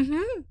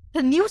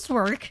 The news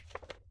work.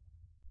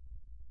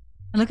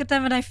 I look at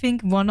them and I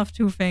think one of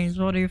two things.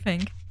 What do you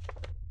think?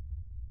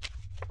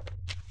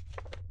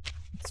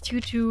 It's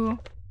 2-2.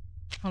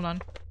 Hold on.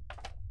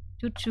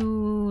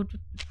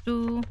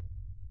 2-2.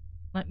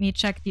 Let me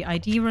check the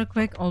ID real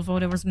quick. Although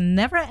there was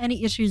never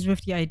any issues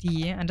with the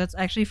ID. And that's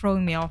actually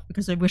throwing me off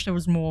because I wish there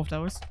was more of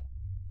those.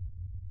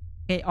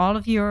 Okay, all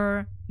of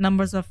your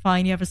numbers are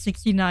fine. You have a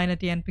 69 at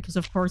the end because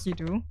of course you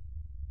do.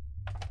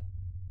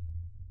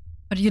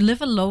 But you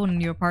live alone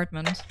in your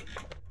apartment.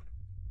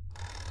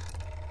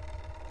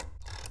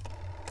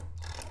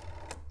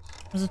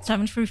 Was it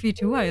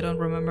 7332? I don't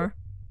remember.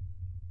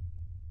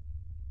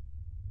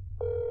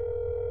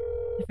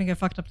 I think I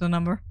fucked up the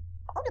number.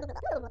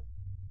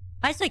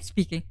 Isaac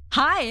speaking.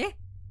 Hi!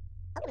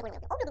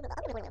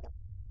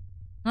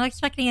 Not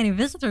expecting any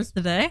visitors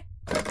today.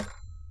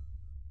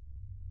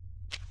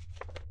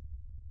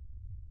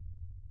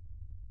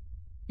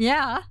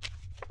 Yeah.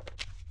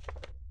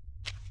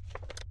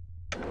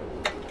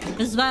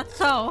 Is that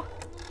so?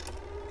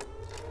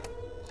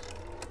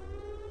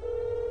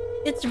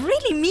 It's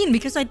really mean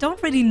because I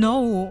don't really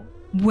know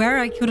where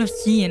I could have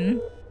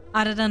seen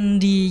other than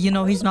the, you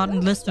know, he's not on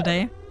the list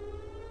today.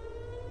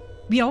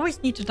 We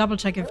always need to double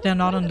check if they're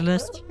not on the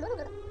list.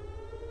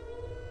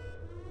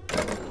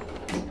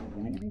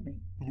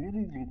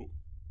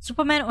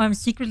 Superman, or I'm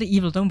secretly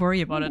evil, don't worry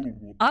about it.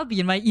 I'll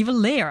be in my evil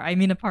lair, I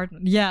mean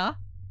apartment. Yeah.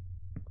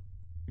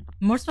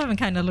 Most of them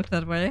kind of look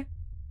that way.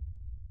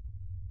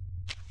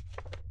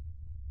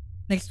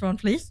 Next one,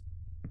 please.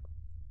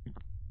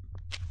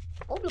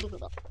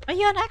 Are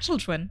you an actual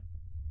twin?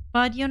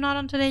 But you're not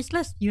on today's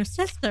list. Your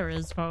sister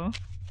is, though.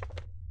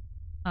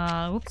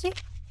 Whoopsie.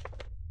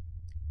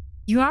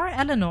 You are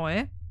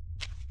Illinois.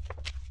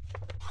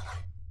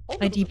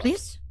 ID,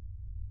 please.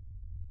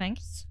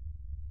 Thanks.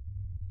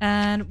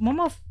 And one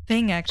more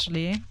thing,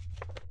 actually.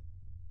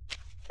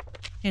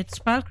 It's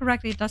spelled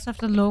correctly. It does have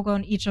the logo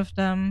on each of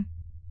them.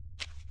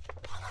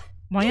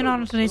 Why are you not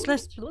on today's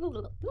list?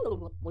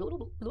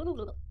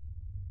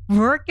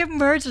 Work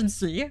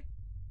emergency.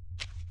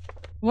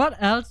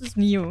 What else is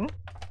new?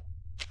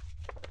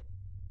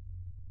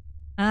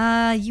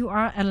 You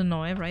are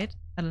Illinois, right?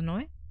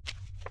 Illinois?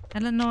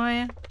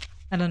 Illinois.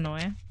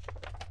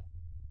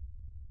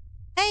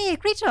 Hey,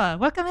 creature!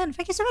 Welcome in.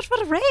 Thank you so much for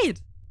the raid.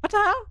 What the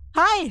hell?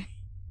 Hi!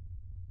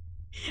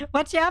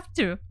 What you up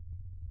to?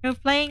 You're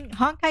playing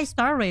Honkai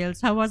Star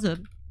Rails. How was it?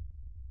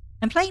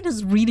 I'm playing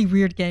this really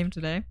weird game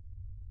today.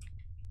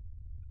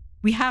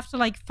 We have to,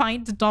 like,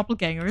 find the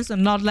doppelgangers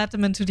and not let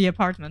them into the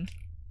apartment.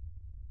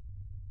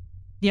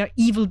 They are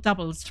evil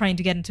doubles trying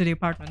to get into the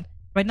apartment.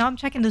 Right now I'm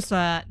checking this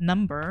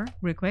number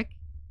real quick.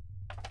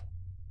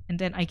 And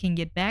then I can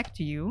get back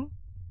to you.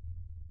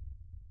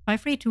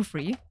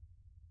 5323.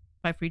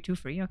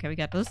 5323. Okay, we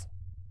got this.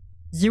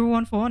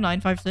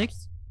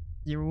 014956.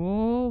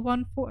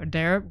 014.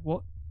 There.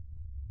 What?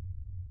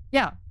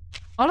 Yeah.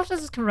 All of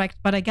this is correct,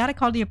 but I gotta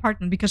call the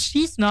apartment because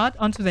she's not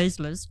on today's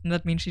list. And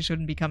that means she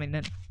shouldn't be coming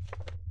in.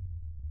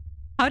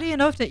 How do you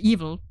know if they're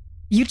evil?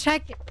 You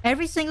check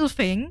every single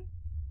thing.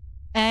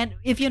 And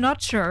if you're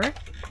not sure,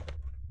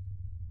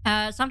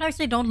 sometimes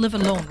they don't live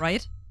alone,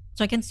 right?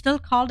 So I can still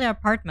call their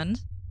apartment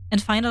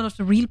and find out if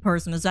the real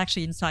person is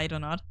actually inside or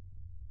not.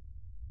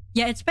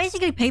 Yeah, it's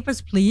basically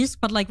Papers, Please,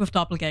 but like with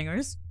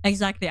doppelgangers.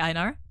 Exactly,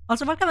 Einar.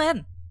 Also, welcome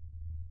in.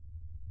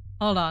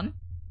 Hold on.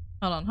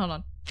 Hold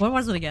on. What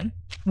was it again?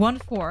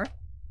 1-4.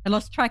 I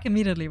lost track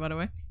immediately, by the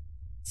way.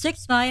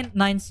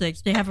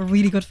 6996. They have a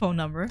really good phone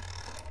number.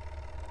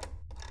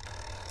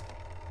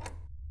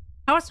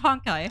 How is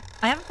Honkai?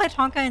 I haven't played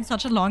Honkai in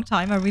such a long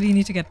time. I really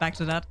need to get back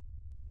to that.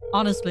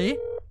 Honestly.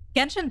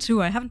 Genshin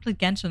too. I haven't played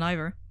Genshin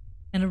either.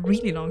 In a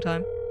really long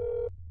time.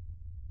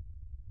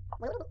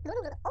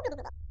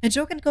 A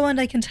joke and go and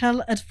I can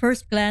tell at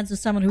first glance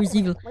is someone who is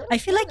evil. I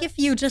feel like if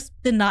you just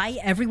deny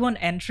everyone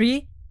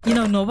entry, you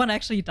know, no one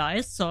actually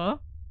dies, so...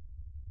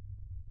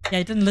 Yeah,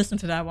 I didn't listen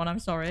to that one, I'm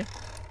sorry.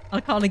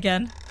 I'll call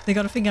again. They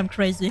gotta think I'm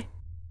crazy.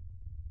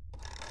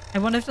 I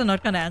wonder if they're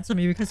not gonna answer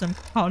me because I'm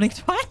calling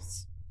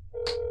twice.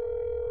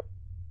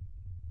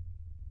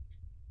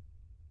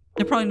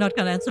 They're probably not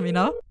gonna answer me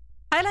now.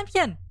 Hi,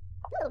 Lampien!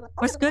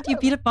 What's good? You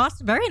beat a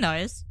boss? Very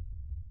nice.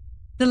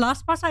 The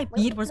last boss I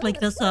beat was like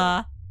this,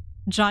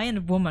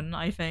 giant woman,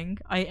 I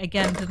think. I,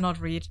 again, did not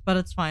read, but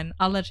it's fine.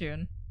 I'll let you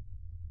in.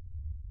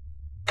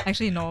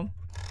 Actually, no.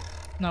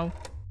 No.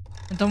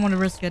 I don't want to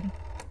risk it.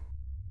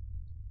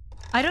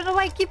 I don't know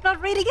why I keep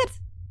not reading it!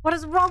 What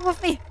is wrong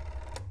with me?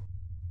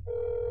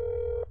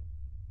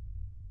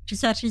 She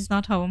said she's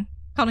not home.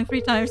 Calling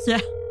 3 times, yeah.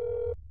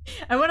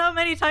 I wonder how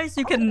many times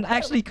you can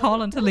actually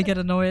call until they get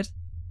annoyed.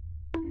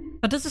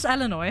 But this is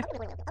Illinois.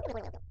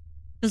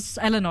 This is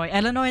Illinois.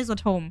 Illinois is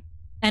at home.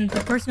 And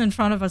the person in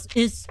front of us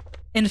is,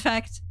 in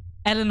fact,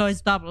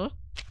 Illinois' double.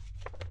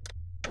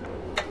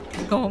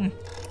 Go home.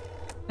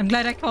 I'm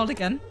glad I called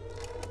again.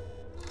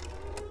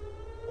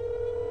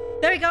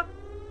 There we go.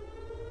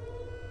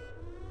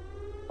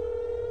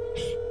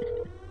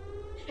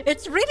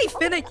 It's really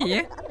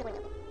finicky.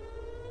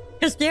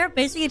 Because they're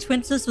basically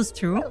twin sisters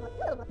too.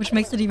 Which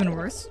makes it even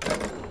worse.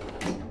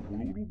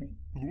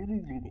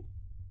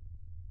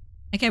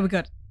 Okay, we're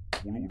good.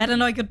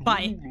 Illinois,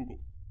 goodbye.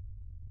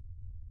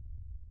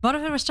 What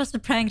if it was just a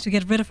prank to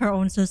get rid of her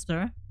own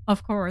sister?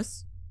 Of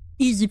course.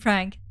 Easy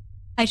prank.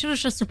 I should have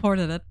just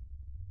supported it.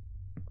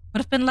 Would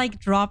have been like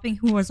dropping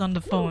who was on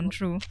the phone,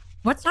 true.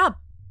 What's up?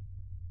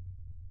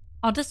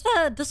 Oh, this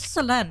is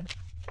Selene.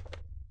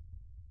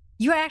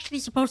 You're actually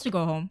supposed to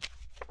go home.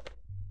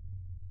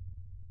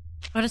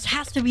 But this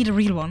has to be the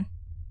real one.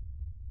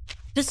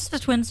 This is the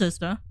twin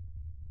sister.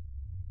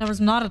 That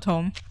was not at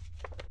home.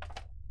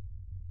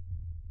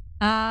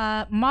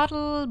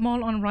 Model,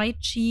 mole on right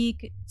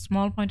cheek,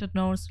 small pointed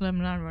nose,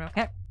 slim,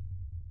 okay.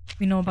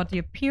 We know about the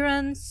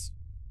appearance.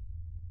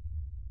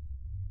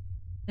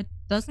 It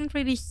doesn't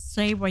really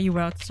say why you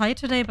were outside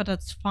today, but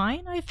that's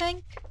fine, I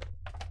think.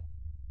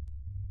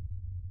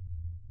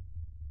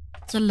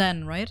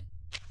 Selene, right?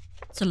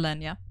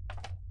 Selene, yeah.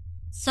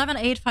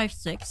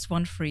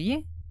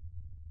 785613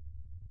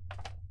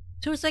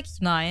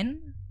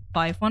 269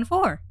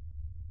 514.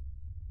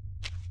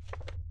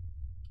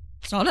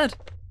 Solid.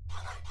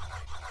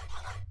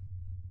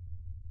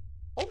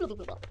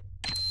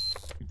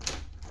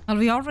 Well,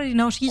 we already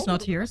know she's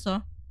not here,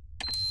 so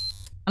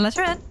I'll let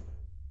her in.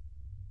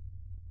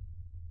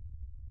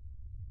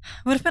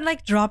 Would have been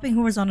like dropping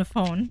who was on the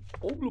phone.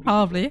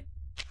 Probably.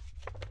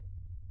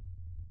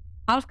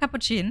 Half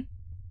cappuccino.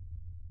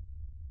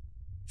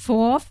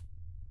 4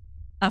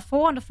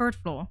 on the 3rd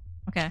floor.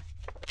 Okay.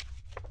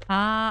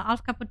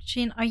 Alf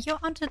Cappuccino, are you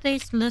on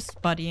today's list,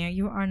 buddy?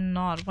 You are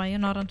not. Why are you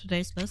not on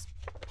today's list?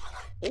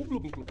 I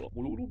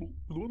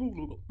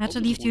had to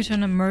leave due to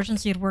an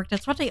emergency at work.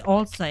 That's what they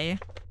all say.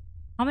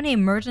 How many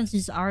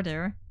emergencies are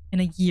there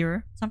in a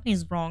year? Something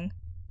is wrong.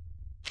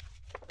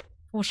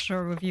 For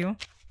sure with you.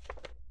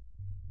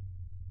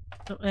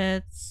 So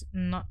it's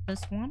not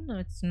this one.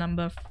 It's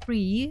number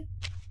 3,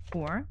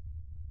 4.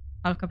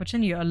 Alf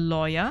Cappuccino, you're a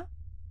lawyer.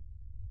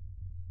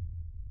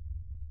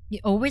 You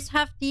always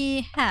have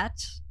the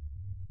hat.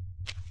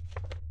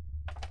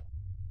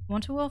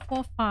 1 2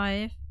 4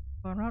 5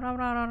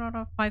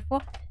 5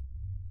 4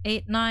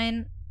 8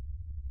 9.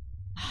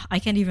 I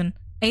can't even.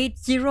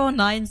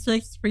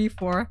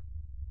 809634.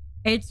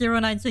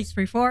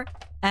 809634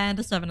 and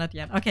a 7 at the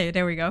end. Okay,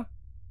 there we go.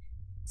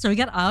 So we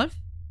got Alf.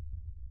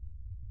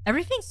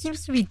 Everything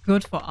seems to be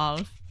good for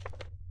Alf,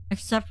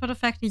 except for the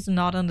fact he's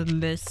not on the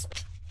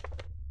list.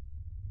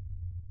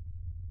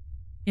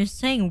 You're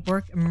saying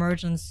work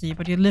emergency,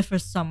 but you live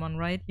with someone,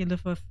 right? You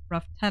live with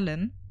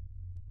Raftelin.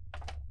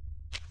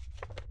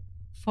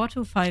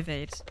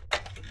 4258.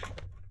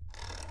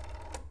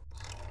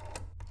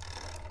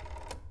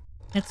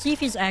 Let's see if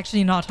he's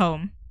actually not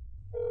home.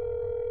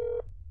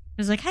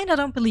 Because I kinda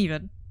don't believe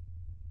it.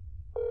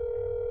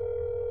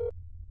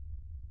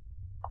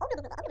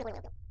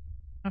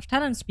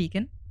 Raftelin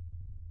speaking.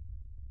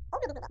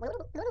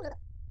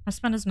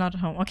 Husband is not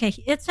at home. Okay,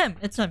 it's him.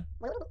 It's him.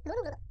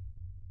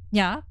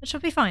 Yeah, it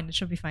should be fine. It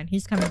should be fine.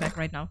 He's coming back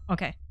right now.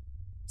 Okay.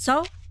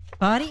 So,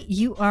 buddy,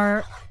 you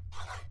are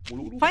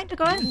fine to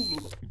go in.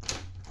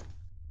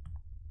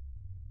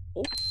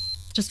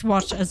 Just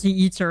watch as he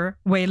eats her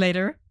way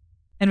later.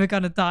 And we're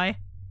gonna die.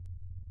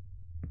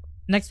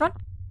 Next one.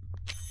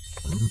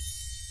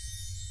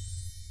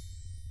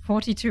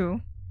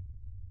 42.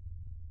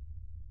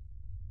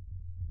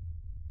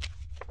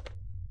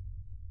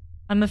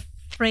 I'm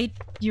afraid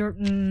you're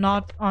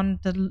not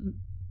on the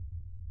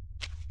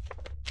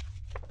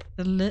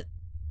lit.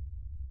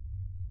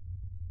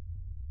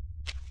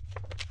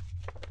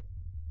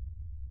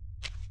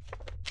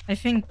 I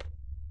think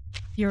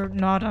you're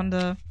not on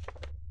the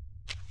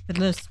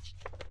list,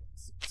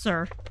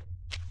 sir.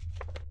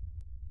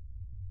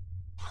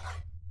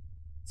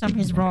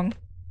 Something's wrong.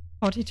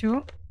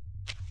 42?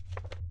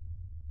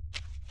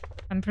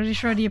 I'm pretty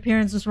sure the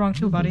appearance is wrong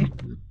too, buddy.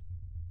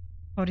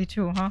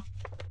 42, huh?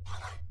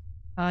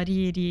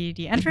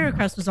 The entry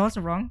request was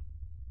also wrong.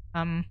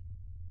 I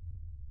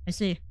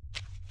see.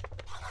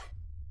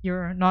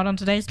 You're not on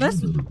today's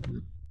list?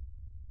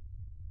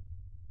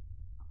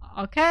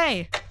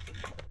 Okay.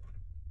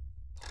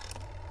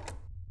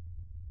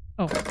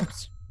 Oh,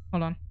 oops.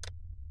 Hold on.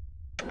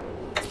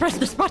 Let's press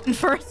this button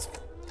first.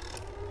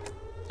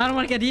 I don't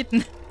want to get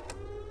eaten.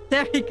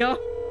 There we go.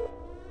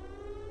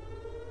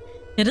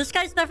 Yeah, this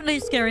guy's definitely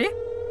scary.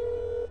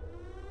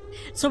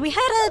 So we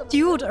had a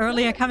dude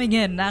earlier coming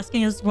in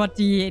asking us what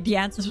the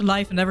answer to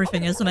life and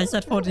everything is, and I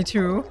said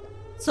 42.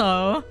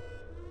 So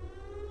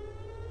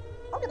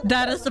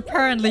that is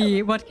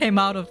apparently what came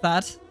out of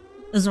that,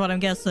 is what I'm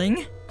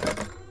guessing.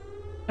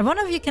 I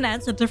wonder if you can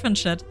answer different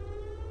shit.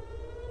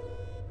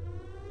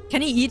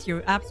 Can he eat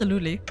you?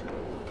 Absolutely.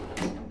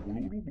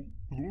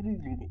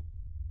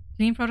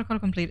 Clean protocol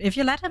complete. If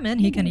you let him in,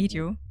 he can eat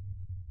you.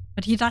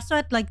 But he does so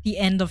at like the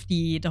end of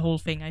the whole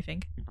thing, I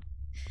think.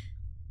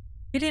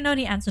 Really know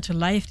the answer to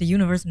life, the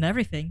universe, and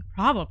everything?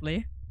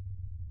 Probably.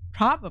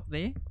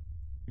 Probably.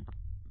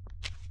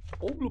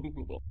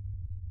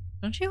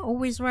 Don't you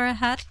always wear a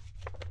hat?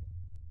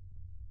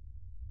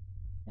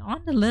 You're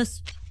on the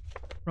list,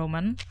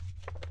 Roman.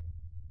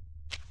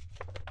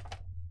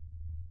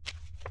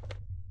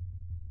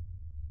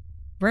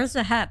 Where's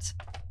the hat?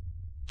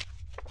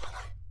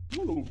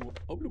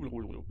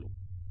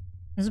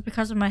 Is it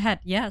because of my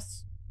hat?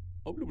 Yes.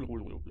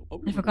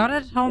 If I got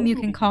it at home, you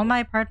can call my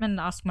apartment and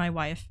ask my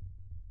wife.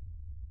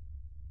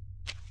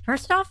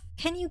 First off,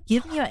 can you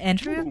give me your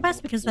entry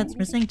request? Because that's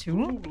missing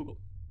too.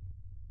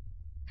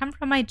 Come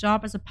from my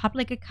job as a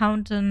public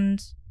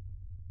accountant.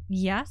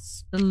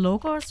 Yes. The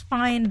logo is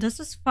fine. This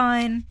is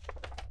fine.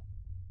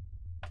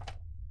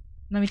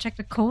 Let me check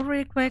the code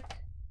real quick.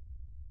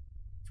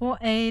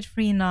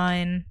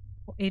 4839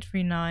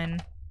 4839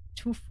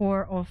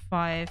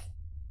 2405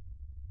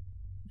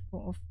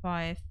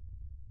 405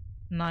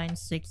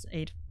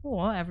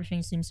 9684.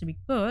 Everything seems to be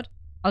good.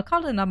 I'll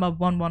call the number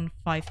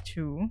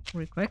 1152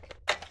 real quick.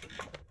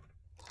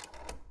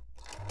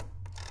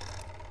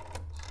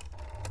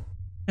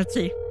 Let's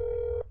see.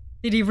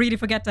 Did he really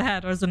forget the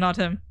hat, or is it not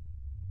him?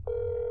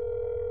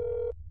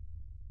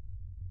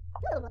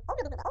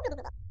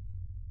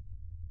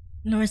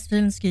 Louis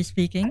Stilinski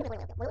speaking.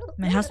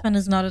 My husband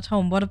is not at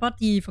home. What about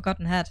the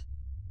forgotten hat?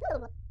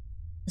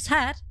 His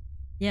hat?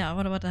 Yeah,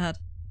 what about the hat?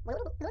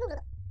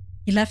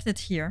 He left it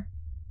here.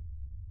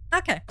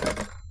 Okay.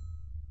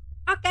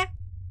 Okay.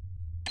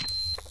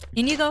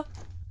 In you go.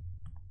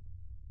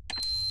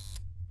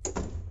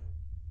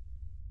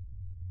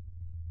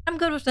 I'm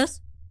good with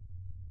this.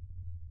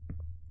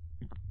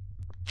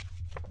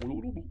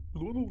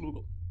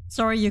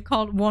 Sorry, you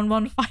called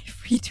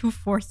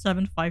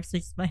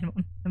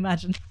 11532475691.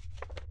 Imagine.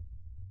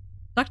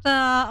 Dr.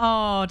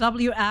 Oh,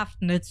 W.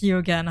 Afton, it's you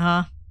again,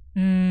 huh?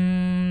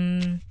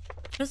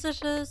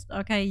 Physicist?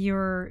 Okay,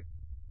 you're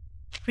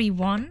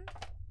 3-1.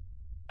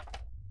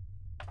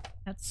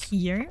 That's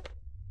here.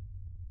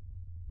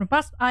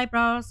 Robust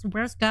eyebrows,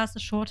 wears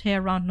glasses, short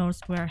hair, round nose,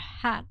 square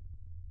hat.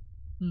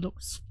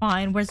 Looks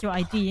fine. Where's your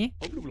ID?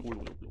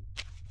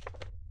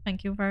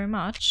 Thank you very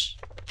much.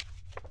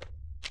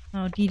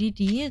 Oh,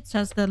 DDD, it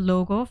says the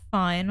logo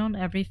fine on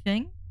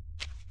everything.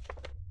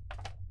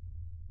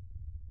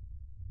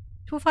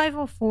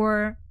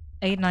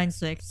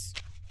 2504896.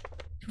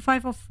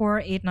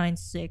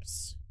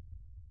 2504896.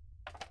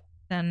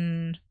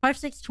 Then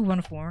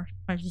 56214.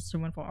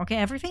 56214. Okay,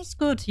 everything's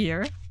good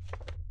here.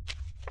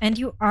 And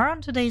you are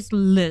on today's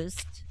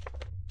list.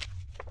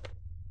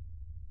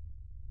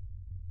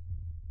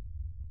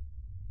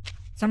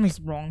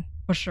 Something's wrong,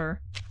 for sure.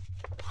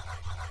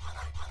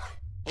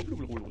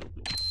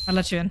 I'll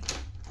let you in.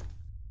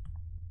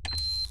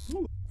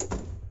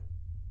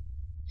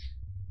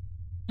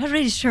 Not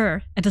really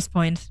sure at this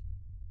point.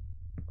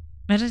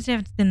 Imagine if you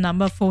have the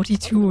number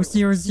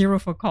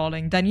 4200 for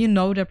calling. Then you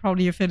know they're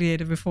probably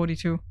affiliated with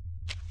 42.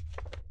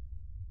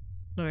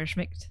 Lawyer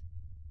Schmidt.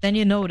 Then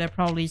you know they're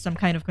probably some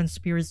kind of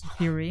conspiracy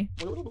theory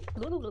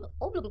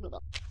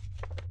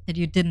that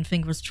you didn't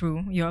think was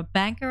true. You're a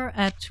banker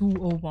at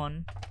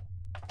 201.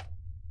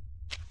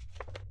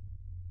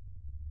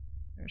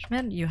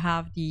 Schmidt, you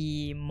have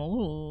the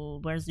mole.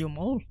 Where's your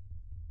mole?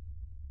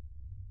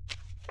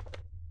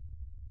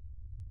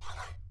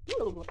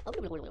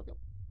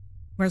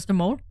 Where's the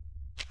mole?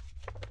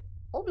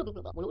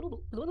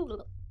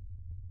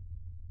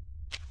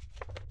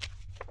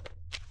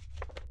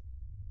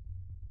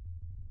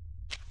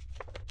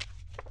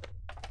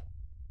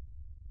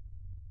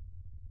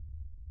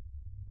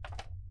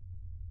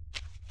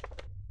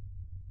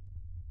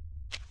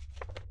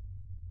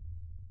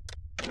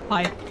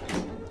 Hi.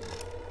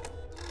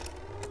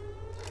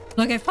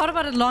 Look, I thought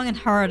about it long and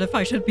hard if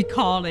I should be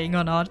calling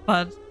or not,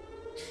 but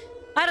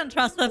I don't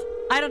trust it.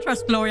 I don't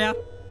trust Gloria.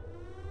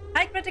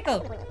 Hi,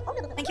 Critical.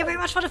 Thank you very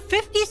much for the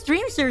 50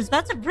 stream series.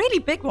 That's a really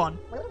big one.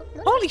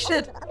 Holy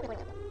shit.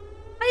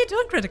 How you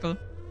doing, Critical?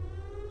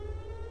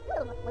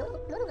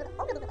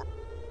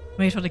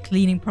 Wait for the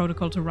cleaning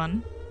protocol to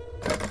run.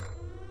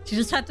 She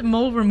just had the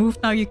mole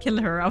removed, now you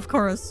kill her, of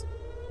course.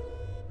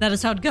 That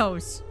is how it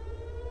goes.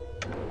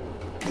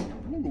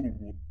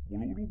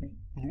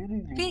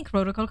 Cleaning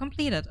protocol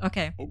completed.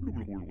 Okay.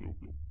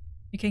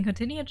 You can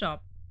continue your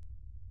job.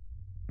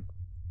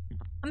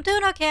 I'm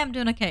doing okay, I'm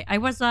doing okay. I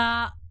was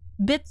a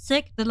bit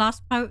sick the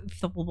last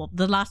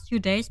few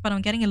days, but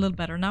I'm getting a little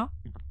better now.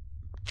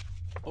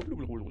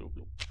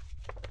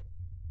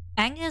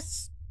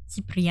 Angus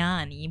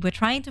Cipriani. We're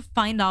trying to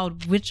find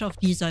out which of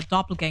these are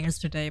doppelgangers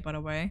today, by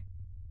the way.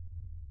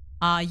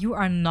 You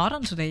are not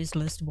on today's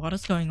list. What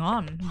is going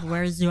on?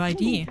 Where is your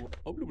ID?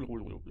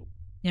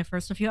 Yeah,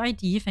 first of your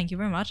ID, thank you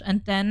very much.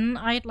 And then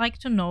I'd like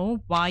to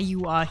know why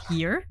you are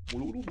here.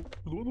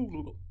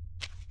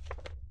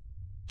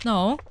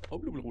 No.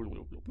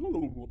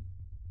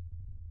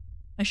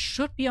 I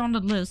should be on the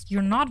list.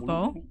 You're not,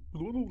 though.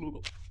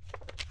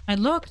 I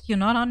looked. You're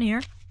not on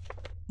here.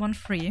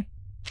 1-3.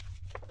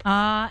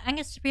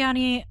 Angus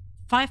Cipriani,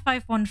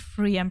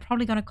 5513. I'm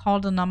probably gonna call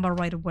the number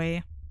right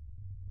away.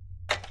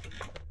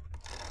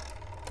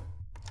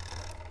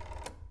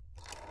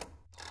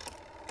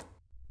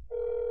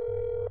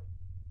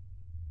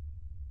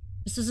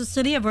 Is this a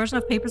sillier version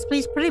of Papers,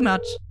 Please? Pretty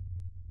much.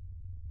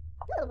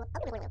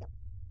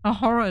 A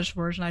horror-ish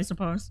version, I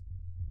suppose.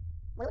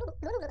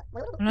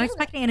 I'm not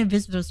expecting any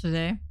visitors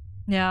today.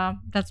 Yeah,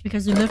 that's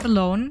because you live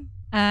alone.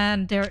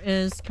 And there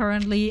is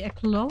currently a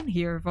clone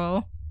here,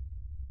 though.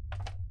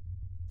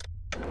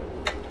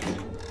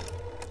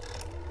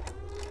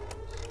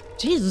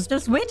 Jesus,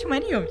 there's way too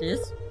many of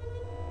these.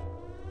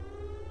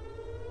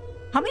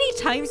 How many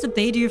times a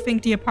day do you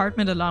think the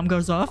apartment alarm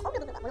goes off?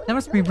 That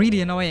must be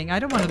really annoying. I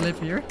don't want to live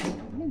here.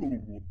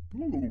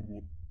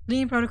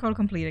 Cleaning protocol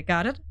completed.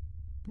 Got it?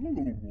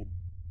 You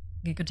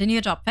can continue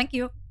your job. Thank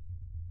you.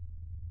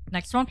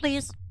 Next one,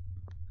 please.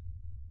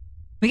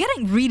 We're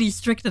getting really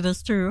strict at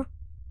this, too.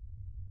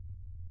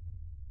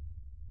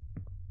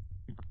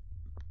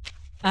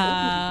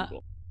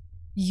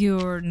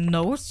 Your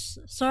nose,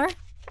 sir?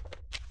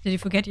 Did you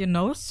forget your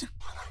nose?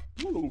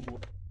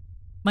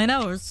 My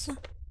nose.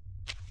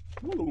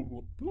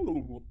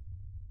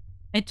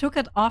 I took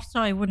it off so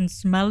I wouldn't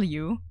smell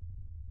you.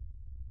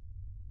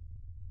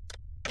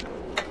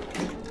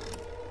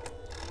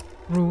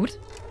 Rude.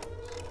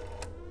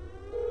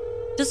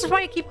 This is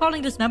why I keep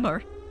calling this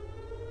number.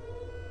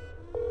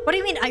 What do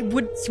you mean I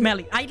wouldn't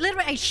smell you?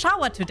 I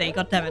showered today,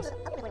 goddammit.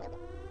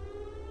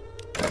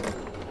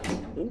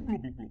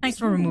 Thanks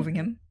for removing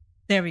him.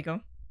 There we go.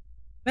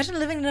 Imagine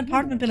living in an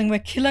apartment building where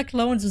killer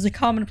clones is a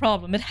common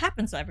problem. It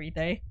happens every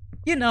day.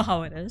 You know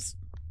how it is.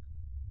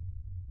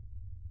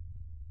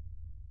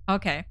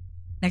 Okay.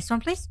 Next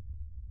one, please.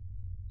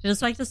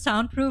 Just like to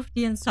soundproof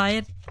the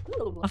inside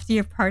of the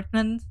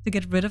apartment to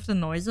get rid of the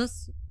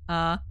noises.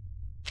 I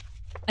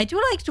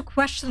do like to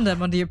question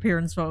them on the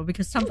appearance though,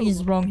 because something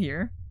is wrong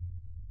here.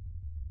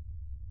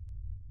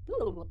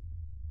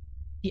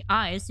 The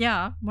eyes,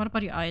 yeah. What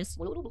about the eyes?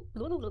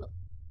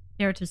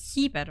 They're to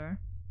see better.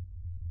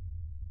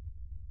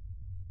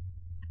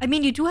 I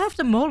mean, you do have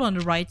the mole on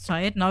the right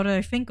side, now that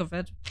I think of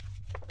it.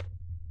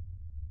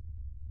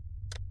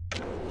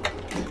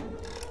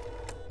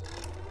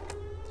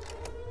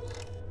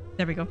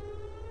 There we go.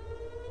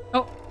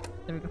 Oh,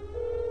 there we go.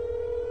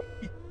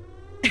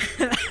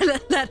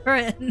 Let her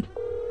in.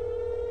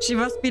 She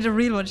must be the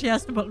real one. She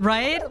has to...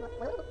 Right?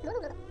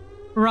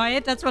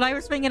 Right? That's what I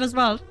was thinking as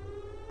well.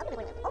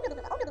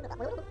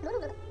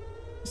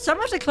 Some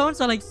of the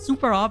clones are like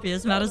super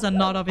obvious and others are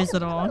not obvious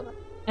at all.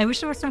 I wish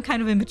there was some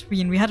kind of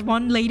in-between. We had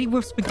one lady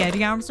with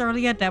spaghetti arms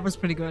earlier. That was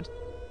pretty good.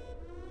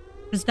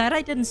 Because that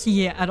I didn't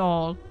see at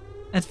all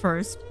at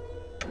first.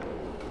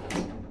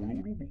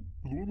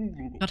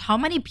 But how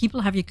many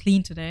people have you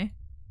cleaned today?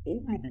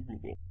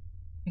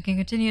 You can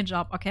continue your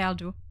job. Okay, I'll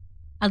do.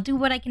 I'll do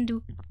what I can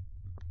do.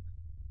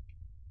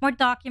 More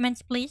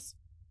documents, please.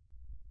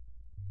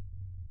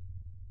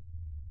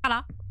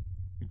 Hello.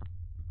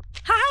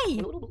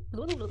 Hi!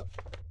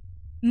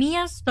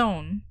 Mia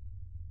Stone.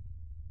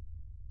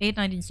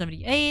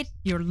 1978.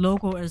 Your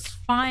logo is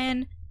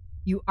fine.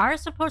 You are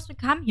supposed to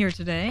come here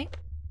today.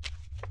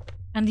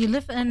 And you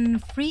live in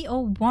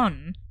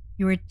 301.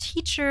 You're a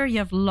teacher. You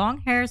have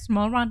long hair,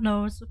 small round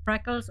nose,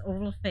 freckles,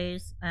 oval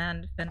face,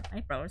 and thin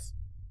eyebrows.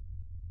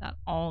 That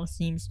all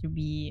seems to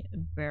be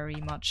very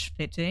much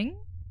fitting.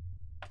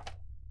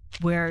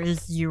 Where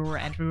is your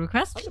entry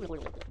request?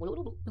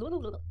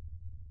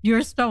 You're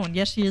a stone.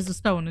 Yes, she is a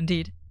stone,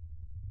 indeed.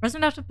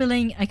 Resident after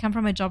billing, I come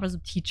from my job as a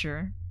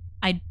teacher.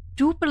 I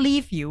do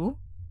believe you.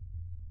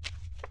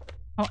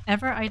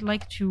 However, I'd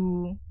like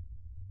to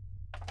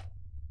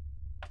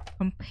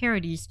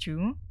compare these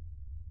two.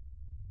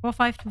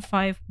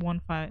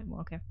 452515.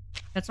 Okay.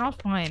 That's all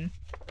fine.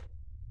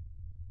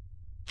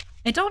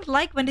 I don't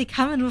like when they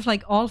come in with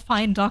like all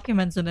fine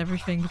documents and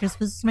everything, because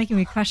this is making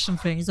me question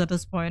things at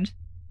this point.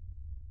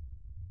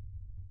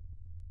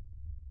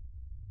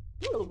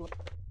 I'll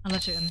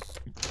let you in.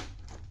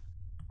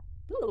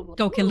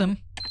 Go kill them.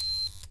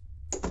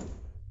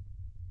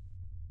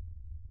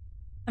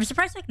 I'm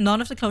surprised like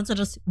none of the clones are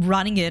just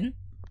running in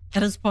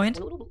at this point.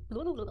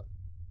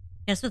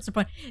 Yes, that's the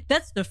point.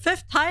 That's the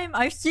 5th time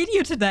I've seen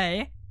you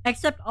today.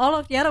 Except all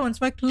of the other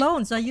ones were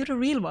clones. Are you the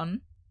real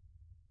one?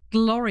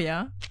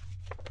 Gloria.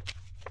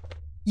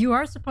 You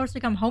are supposed to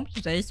come home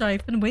today, so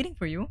I've been waiting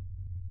for you.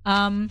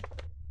 4,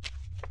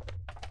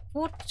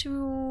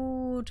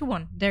 2, 2,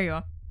 1. There you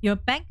are. You're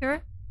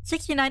banker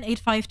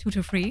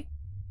 6985223.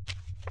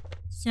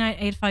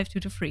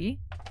 6985223.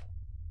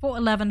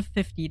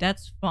 41150.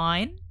 That's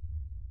fine.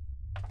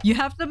 You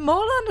have the mole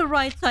on the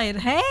right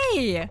side.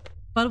 Hey!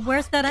 But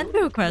where's that end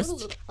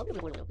request?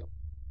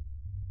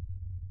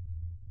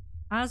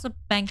 As a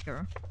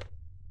banker.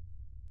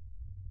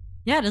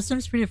 Yeah, this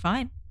seems pretty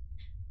fine.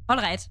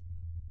 Alright.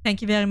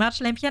 Thank you very much,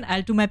 Lampion.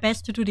 I'll do my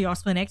best to do the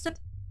Austrian accent.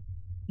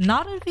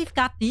 Now that we've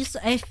got this,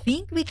 I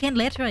think we can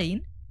let her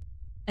in.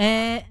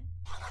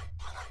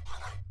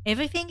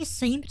 Everything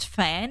seemed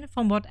fine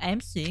from what I'm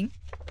seeing.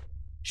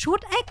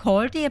 Should I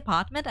call the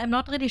apartment? I'm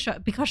not really sure.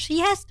 Because she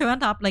has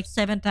turned up like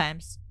 7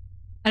 times.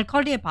 I'll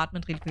call the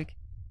apartment real quick.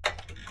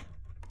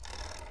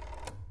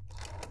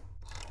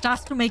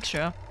 Just to make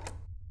sure.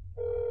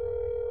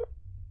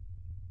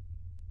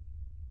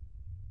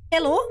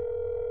 Hello?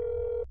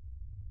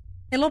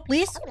 Hello,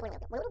 please?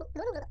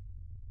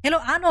 Hello,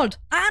 Arnold!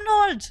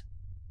 Arnold!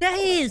 There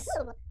he is!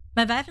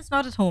 My wife is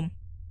not at home.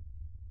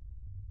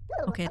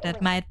 Okay,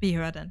 that might be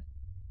her then.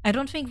 I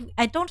don't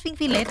think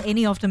we let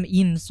any of them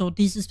in, so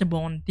this is the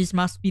one. This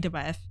must be the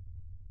wife.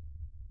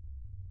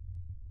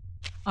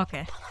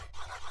 Okay.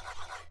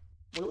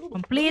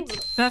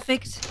 Complete.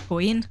 Perfect. Go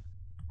in.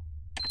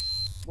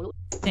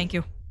 Thank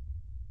you.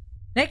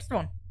 Next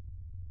one.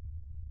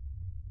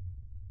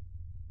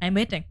 I'm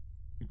waiting.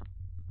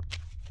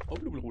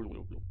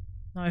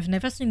 No, I've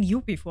never seen you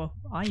before.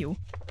 Who are you?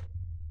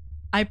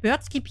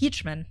 Albertsky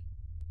Peachman.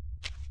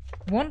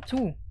 1,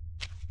 2.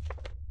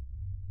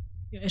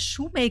 You're a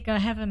shoemaker,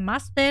 have a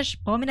mustache,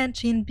 prominent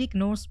chin, big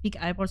nose, big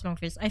eyebrows, long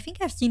face. I think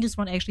I've seen this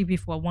one actually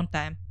before, one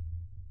time.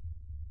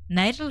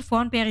 Nigel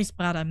Thornberry's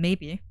brother,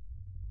 maybe.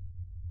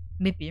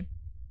 Maybe.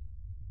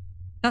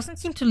 Doesn't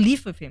seem to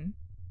live with him.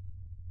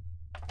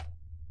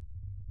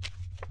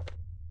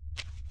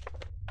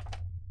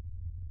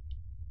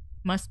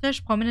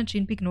 Mustache, prominent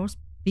chin, big nose,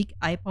 big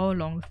eyebrow,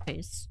 long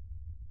face.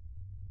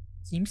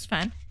 Seems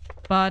fine.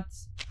 But,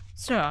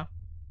 sir.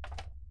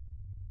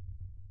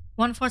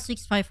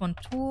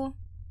 1465112.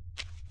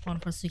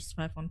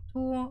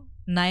 1465112.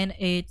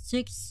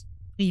 986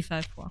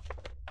 354.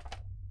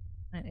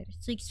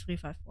 986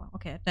 354.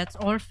 Okay, that's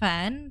all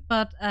fine,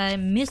 but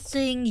I'm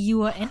missing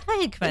your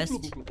entire quest.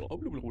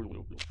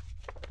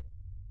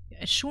 You're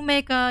a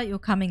shoemaker, you're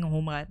coming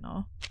home right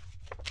now.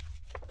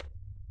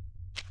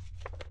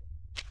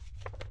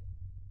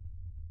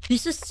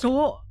 This is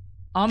so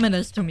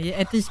ominous to me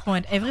at this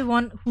point.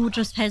 Everyone who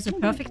just has a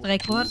perfect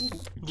record,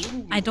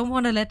 I don't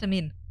want to let them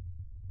in.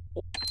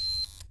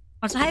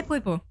 Also, hi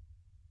Pulpo.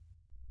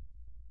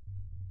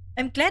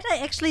 I'm glad I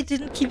actually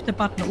didn't keep the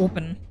button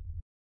open.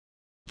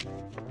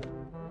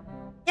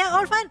 Yeah,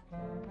 all fine.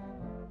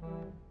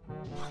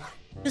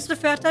 This is the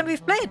 3rd time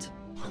we've played.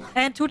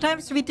 And 2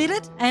 times we did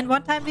it, and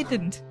 1 time we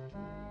didn't.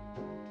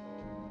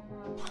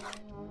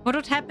 What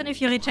would happen if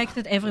you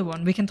rejected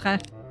everyone? We can try.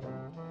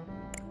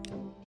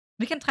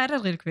 We can try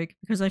that real quick,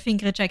 because I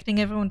think rejecting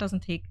everyone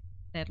doesn't take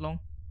that long.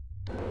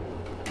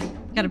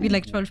 Gotta be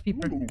like 12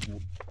 people.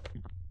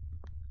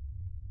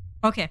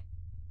 Okay.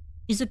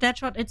 Is it that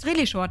short? It's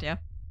really short, yeah.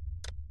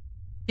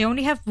 They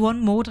only have 1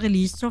 mode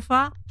released so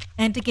far,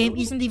 and the game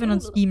isn't even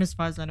on Steam as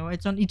far as I know.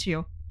 It's on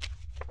itch.io.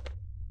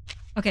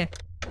 Okay.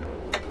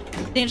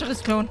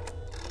 Dangerous clone.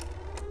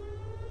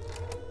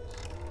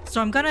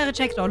 So I'm gonna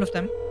reject all of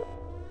them.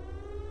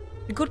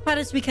 The good part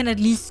is we can at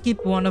least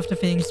skip one of the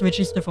things, which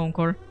is the phone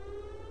call.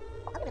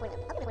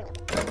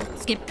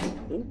 Skip.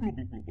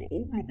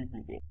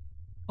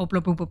 Oh,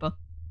 blah, blah, blah, blah.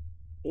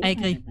 I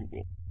agree.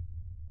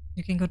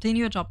 You can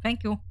continue your job.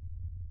 Thank you.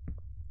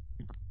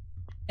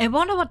 I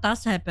wonder what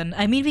does happen.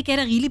 I mean, we get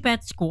a really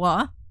bad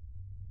score.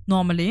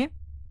 Normally.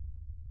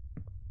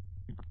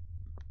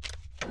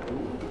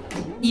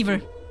 Evil.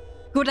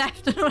 Good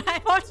afternoon.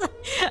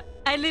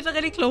 I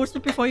literally closed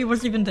it before he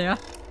was even there.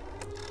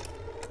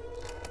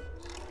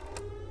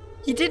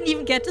 He didn't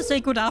even get to say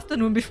good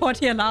afternoon before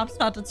the alarm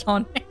started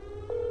sounding.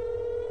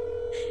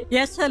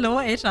 Yes, hello,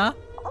 Asia.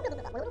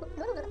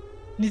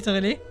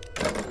 Literally.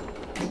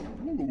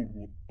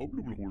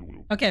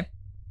 Okay.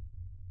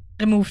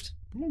 Removed.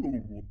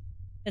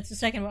 That's the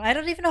second one. I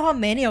don't even know how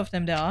many of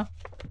them there are.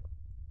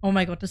 Oh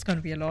my god, there's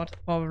gonna be a lot,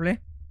 probably.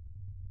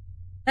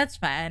 That's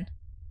fine.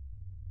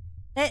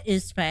 That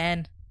is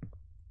fine.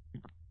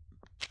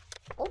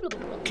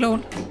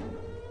 Clone.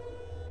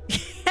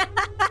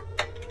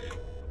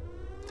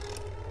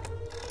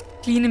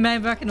 Cleaning my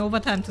work in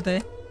overtime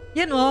today.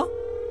 You know,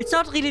 It's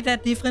not really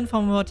that different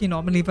from what he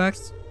normally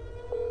works.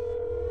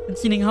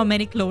 Considering how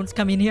many clones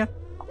come in here.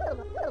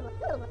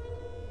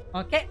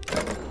 Okay.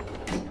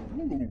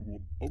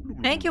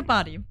 Thank you,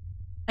 buddy.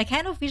 I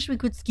kind of wish we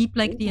could skip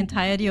like the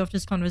entirety of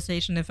this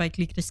conversation if I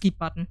click the skip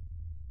button.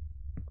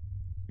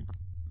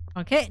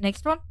 Okay,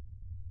 next one.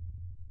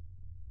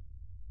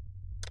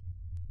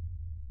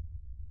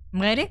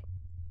 I'm ready.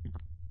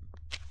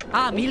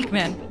 Ah,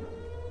 Milkman.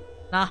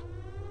 Nah,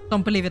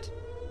 don't believe it.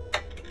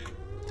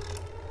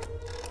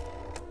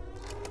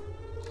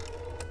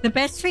 The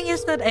best thing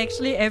is that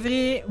actually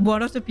every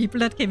one of the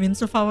people that came in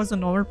so far was a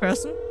normal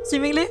person,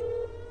 seemingly.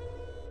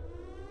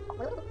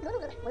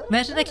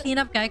 Imagine a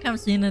cleanup guy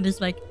comes in and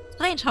is like,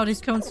 strange how these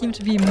clones seem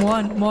to be more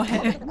and more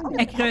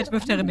accurate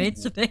with their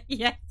remains today.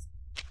 Yes.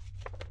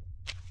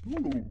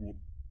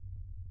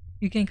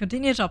 You can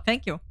continue your job,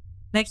 thank you.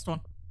 Next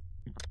one.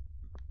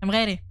 I'm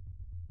ready.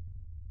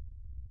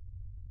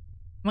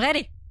 I'm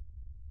ready.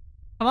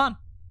 Come on.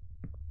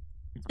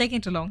 It's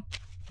taking too long.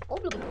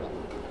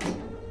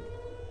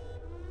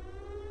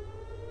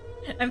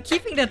 I'm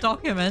keeping the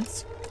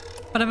documents,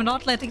 but I'm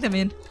not letting them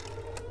in.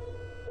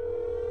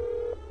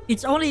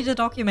 It's only the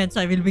documents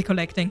I will be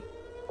collecting.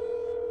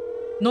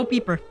 No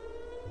people.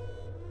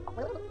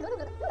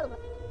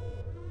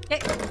 Okay.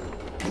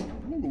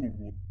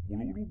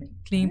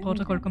 Cleaning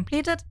protocol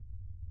completed.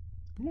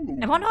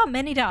 I wonder how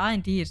many there are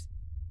indeed.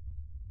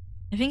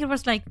 I think it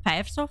was like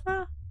 5 so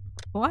far?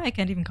 4? I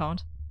can't even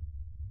count.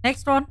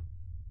 Next one.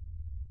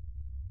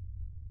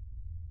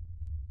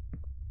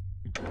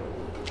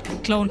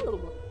 Clone.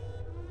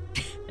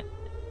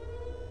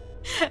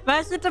 Why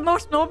is it the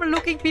most normal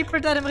looking people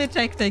that I'm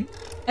rejecting?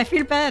 I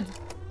feel bad.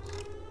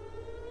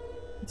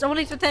 It's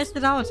only to test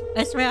it out,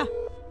 I swear.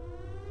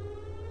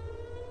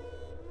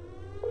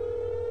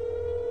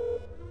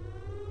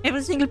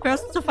 Every single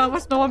person so far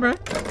was normal.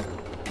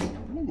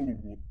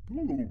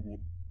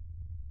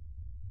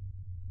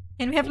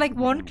 Can we have like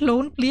one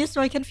clone please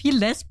so I can feel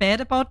less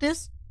bad about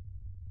this?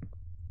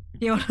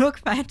 They all look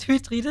fine to be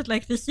treated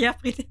like this, yeah,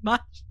 pretty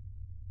much.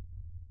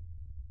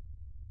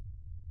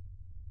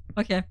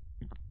 Okay.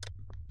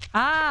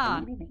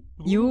 Ah!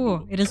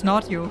 You. It is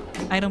not you.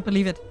 I don't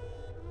believe it.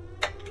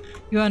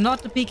 You are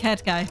not the big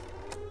head guy.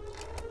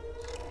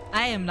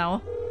 I am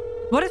now.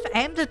 What if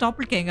I'm the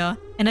doppelganger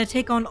and I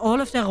take on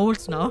all of their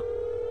roles now?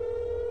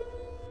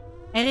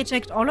 I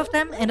reject all of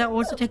them and I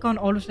also take on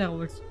all of their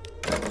roles.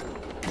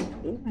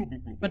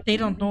 But they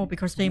don't know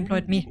because they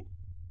employed me.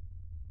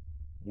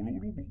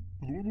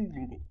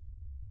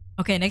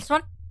 Okay, next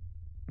one.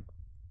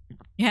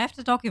 You have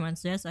the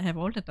documents. Yes, I have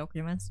all the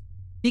documents.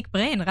 Big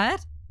brain,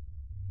 right?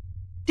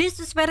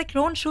 This is where the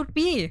clone should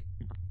be.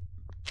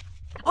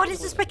 Oh,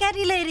 this is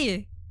Spaghetti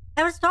Lady.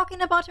 I was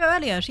talking about her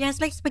earlier. She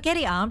has like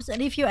spaghetti arms,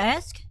 and if you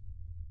ask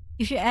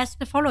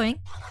the following,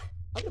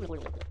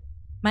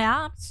 my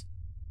arms.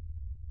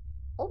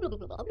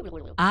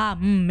 Ah,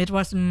 it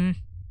was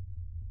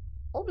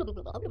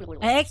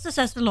I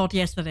exercised a lot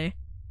yesterday.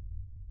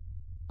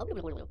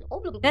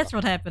 That's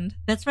what happened.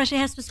 That's why she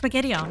has the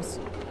spaghetti arms.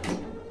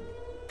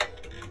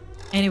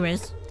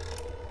 Anyways.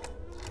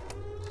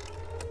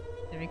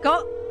 There we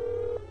go.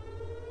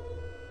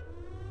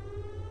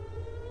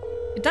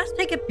 It does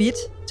take a bit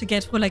to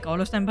get through like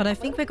all of them, but I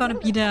think we're gonna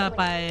be there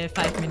by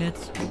 5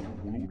 minutes.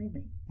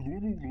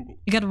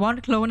 You got one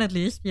clone at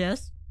least,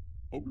 yes.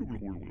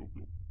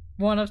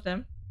 One of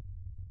them.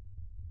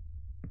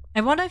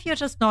 I wonder if you're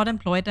just not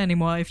employed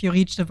anymore if you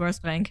reach the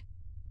worst rank.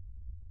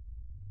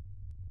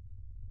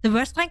 The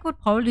worst rank would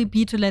probably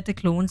be to let the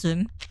clones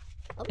in,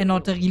 and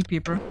not the real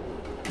people.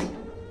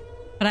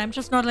 But I'm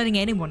just not letting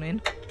anyone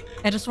in.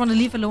 I just want to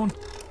leave alone.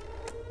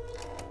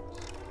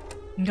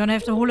 I'm gonna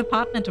have the whole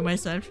apartment to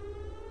myself.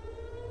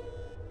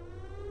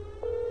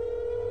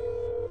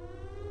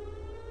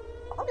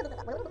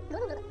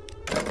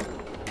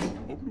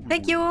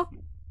 Thank you!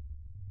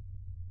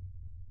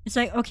 It's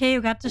like, okay,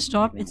 you got this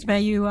job. It's where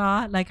you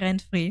are, like,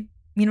 rent-free.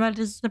 Meanwhile,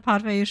 this is the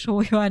part where you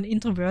show you are an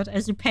introvert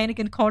as you panic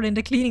and call in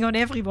the cleaning on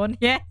everyone.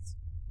 Yes!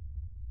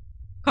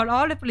 Call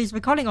all the police.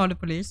 We're calling all the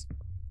police.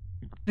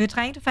 We're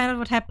trying to find out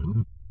what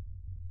happened.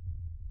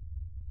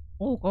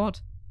 Oh, God.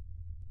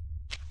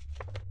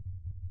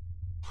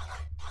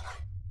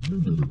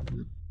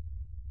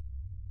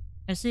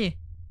 I see.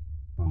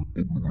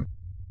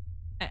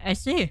 I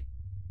see.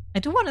 I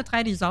do want to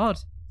try these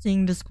out,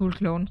 seeing the school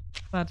clone,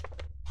 but...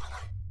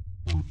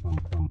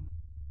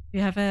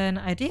 You have an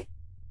ID?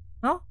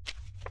 No?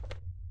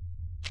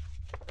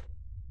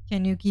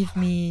 Can you give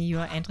me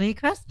your entry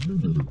request?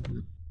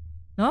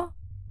 No?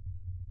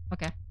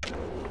 Okay.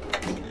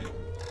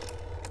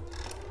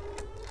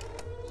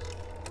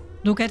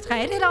 Look, I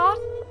tried it out.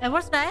 It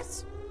was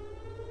nice.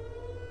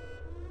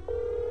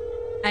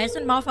 Eyes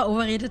and mouth are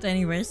overrated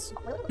anyways.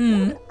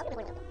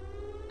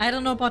 I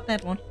don't know about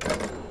that one.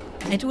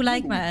 I do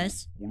like my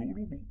eyes.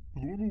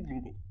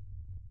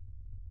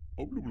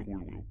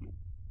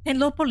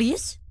 Hello,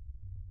 police.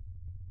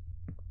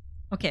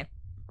 Okay.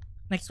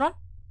 Next one.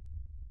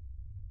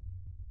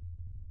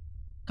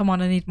 Come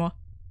on, I need more.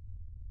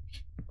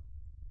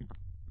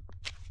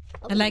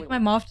 I like my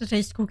mouth to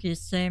taste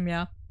cookies. Same,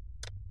 yeah.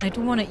 I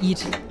do want to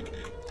eat.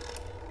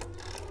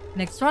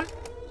 Next one.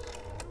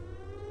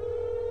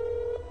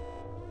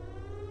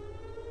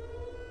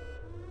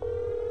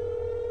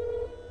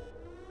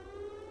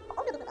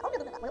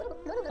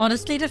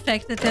 Honestly, the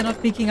fact that they're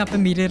not picking up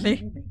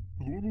immediately.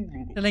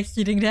 They're like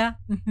sitting there.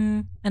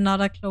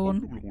 Another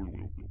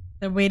clone.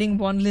 They're waiting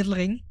one little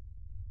ring.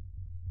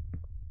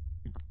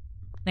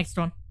 Next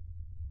one.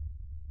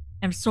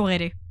 I'm so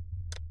ready.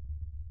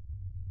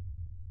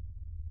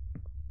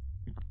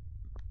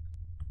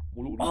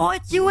 Oh,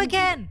 it's you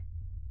again!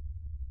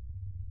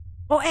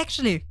 Oh,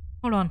 actually.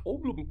 Hold on.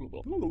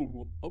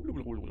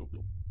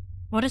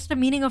 What is the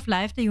meaning of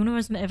life, the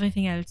universe, and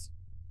everything else?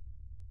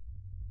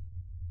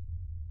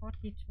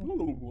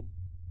 42.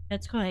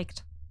 That's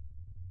correct.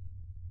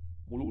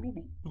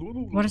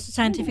 What is the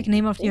scientific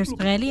name of the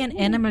Australian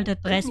animal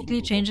that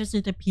drastically changes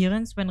its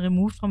appearance when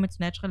removed from its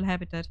natural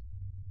habitat?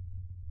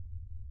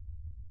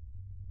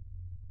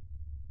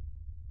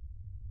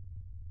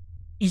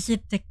 Is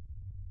it the...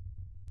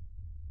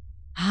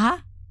 Huh?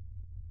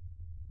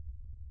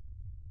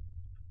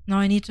 No,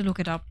 I need to look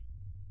it up.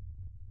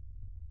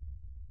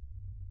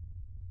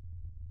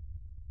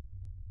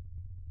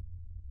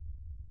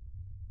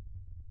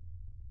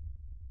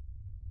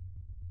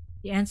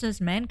 The answer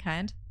is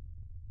mankind.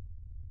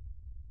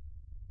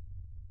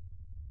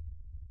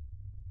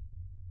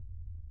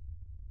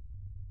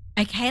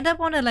 I kinda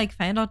wanna like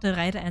find out the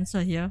right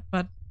answer here,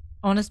 but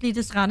honestly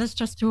this run is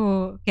just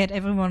to get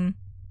everyone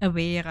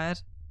away,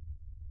 right?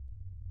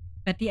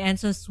 But the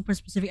answer is super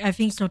specific. I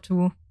think so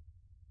too.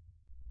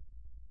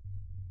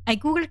 I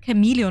googled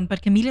chameleon,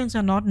 but chameleons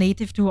are not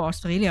native to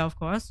Australia, of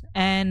course.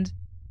 And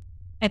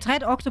I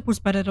tried octopus,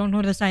 but I don't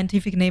know the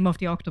scientific name of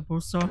the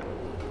octopus, so...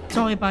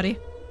 Sorry, buddy.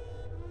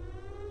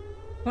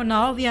 For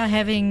now, we are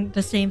having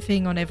the same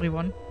thing on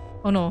everyone.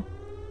 Oh no.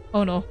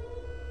 Oh no.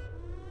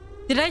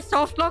 Did I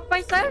soft lock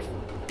myself?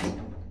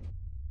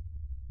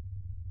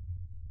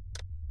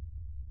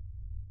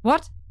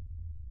 What?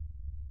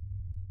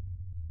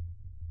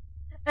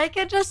 I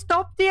can just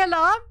stop the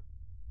alarm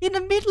in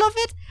the middle of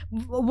it?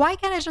 Why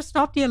can't I just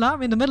stop the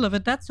alarm in the middle of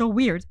it? That's so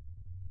weird.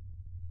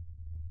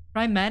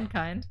 Try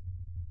mankind.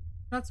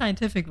 Not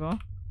scientific though.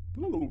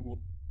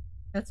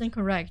 That's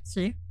incorrect,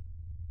 see?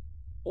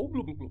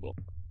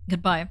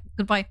 Goodbye.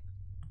 Goodbye.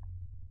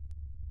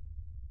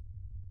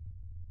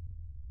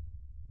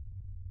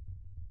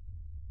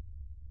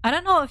 I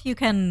don't know if you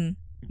can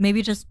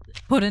maybe just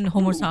put in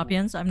Homo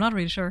sapiens. I'm not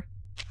really sure.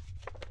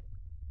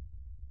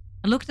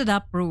 I looked it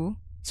up, bro.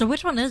 So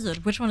which one is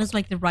it? Which one is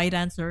like the right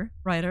answer,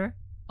 writer?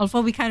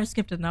 Although we kind of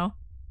skipped it now.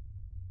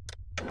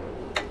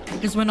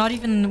 Because we're not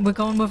even... We're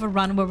going with a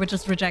run where we're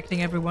just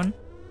rejecting everyone.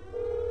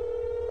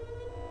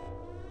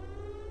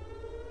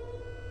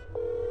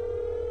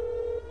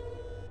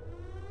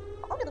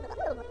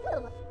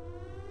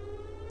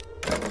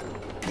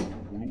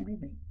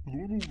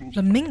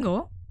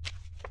 Flamingo?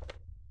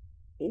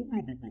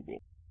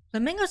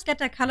 Flamingos get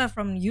their color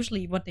from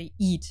usually what they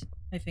eat,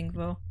 I think,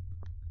 though.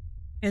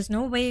 There's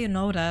no way you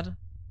know that.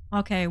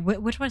 Okay,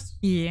 which was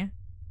he?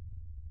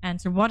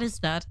 Answer. What is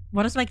that?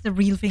 What is like the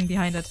real thing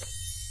behind it?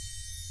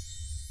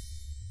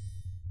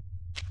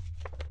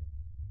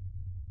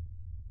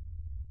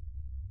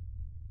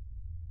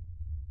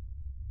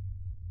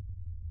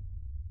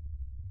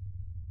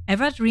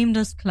 Ever dream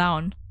this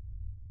clown?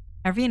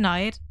 Every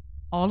night,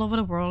 all over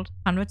the world,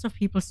 hundreds of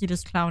people see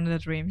this clown in their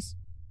dreams.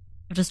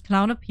 If this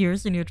clown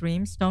appears in your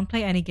dreams, don't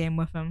play any game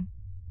with him.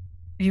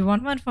 If you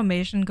want more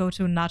information, go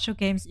to Nacho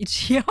Games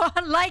Ichio.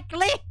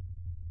 Unlikely!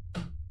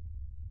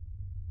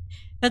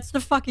 That's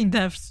the fucking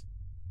devs.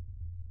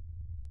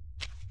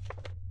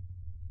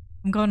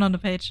 I'm going on the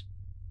page.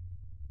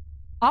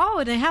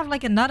 Oh, they have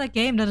like another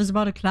game that is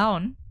about a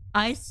clown.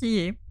 I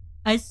see.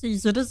 I see.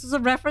 So this is a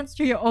reference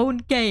to your own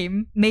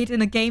game made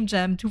in a game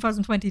jam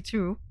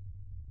 2022.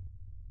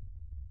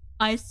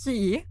 I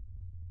see.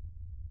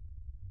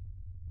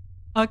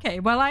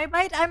 Okay, well I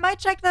might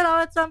check that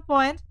out at some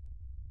point.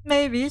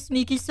 Maybe.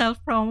 Sneaky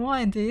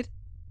self-promo, indeed.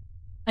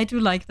 I do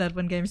like that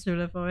when games do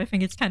that though. I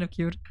think it's kind of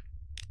cute.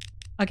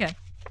 Okay.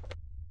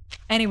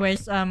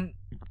 Anyways, did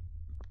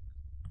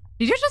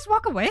you just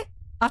walk away?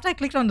 After I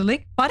clicked on the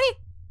link? Buddy?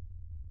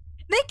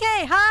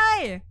 Nikkei,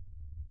 hi!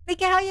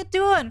 Nikkei, how you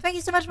doing? Thank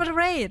you so much for the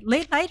raid.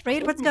 Late night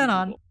raid, what's going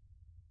on?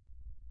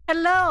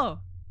 Hello!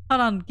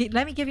 Hold on,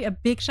 let me give you a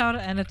big shout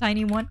out and a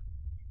tiny one.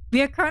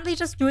 We are currently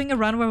just doing a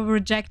run where we're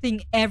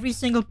rejecting every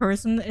single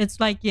person.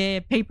 It's like a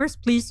Papers,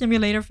 Please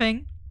simulator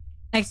thing.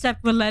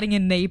 Except we're letting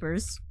in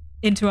neighbors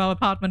into our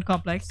apartment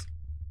complex.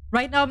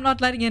 Right now I'm not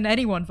letting in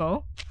anyone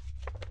though.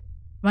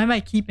 Why am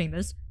I keeping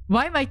this?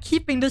 Why am I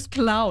keeping this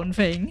clown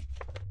thing?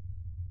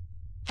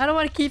 I don't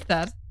want to keep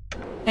that.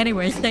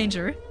 Anyways,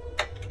 danger.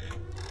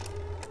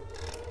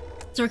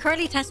 So we're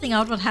currently testing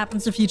out what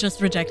happens if you just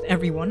reject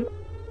everyone.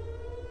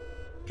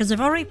 Because I've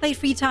already played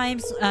 3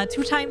 times.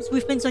 2 times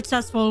we've been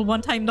successful.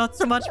 1 time not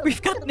so much. We've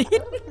gotten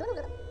eaten.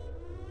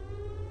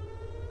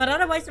 But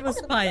otherwise it was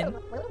fine.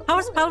 How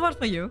was Pal World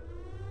for you?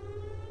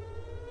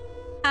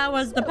 How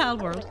was the Pal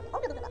World?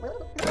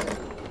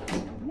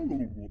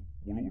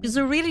 Because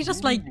we're really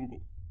just like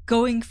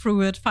going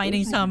through it,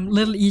 finding some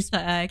little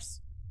Easter eggs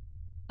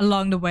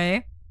along the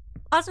way.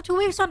 Also, 2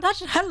 weeks on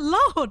Dungeon.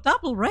 Hello,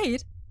 double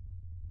raid.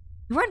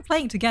 We weren't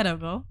playing together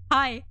though.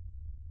 Hi.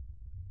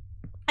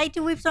 Hi,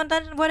 2 weeks on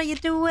Dungeon. What are you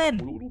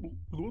doing?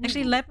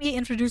 Actually, let me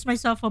introduce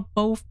myself for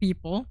both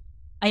people.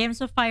 I am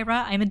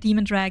Sofeira. I'm a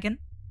demon dragon.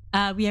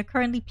 We are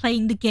currently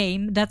playing the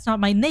game That's Not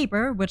My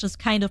Neighbor, which is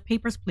kind of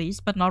Papers, Please,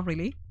 but not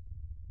really.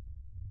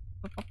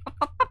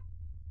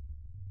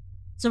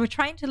 So we're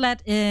trying to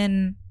let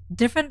in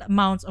different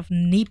amounts of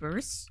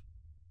neighbors.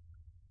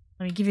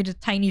 Let me give you the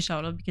tiny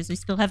shout out because we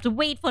still have to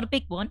wait for the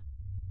big one.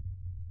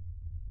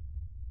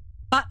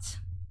 But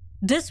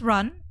this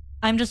run,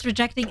 I'm just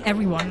rejecting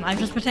everyone. I'm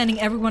just pretending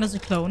everyone is a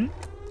clone.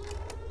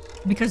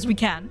 Because we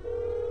can.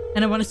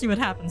 And I want to see what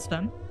happens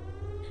then.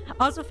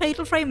 Also,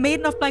 Fatal Frame,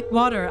 Maiden of Black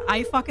Water.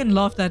 I fucking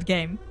love that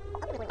game.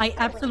 I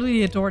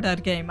absolutely adore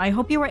that game. I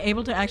hope you were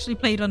able to actually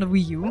play it on the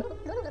Wii U.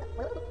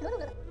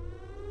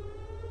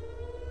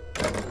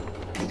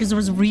 Because it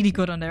was really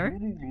good on there.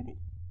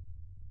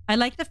 I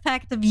like the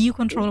fact the Wii U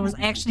controller was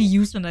actually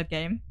used in that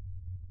game.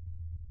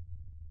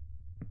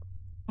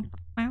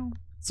 Wow.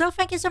 So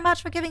thank you so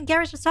much for giving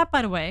Garrett a sub,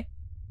 by the way.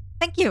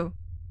 Thank you.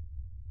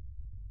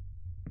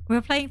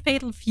 We're playing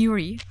Fatal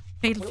Fury.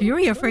 Fatal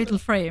Fury or Fatal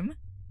Frame?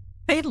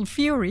 Fatal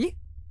Fury?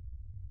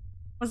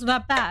 Was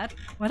that bad?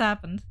 What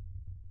happened?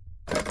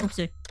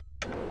 Oopsie.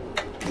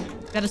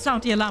 Gotta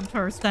sound the alarm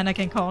first, then I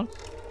can call.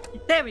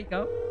 There we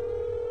go.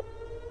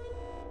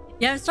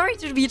 Yeah, I'm sorry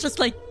to be just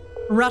like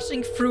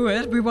rushing through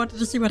it. We wanted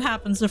to see what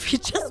happens if we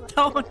just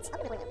don't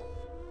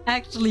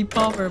actually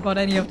bother about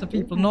any of the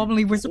people.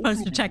 Normally we're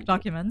supposed to check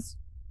documents.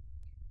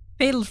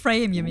 Fatal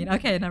Frame, you mean?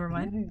 Okay, never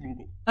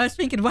mind. I was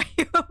thinking, why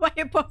are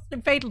you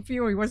posting Fatal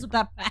Fury? Wasn't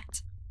that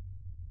bad?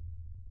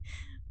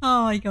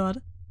 Oh my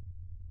god.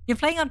 You're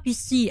playing on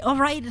PC. Oh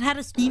right, it had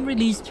a Steam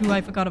release too.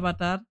 I forgot about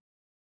that.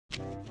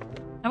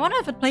 I wonder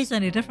if it plays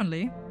any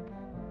differently.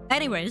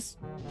 Anyways.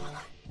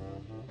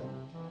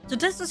 So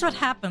this is what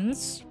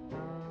happens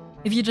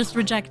if you just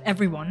reject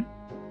everyone.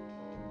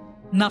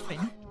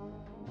 Nothing.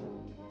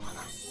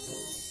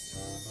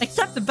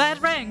 Except the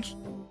bad rank.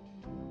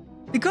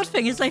 The good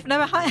thing is I've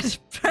never had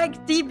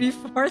rank D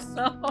before,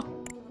 so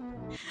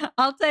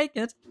I'll take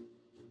it.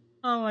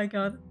 Oh my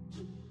god.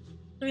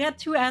 So we had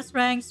 2 S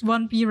ranks,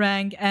 1 B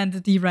rank, and a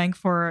D rank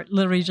for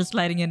literally just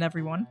letting in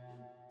everyone.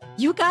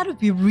 You gotta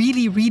be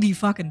really, really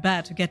fucking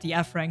bad to get the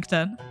F rank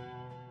then.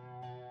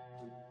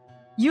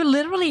 You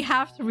literally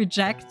have to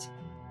reject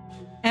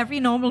every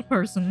normal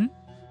person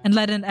and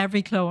let in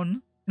every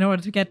clone in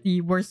order to get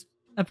the worst,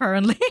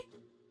 apparently.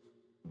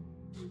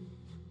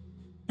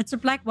 It's a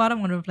Black Water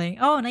one we're playing.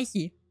 Oh,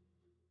 nicey.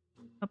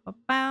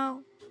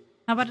 How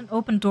about an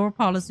open door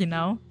policy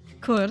now?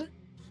 Could.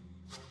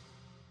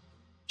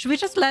 Should we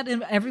just let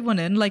everyone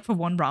in, like, for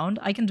 1 round?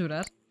 I can do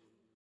that.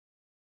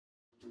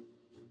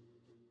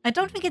 I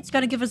don't think it's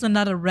gonna give us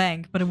another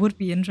rank, but it would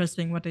be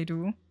interesting what they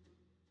do.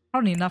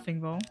 Probably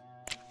nothing, though.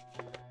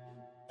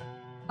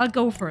 I'll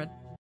go for it.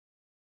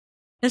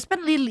 There's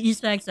been little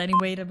Easter eggs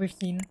anyway that we've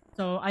seen,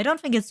 so I don't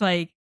think it's,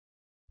 like,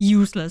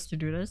 useless to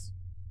do this.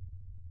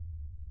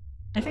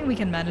 I think we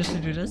can manage to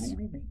do this.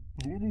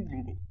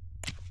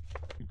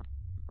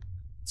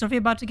 So we're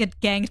about to get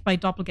ganked by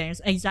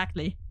doppelgangers.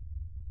 Exactly.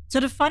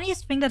 So the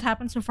funniest thing that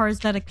happened so far is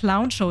that a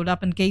clown showed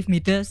up and gave me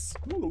this.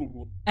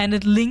 And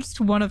it links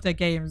to one of their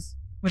games,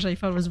 which I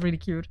thought was really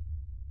cute.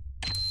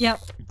 Yeah,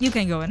 you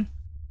can go in.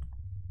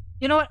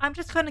 You know what? I'm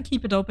just gonna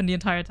keep it open the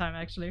entire time,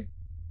 actually.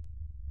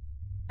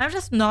 I'm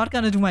just not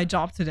gonna do my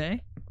job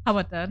today. How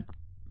about that?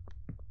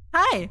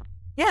 Hi!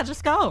 Yeah,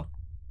 just go.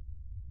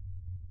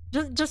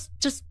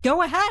 Just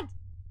go ahead.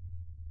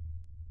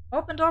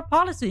 Open door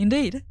policy,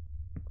 indeed.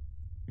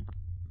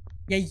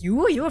 Yeah,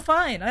 you're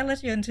fine. I'll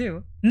let you in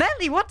too.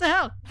 Nelly, what the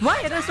hell?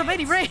 Why are there so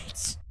many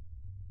raids?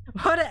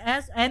 What an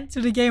ass end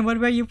to the game. What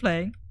were you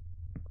playing?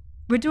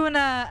 We're doing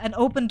an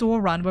open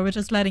door run where we're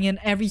just letting in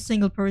every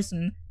single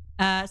person.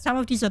 Some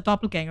of these are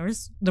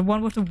doppelgangers. The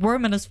one with the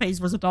worm in his face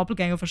was a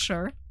doppelganger for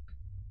sure.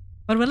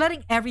 But we're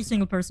letting every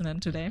single person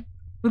in today.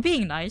 We're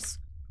being nice.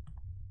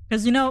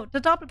 Because, you know, the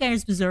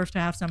doppelgangers deserve to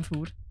have some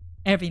food.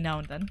 Every now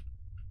and then.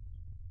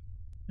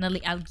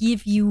 Nelly, I'll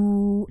give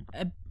you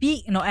a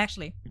big... No,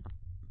 actually.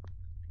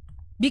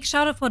 Big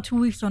shout out for 2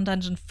 weeks on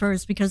Dungeon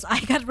first, because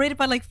I got raided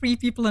by like 3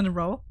 people in a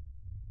row.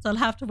 So I'll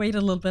have to wait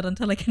a little bit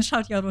until I can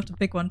shout you out with the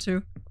big one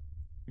too.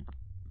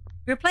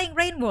 We're playing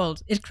Rain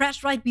World. It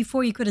crashed right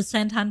before you could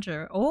ascend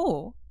Hunter.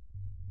 Oh.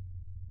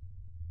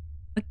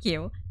 Okay.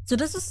 So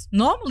this is...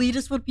 Normally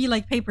this would be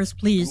like Papers,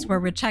 Please, where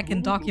we're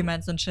checking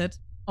documents and shit.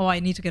 Oh, I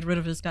need to get rid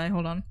of this guy.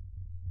 Hold on.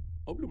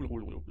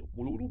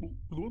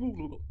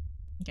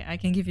 Okay, I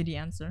can give you the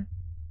answer.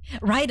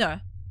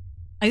 Ryder!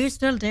 Are you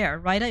still there?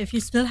 Ryder, if you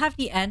still have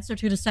the answer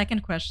to the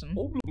second question...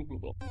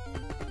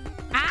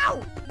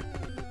 Ow!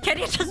 Can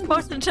you just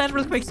post in chat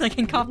real quick so I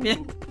can copy it?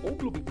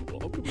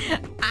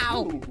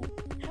 Ow!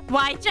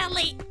 Why,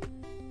 Jelly?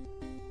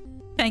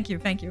 Thank you,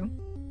 thank you.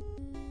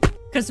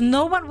 Because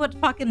no one would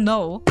fucking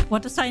know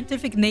what the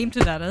scientific name to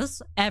that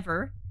is,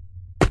 ever.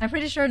 I'm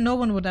pretty sure no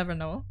one would ever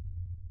know.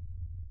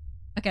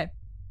 Okay.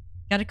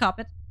 Gotta cop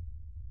it.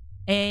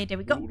 Hey, there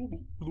we go.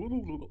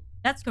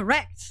 That's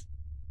correct.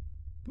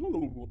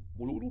 What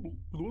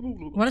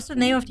is the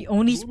name of the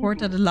only sport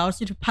that allows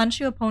you to punch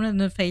your opponent in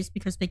the face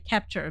because they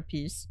capture a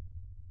piece?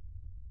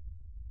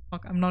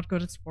 Fuck, I'm not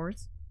good at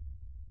sports.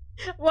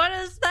 What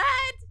is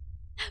that?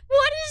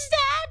 What is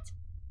that?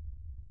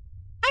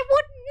 I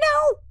wouldn't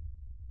know.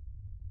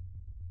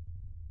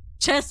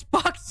 Chess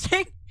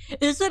boxing?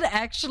 Is it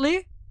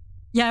actually?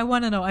 Yeah, I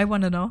wanna know. I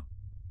wanna know.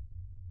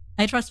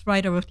 I trust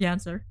Ryder with the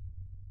answer.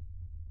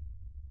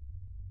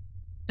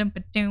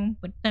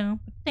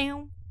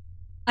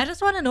 I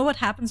just want to know what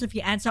happens if you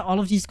answer all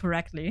of these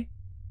correctly.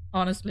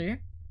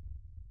 Honestly.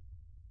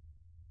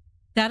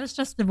 That is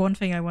just the one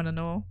thing I want to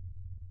know.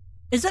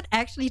 Is it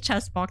actually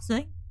chess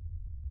boxing?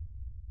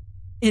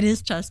 It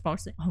is chess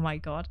boxing. Oh my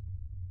god.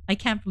 I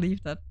can't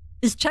believe that.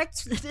 Is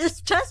chess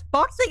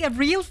boxing a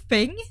real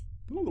thing?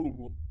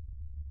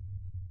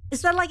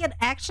 Is that like an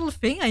actual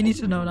thing? I need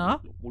to know now.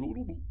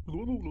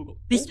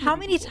 Because how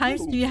many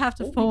times do you have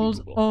to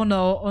fold? Oh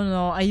no, oh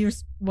no. I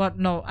use what?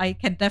 No, I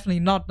can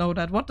definitely not know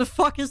that. What the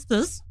fuck is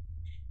this?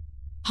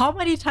 How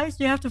many times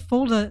do you have to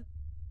fold a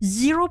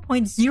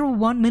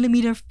 0.01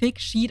 millimeter thick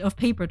sheet of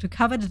paper to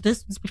cover the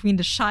distance between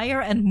the Shire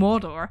and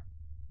Mordor?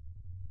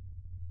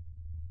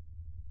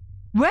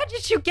 Where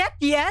did you get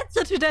the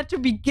answer to that to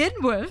begin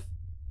with?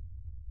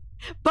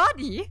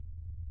 Buddy?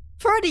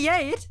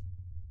 38?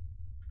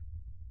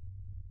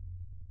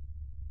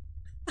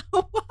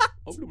 What?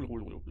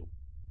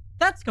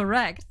 That's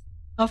correct.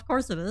 Of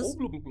course it is.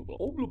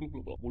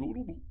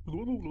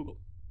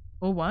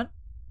 Oh, what?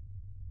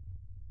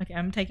 Okay,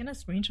 I'm taking a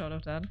screenshot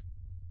of that.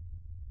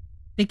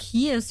 The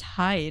key is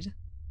hide.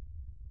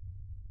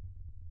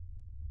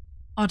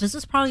 Oh, this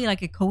is probably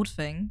like a code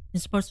thing.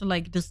 You're supposed to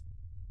like just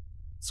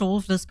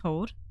solve this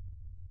code.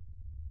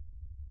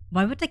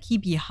 Why would the key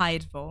be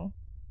hide though?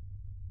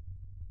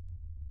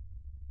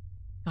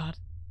 God.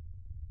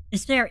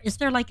 Is there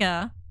like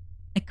a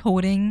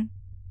coding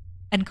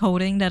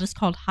encoding that is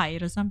called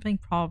hide or something?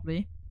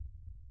 Probably.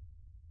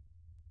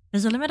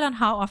 There's a limit on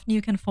how often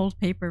you can fold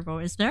paper though,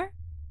 is there?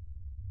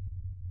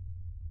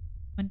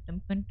 I'm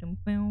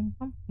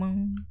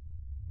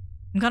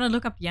gonna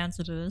look up the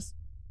answer to this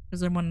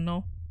because I want to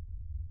know.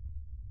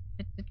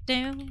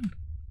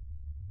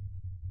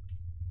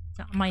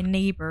 So my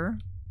neighbor.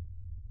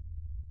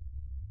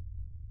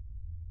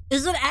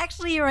 Is it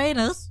actually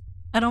Uranus?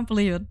 I don't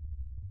believe it.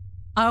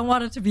 I don't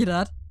want it to be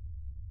that.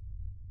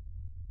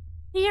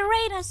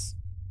 Uranus.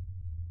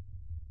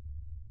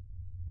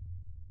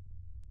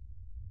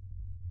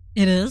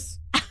 It is.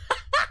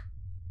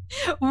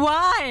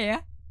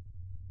 Why?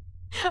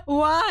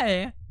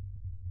 Why?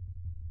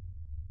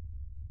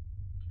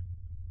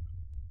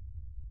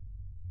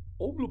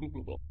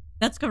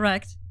 That's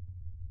correct.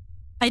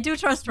 I do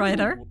trust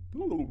Ryder,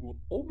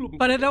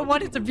 but I don't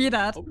want it to be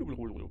that.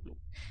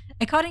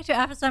 According to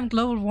FSM,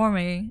 global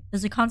warming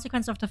is a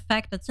consequence of the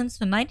fact that since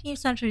the 19th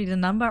century, the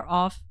number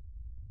of...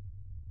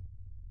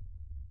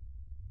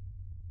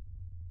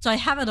 So I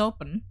have it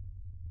open.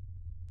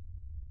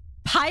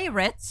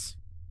 Pirates?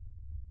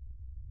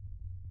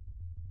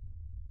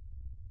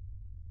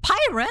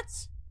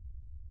 Pirates?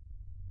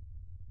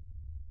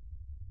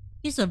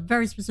 These are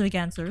very specific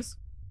answers.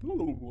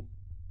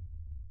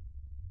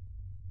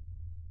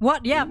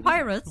 What? Yeah,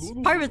 pirates.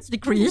 Pirates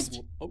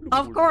decreased.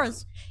 Of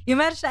course. You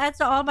managed to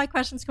answer all my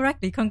questions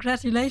correctly.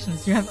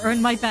 Congratulations. You have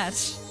earned my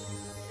badge.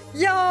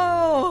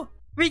 Yo!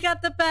 We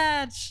got the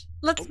badge.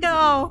 Let's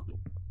go.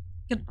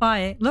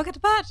 Goodbye. Look at the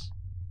badge.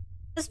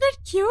 Isn't it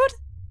cute?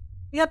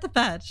 We got the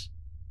badge.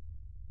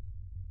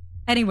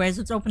 Anyways,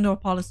 it's open door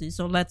policy,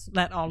 so let's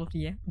let all of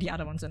the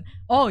other ones in.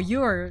 Oh,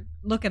 you're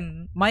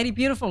looking mighty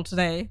beautiful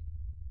today.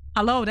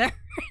 Hello there.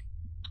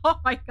 Oh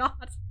my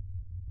god.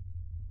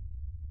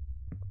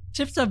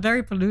 Chips are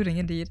very polluting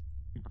indeed.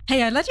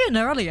 Hey, I let you in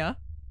earlier.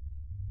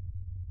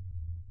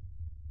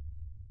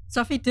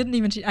 Sophie didn't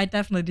even cheat. I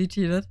definitely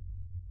cheated.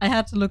 I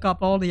had to look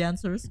up all the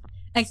answers.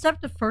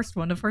 Except the first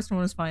one. The first one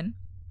was fine.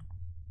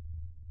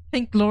 I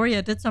think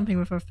Gloria did something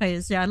with her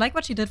face. Yeah, I like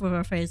what she did with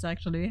her face,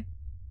 actually.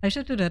 I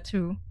should do that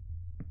too.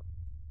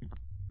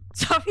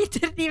 Sophie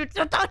didn't even...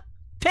 Don't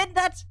pin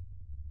that!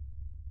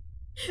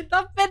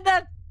 Don't pin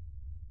that!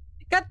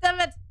 God damn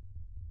it!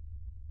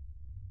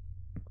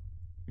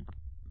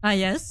 Ah,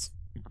 yes.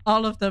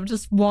 All of them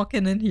just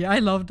walking in here. I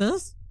love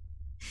this.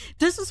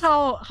 This is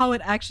how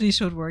it actually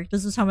should work.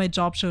 This is how my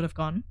job should have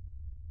gone.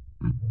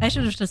 I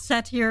should have just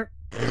sat here.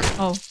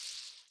 Oh.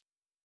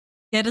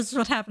 Yeah, this is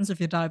what happens if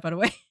you die, by the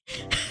way.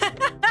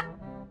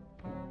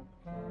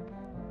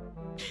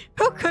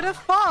 Who could have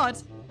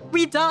thought?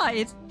 We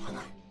died.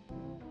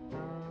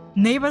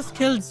 Neighbors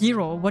killed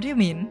 0. What do you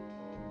mean?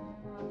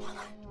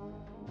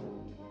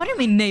 What do you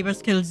mean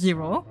neighbors killed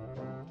 0?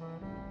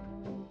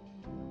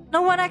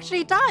 No one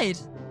actually died.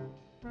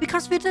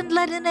 Because we didn't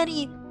let in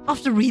any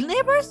of the real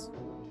neighbors?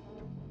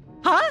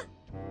 Huh?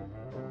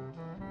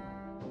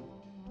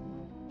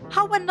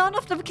 How were none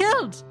of them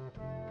killed?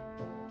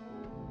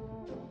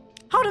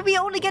 How do we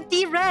only get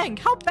D rank?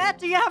 How bad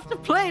do you have to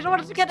play in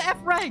order to get F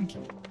rank?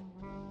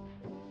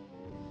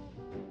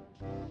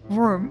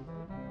 Worm.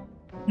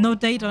 No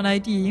date on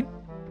ID.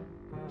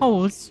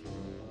 Holes.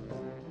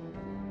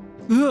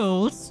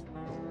 Rules.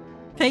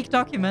 Fake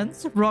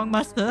documents. Wrong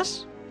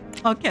mustache.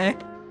 Okay.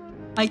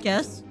 I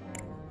guess.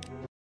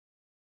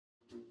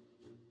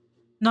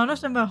 None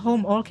of them were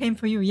home. All came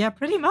for you. Yeah,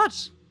 pretty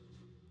much.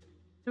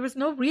 There was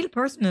no real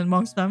person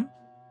amongst them.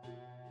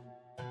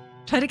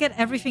 Try to get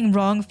everything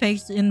wrong.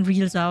 Fakes in,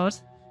 reels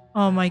out.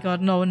 Oh my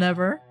god, no,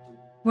 never.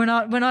 We're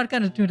not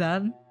gonna do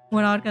that.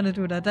 We're not gonna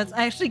do that. That's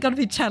actually gonna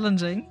be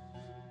challenging.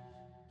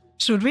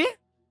 Should we?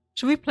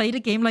 Should we play the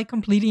game like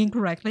completely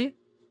incorrectly?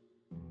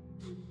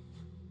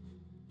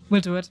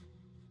 We'll do it.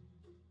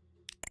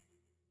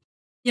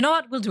 You know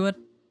what? We'll do it.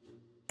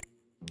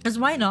 Because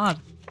why not?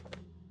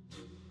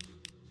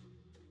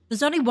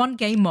 There's only one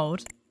game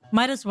mode.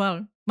 Might as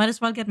well. Might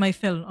as well get my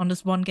fill on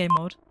this one game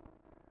mode.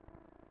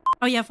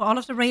 Oh yeah, for all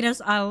of the raiders,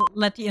 I'll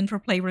let the intro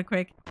play real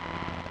quick.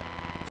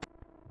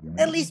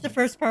 At least the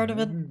first part of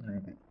it.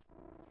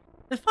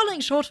 The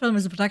following short film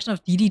is a production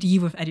of DDD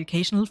with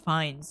educational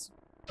fines.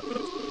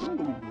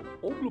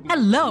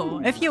 Hello!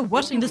 If you're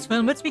watching this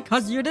film, it's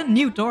because you're the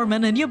new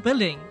doorman in your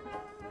building.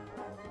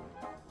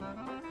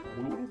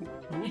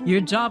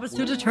 Your job is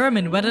to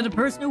determine whether the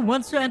person who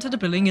wants to enter the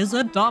building is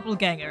a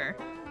doppelganger.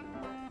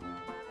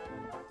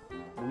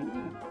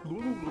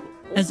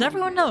 As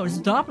everyone knows,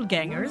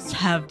 doppelgangers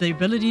have the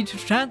ability to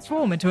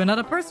transform into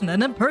another person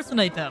and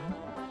impersonate them.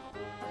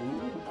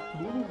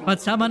 But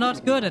some are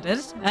not good at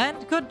it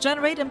and could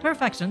generate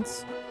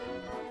imperfections.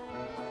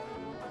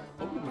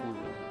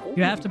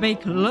 You have to pay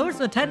close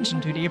attention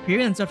to the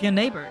appearance of your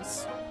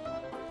neighbors.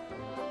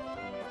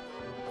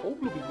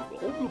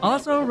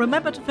 Also,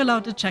 remember to fill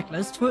out the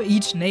checklist for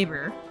each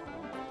neighbor.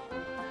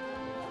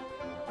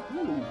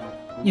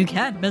 You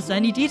can't miss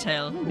any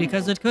detail,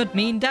 because it could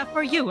mean death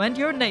for you and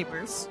your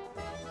neighbors.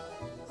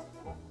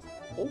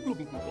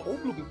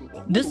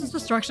 This is the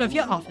structure of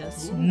your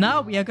office. Now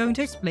we are going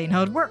to explain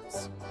how it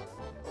works.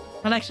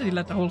 I'll actually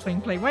let the whole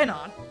thing play, why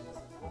not?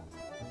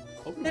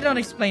 They don't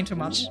explain too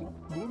much.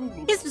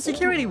 Here's the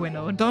security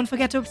window. Don't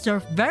forget to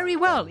observe very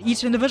well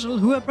each individual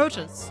who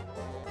approaches.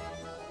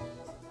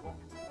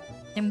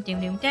 On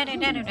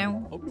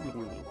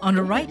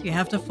the right, you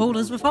have the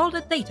folders with all the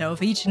data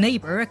of each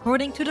neighbor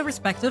according to the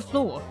respective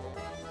floor.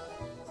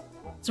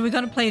 So we're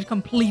gonna play it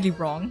completely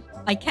wrong.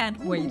 I can't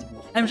wait.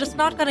 I'm just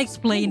not gonna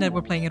explain that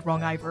we're playing it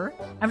wrong either.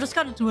 I'm just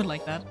gonna do it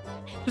like that.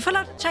 To fill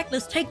out the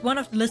checklist, take one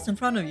of the lists in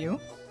front of you.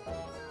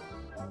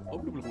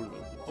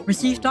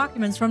 Receive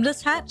documents from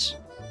this hatch.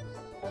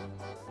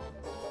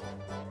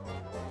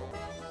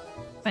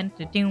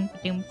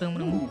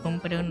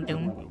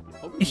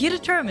 If you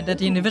determine that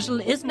the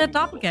individual isn't a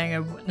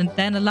doppelganger,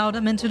 then allow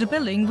them into the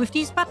building with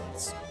these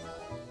buttons.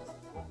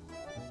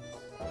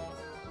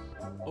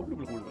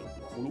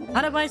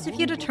 Otherwise, if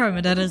you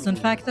determine that it is in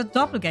fact a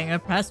doppelganger,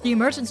 press the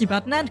emergency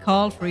button and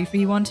call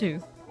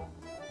 3312.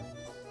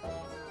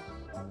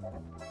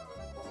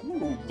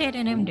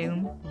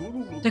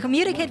 To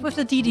communicate with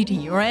the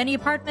DDD or any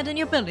apartment in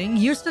your building,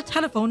 use the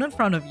telephone in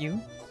front of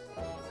you.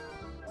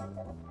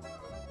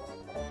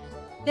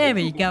 There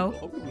we go.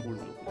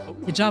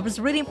 Your job is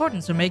really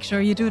important, so make sure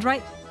you do it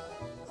right.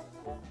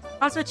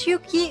 Also,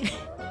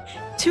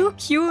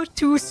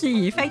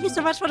 2Q2C. Thank you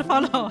so much for the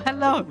follow.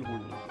 Hello.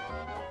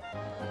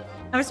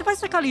 I was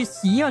supposed to call you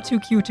C or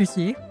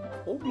 2Q2C.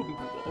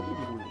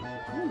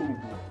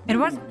 It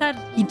wasn't that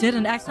he did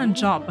an excellent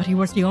job, but he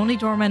was the only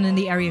doorman in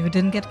the area who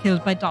didn't get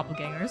killed by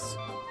doppelgangers.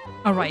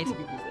 Alright.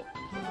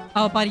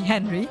 Our buddy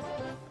Henry.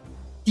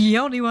 The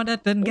only one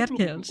that didn't get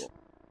killed.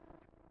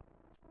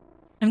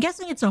 I'm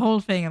guessing it's a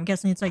whole thing. I'm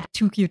guessing it's like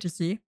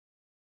 2Q2C.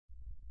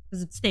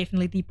 Because it's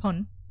definitely the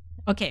pun.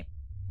 Okay.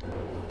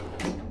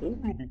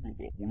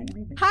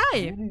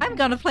 Hi! I'm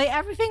gonna play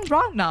everything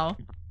wrong now.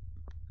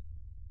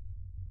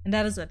 And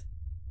that is it.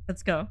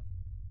 Let's go.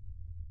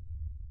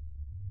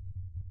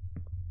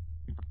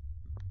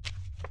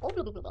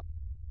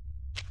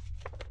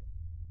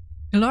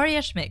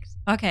 Gloria Schmidt.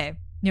 Okay.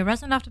 You're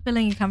resident of the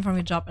building. You come from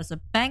your job as a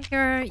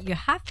banker. You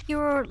have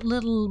your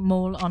little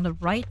mole on the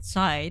right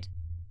side.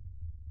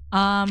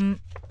 Let me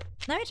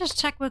just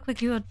check real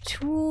quick. You are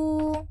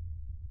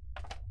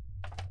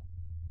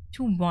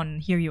 2-1.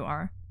 Here you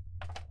are.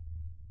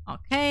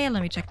 Okay,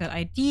 let me check that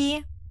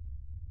ID.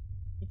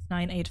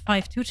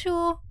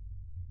 698522.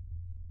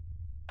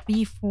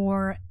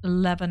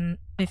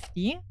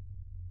 B41150.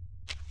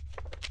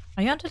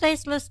 Are you on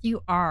today's list?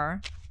 You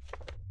are.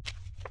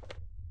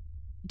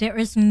 There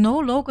is no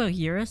logo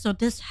here, so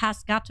this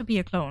has got to be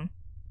a clone.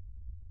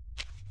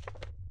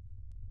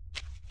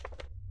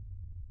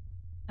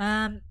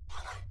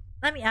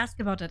 Let me ask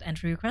about that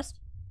entry request.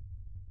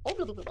 Yeah,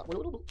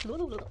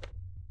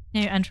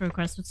 your entry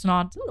request, it's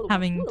not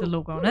having the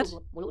logo on it.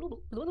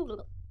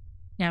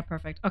 Yeah,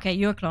 perfect. Okay,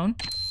 you're a clone.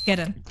 Get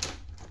in.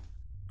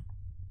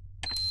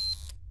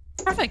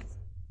 Perfect.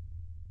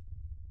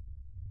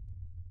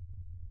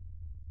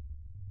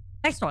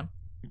 Next one.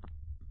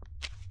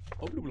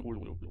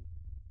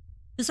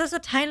 This has a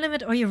time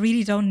limit or you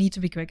really don't need to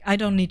be quick. I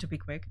don't need to be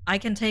quick. I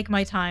can take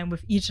my time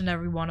with each and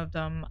every one of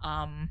them.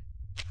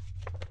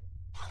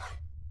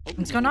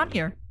 What's going on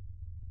here?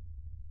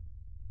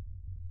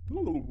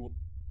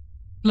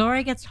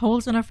 Gloria gets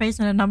holes in her face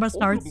and the number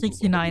starts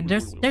 69.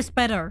 There's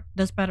better.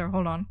 There's better.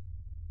 Hold on.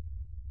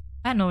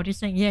 I know what you're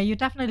saying. Yeah, you're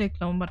definitely a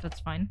clone, but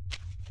that's fine.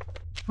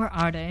 Where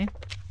are they?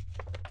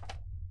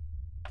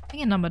 I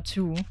think in number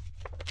 2.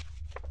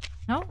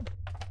 No?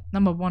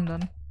 Number 1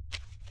 then.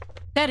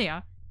 There they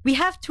are. We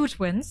have 2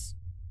 twins.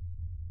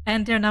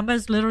 And their number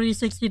is literally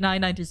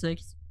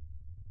 6996.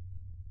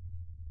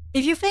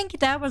 If you think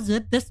that was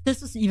it, this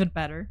is even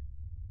better.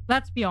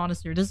 Let's be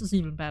honest here. This is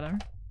even better.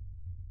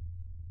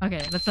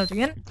 Okay, let's start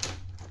again.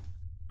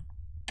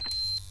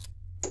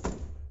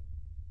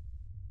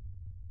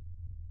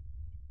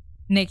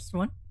 Next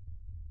one.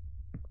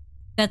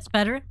 That's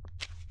better.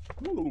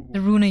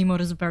 The Runa emote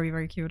is very,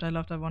 very cute. I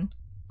love that one.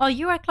 Oh,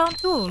 you are a clone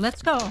too.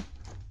 Let's go.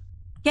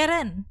 Get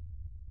in.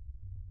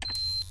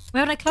 We're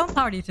having a clone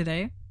party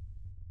today.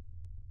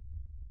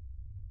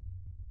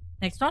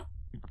 Next one.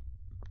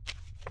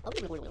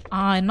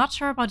 I'm not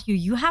sure about you.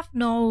 You have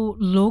no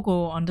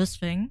logo on this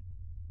thing.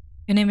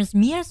 Your name is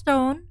Mia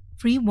Stone.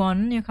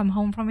 3-1. You come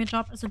home from your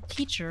job as a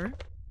teacher.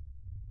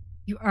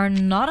 You are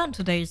not on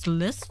today's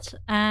list.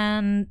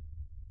 And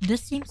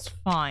this seems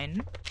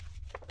fine.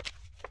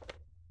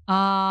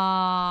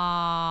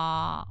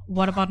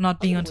 What about not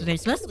being on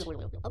today's list?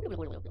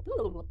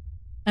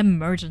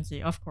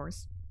 Emergency, of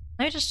course.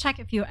 Let me just check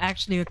if you're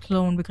actually a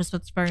clone, because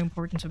that's very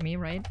important to me,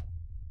 right?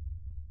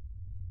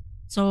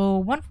 So,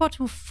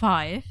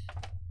 1425.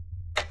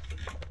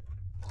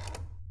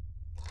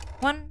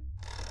 1,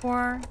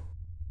 4,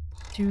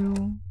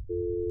 2...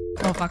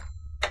 Oh, fuck.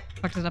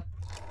 Fucked it up.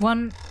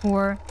 1,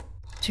 4,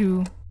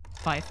 2,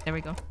 5. There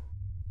we go.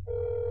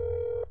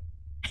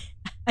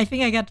 I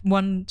think I got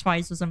 1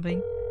 twice or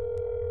something.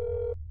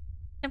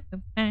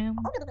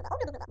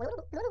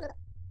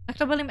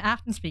 Dr. William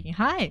Afton speaking.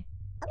 Hi.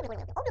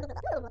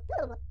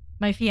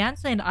 My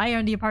fiance and I are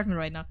in the apartment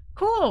right now.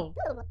 Cool.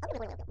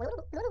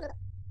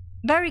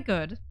 Very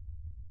good.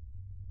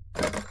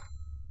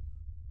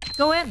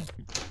 Go in.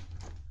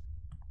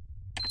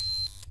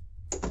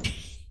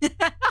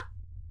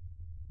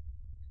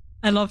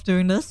 I love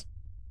doing this.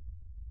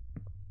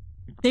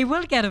 They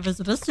will get a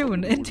visitor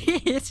soon,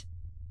 indeed.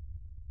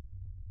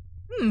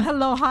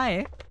 Hello,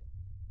 hi.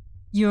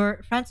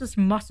 You're Francis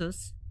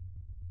Moss's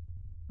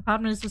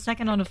apartment is the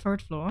second on the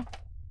 3rd floor.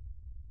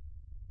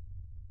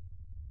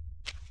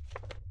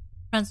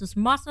 Francis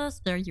Moss's,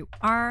 there you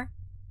are.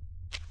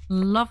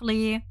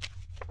 Lovely.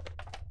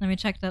 Let me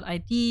check that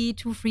ID.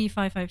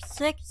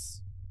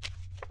 23556.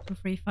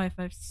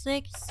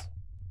 23556.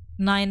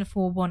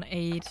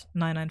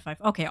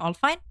 9418995. Okay, all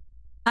fine.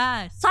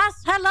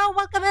 Sus, hello,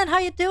 welcome in. How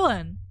you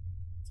doing?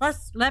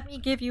 Sus, let me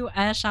give you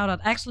a shout out.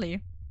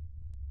 Actually,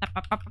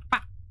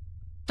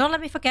 don't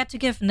let me forget to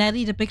give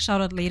Nelly the big shout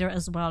out later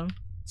as well.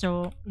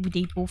 So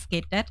they both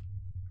get that.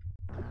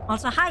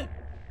 Also, hi.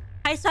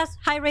 Hi, Sus.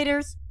 Hi,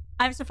 Raiders.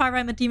 I'm Sofeira.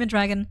 I'm a demon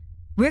dragon.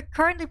 We're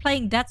currently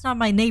playing That's Not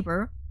My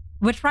Neighbor.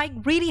 We're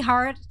trying really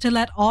hard to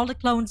let all the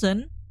clones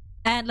in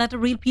and let the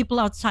real people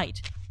outside.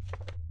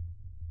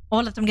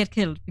 Or let them get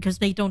killed because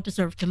they don't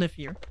deserve to live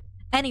here.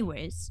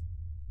 Anyways,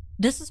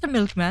 this is the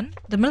milkman.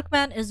 The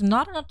milkman is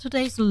not on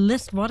today's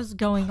list. What is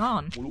going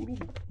on?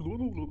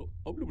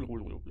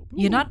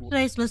 You're not on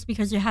today's list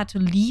because you had to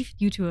leave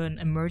due to an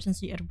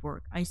emergency at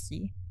work. I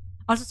see.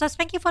 Also, says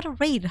thank you for the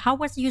raid. How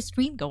was your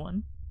stream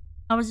going?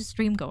 How was your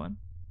stream going?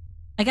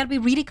 I gotta be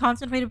really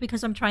concentrated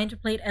because I'm trying to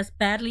play it as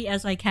badly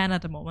as I can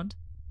at the moment.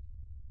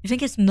 You think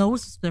his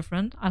nose is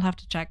different? I'll have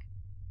to check.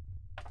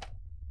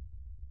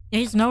 Yeah,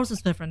 his nose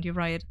is different. You're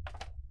right.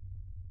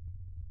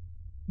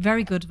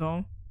 Very good,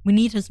 though. We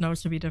need his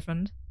nose to be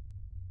different.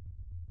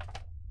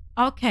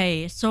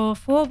 Okay, so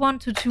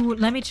 4122.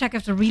 Let me check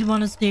if the real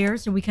one is there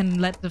so we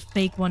can let the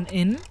fake one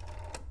in.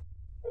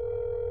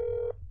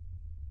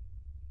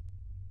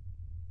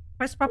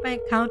 First proper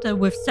encounter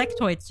with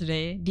sectoids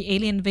today. The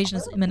alien invasion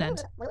is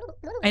imminent.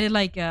 I did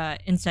like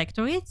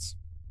insectoids.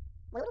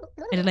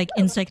 I did like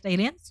insect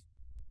aliens.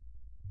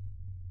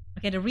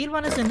 Okay, the real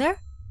one is in there.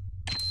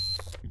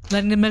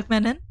 Letting the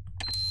milkman in.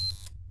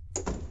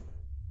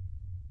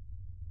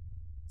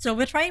 So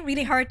we're trying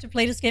really hard to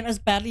play this game as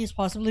badly as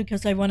possible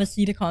because I want to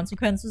see the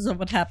consequences of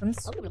what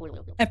happens.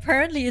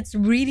 Apparently it's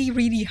really,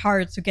 really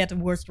hard to get the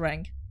worst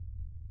rank.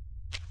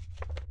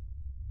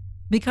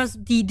 Because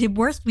the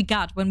worst we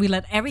got when we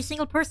let every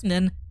single person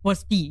in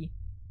was D.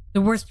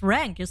 The worst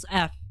rank is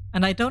F.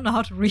 And I don't know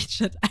how to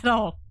reach it at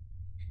all.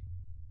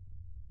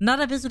 Not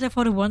a visitor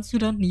for the ones who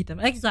don't need them.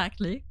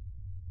 Exactly.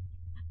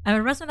 I'm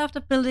a resident of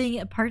the building.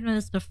 Apartment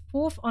is the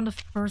 4th on the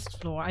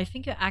 1st floor. I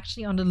think you're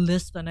actually on the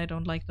list and I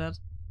don't like that.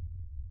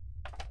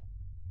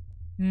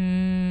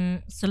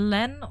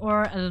 Selene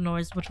or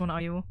Illinois? Which one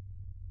are you?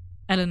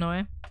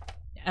 Illinois.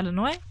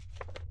 Illinois?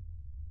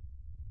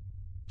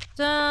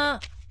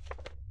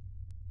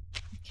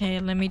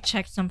 Okay, let me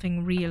check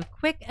something real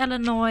quick.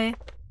 Illinois.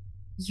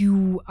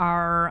 You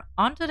are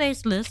on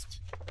today's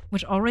list.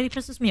 which already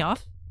pisses me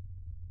off.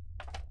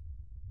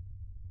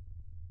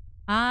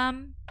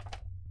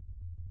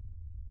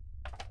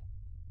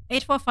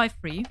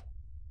 8453,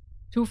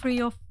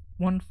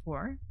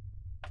 23014,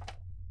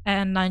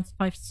 and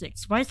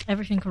 956. Why is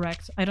everything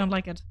correct? I don't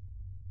like it.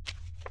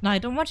 No, I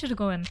don't want you to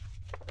go in.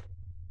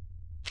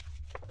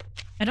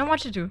 I don't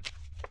want you to.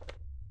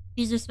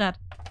 Easy as that.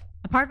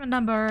 Apartment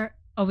number...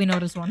 Oh, we know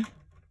this one.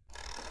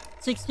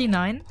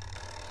 69.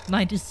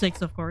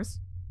 96, of course.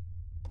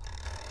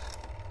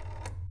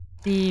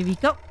 There we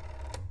go.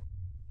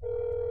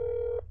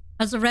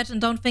 Also, Regin,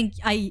 don't think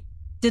I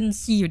didn't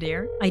see you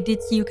there. I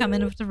did see you come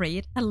in with the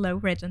raid. Hello,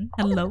 Regin.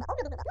 Hello.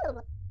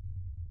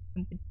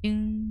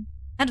 And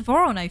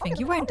Voron, I think.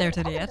 You weren't there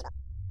today yet.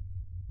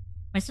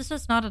 My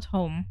sister's not at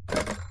home.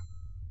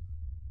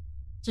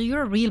 So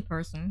you're a real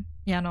person.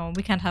 Yeah, no,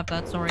 we can't have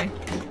that. Sorry.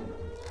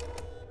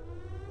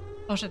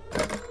 Oh, shit.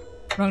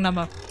 Wrong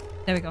number.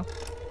 There we go.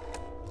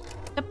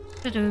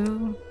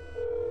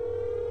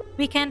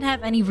 We can't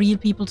have any real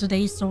people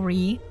today.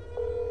 Sorry.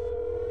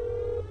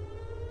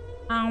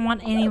 I don't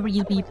want any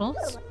real people.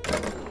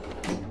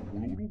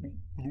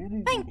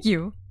 Thank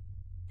you.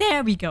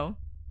 There we go.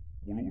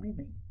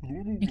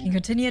 You can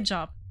continue your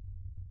job.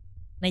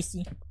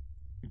 Nicey.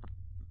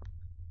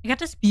 I got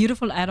this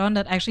beautiful add-on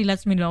that actually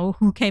lets me know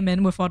who came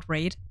in with what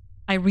raid.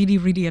 I really,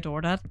 really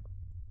adore that.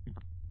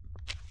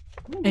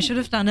 I should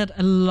have done it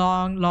a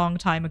long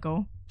time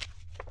ago.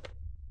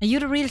 Are you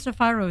the real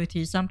Sofeira with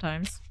you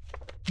sometimes?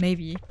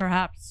 Maybe,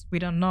 perhaps, we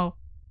don't know.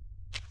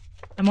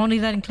 I'm only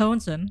letting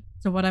clones in,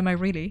 so what am I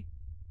really?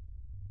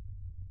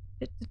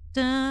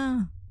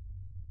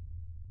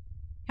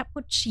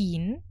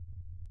 Cappuccino?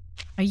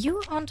 Are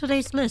you on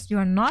today's list? You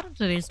are not on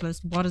today's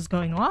list. What is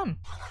going on?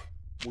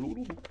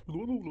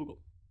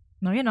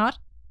 No, you're not.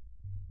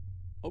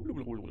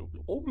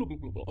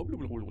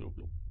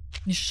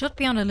 You should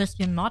be on the list.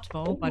 You're not,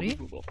 though, buddy.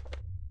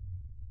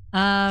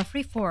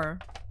 34.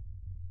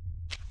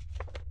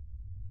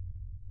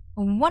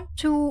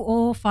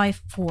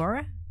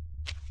 12054.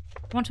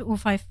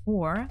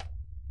 12054.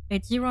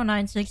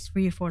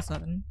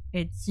 8096347.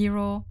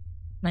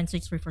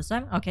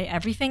 8096347. Okay,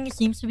 everything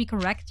seems to be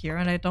correct here,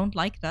 and I don't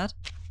like that.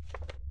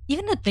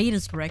 Even the date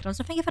is correct.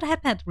 Also, thank you for the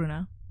headpad,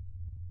 Bruna.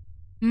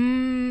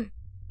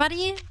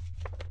 Buddy,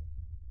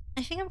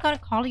 I think I'm gonna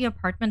call your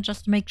apartment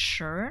just to make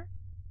sure.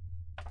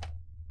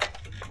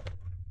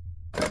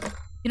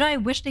 You know, I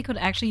wish they could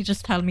actually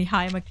just tell me,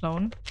 hi, I'm a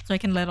clone, so I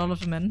can let all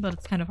of them in, but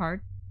it's kind of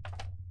hard.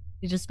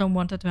 They just don't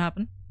want that to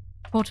happen.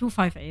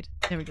 4258.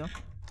 There we go.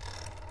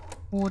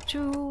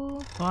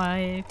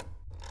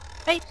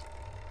 4258.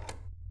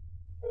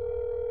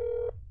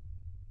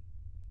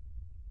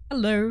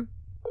 Hello.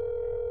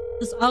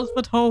 Is Alf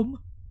at home?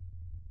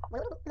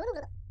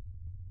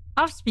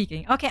 Alf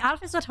speaking. Okay,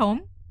 Alf is at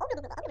home.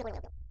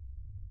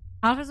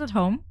 Alf is at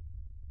home.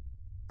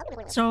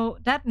 So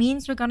that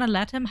means we're gonna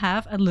let him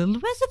have a little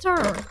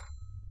visitor.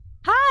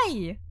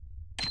 Hi!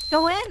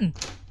 Go in.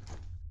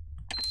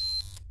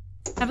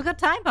 Have a good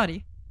time,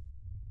 buddy.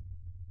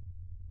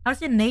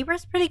 How's your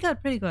neighbors? Pretty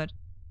good, pretty good.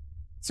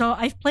 So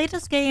I've played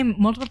this game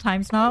multiple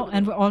times now,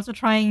 and we're also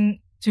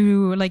trying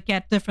to like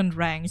get different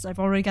ranks. I've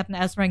already gotten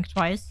S rank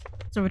twice,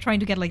 so we're trying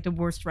to get like the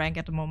worst rank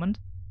at the moment.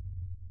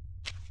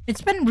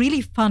 It's been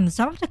really fun.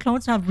 Some of the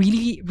clones are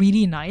really,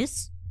 really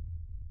nice,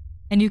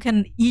 and you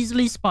can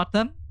easily spot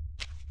them,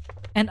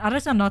 and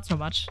others are not so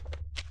much.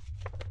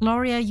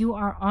 Gloria, you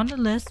are on the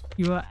list.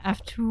 You are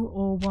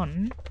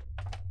F201.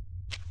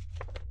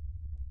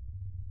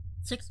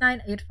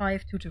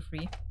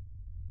 6985223.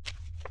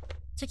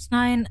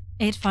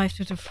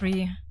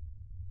 6985223.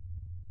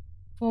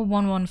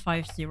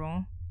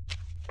 41150.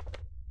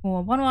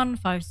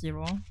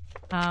 41150.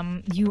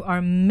 You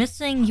are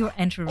missing your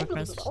entry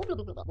request.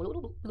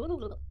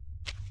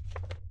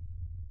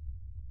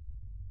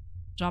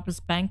 Job is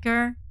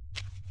banker.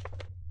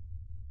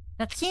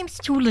 That seems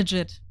too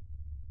legit.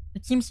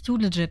 It seems too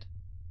legit.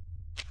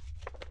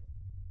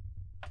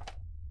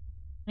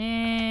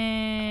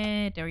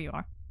 There you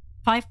are.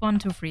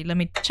 5123. Let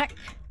me check.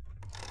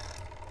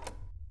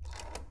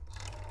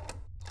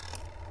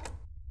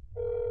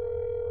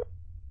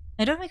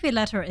 I don't think we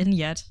let her in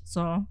yet,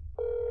 so...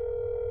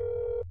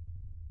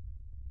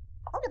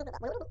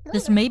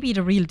 This may be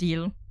the real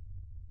deal.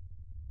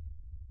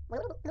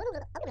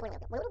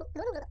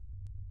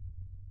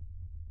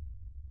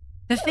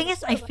 The thing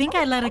is, I think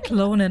I let a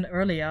clone in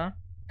earlier.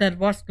 That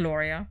was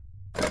Gloria.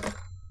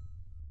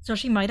 So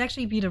she might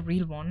actually be the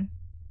real one.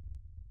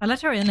 I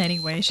let her in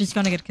anyway. She's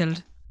gonna get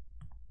killed.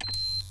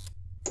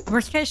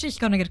 Worst case, she's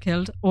gonna get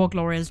killed, or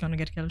Gloria is gonna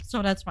get killed.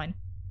 So that's fine.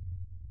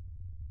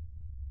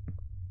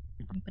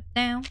 Put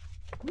down.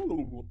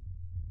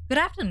 Good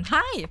afternoon.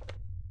 Hi!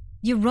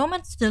 Your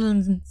Roman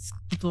Stilinski.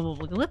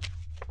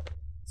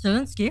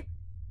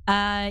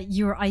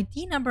 Your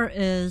ID number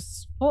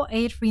is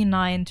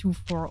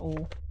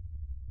 4839240.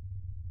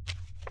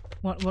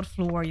 What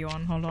floor are you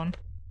on? Hold on.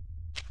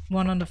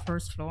 One on the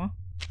first floor.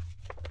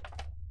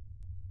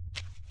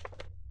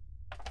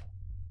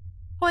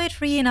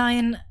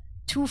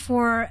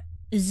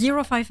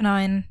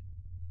 483924059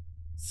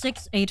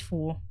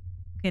 684.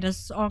 Okay,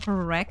 this is all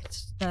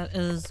correct. That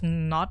is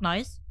not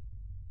nice.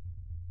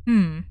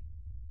 You're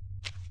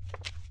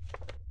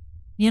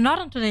not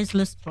on today's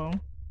list, though.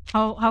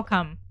 How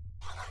come?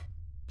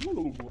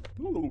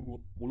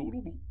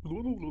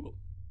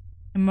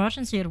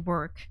 Emergency at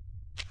work.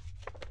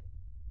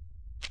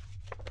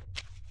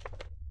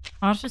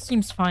 Oh, this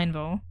seems fine,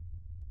 though.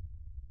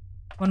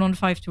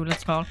 1152,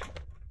 let's call.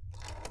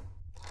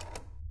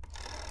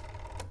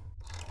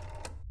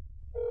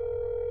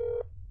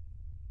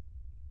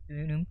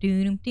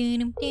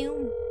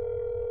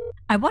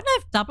 I wonder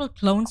if double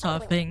clones are a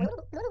thing.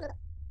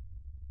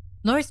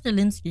 Lori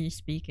Stalinsky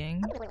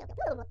speaking.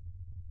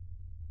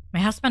 My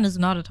husband is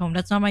not at home.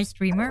 That's not my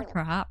streamer?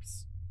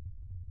 Perhaps.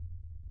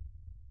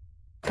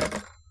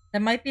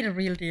 That might be the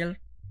real deal.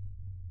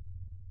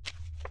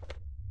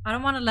 I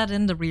don't want to let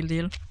in the real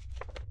deal.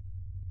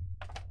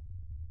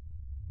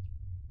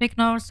 Big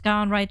nose,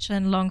 gown, right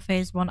chin, long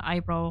face, one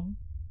eyebrow.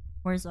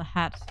 Where's a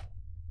hat?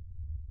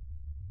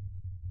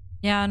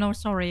 Yeah, no,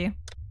 sorry.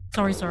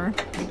 Sorry, sir.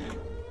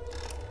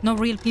 No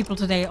real people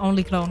today,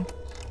 only clone.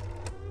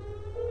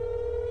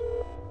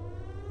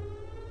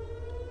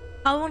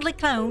 Only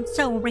clone,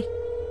 sorry.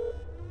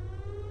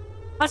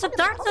 What's up,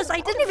 Darkness? I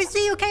didn't even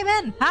see you came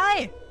in.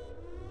 Hi!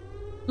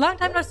 Long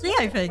time no see,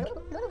 I think.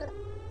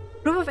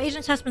 Group of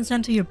agents has been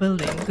sent to your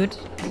building. Good.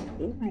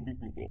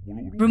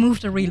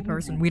 Remove the real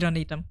person. We don't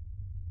need them.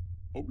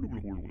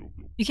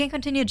 You can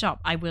continue your job.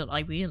 I will.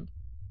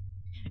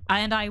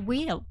 And I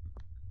will.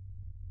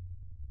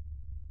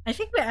 I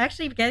think we're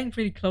actually getting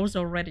pretty close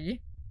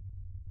already.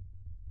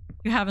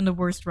 You're having the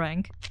worst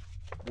rank.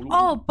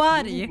 Oh,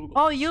 buddy.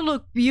 Oh, you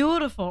look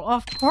beautiful.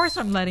 Of course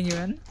I'm letting you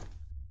in.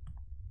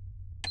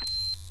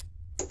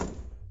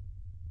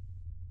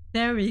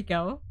 There we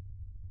go.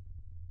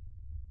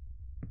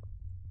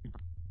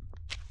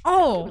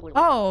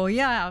 Oh,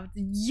 yeah.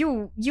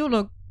 You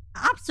look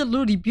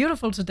absolutely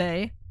beautiful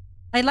today.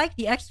 I like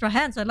the extra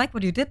hands. I like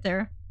what you did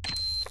there.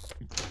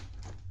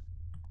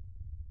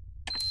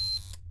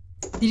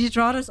 Did you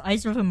draw those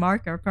eyes with a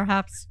marker?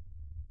 Perhaps.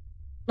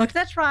 Look,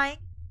 they're trying.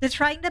 They're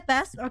trying their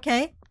best,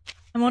 okay?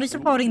 I'm only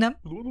supporting them.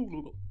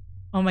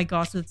 Oh my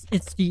gosh,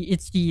 it's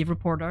the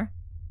reporter.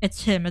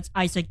 It's him. It's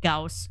Isaac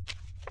Gauss.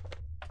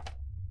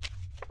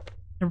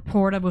 The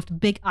reporter with the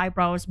big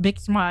eyebrows, big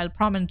smile,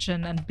 prominent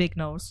chin, and big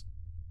nose.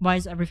 Why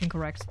is everything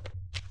correct?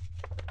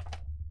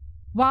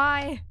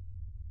 Why?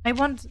 I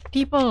want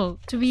people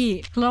to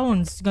be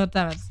clones,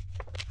 goddammit.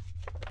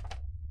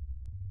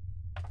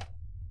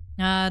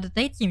 The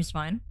date seems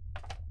fine.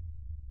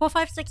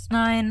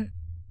 4569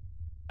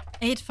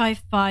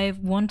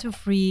 855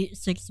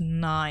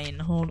 12369.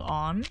 Hold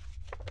on.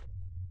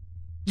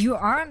 You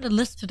are on the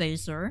list today,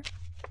 sir.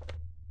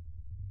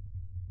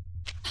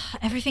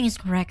 Everything is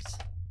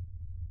correct.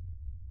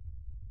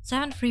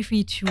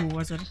 7332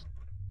 was it?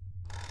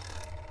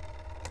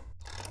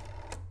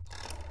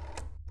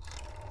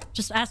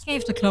 Just asking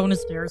if the clone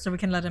is there so we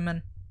can let him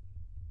in.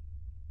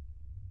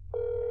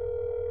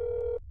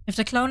 If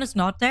the clone is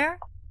not there...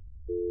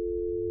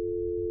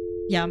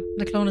 Yeah,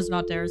 the clone is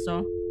not there,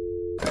 so...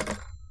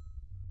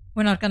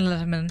 We're not gonna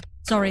let him in.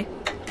 Sorry.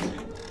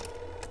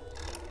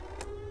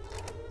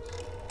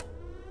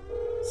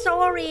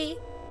 Sorry!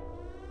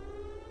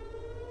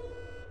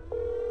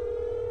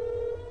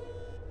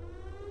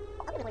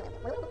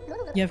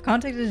 You have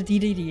contacted the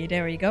DDD.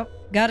 There you go.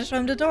 Gotta show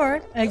him the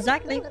door.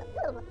 Exactly.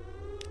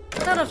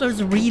 None of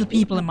those real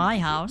people in my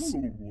house.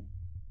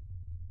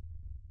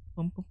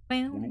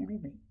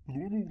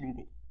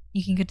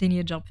 You can continue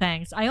your job,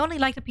 thanks. I only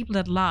like the people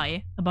that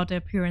lie about their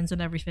appearance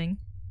and everything.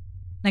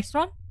 Next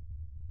one.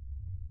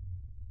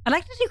 I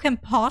like that you can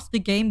pause the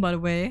game, by the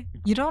way.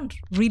 You don't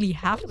really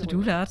have to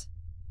do that,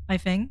 I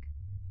think.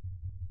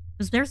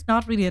 Because there's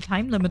not really a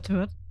time limit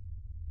to it.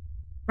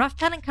 Rough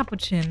Pen and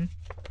Capuchin.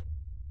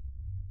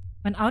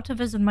 Went out to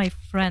visit my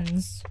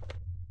friends.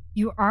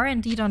 You are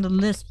indeed on the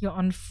list. You're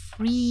on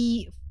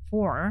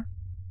 3-4.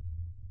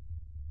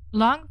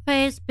 Long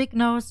face, big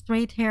nose,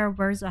 straight hair,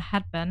 wears a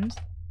headband.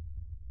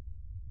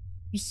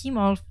 You seem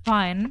all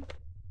fine.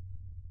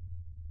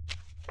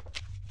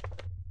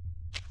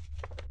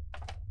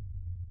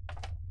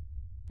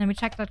 Let me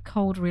check that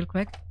code real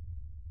quick.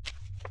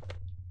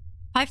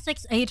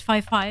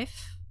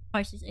 56855.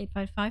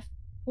 56855.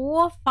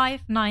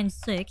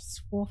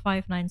 4596.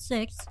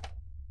 4596.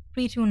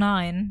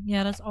 329.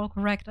 Yeah, that's all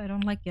correct. I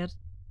don't like it.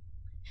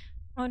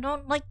 I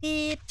don't like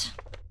it.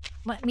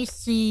 Let me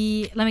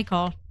see. Let me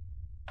call.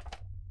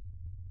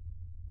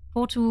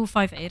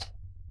 4258.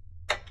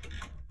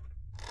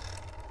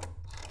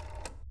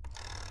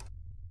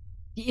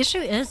 The issue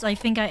is, I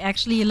think I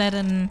actually let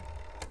in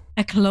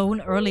a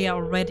clone earlier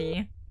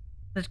already.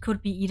 That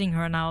could be eating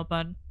her now,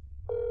 but...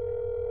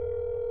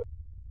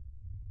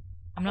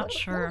 I'm not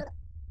sure.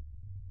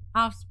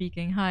 Half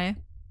speaking, hi.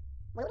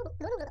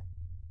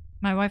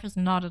 My wife is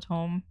not at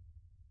home.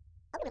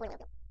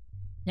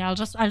 Yeah, I'll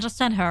just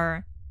send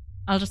her.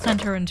 I'll just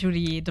send her into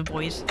the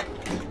void.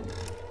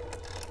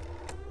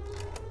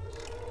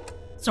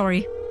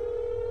 Sorry.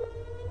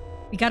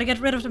 We gotta get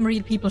rid of the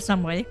real people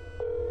some way.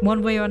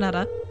 One way or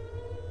another.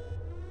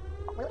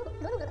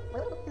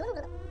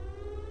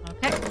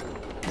 Okay.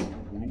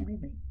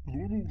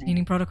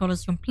 Cleaning protocol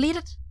is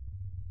completed.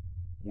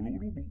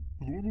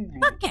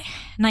 Okay,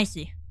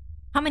 nicey.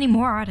 How many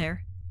more are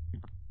there?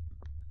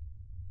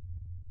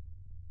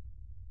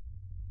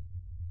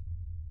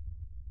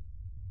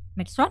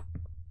 Next one.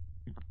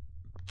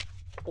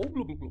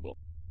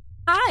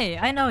 Hi,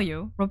 I know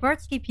you.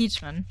 Robertsky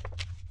Peachman.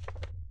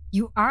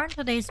 You are on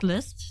today's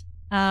list.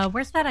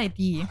 Where's that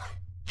ID?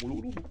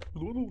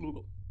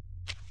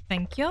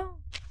 Thank you.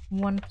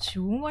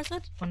 1-2 was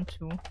it?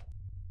 1-2.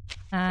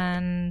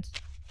 And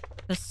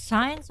the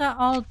signs are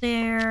all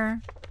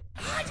there.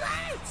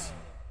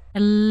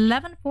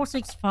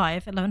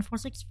 11465,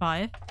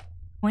 11465,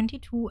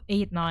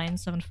 2289,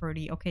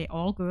 730. Okay,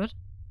 all good.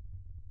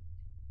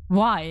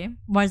 Why?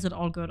 Why is it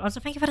all good? Also,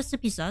 thank you for the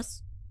sippy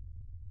sus.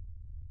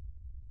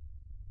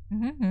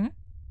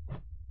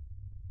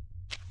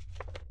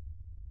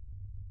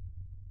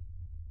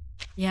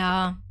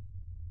 Yeah.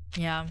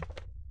 Yeah.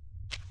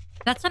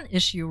 That's an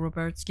issue,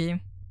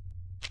 Robertsky.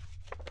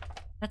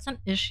 That's an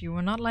issue.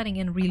 We're not letting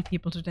in real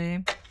people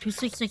today.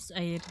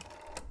 2668.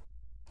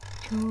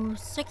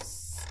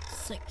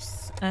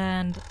 266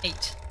 and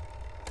 8.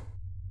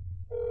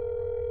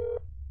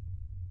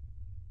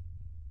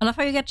 I love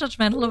how you get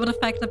judgmental over the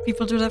fact that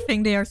people do the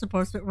thing they are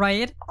supposed to,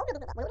 right?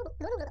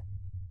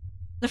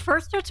 The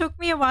first two took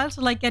me a while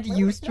to like get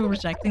used to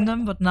rejecting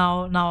them, but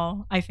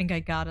now I think I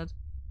got it.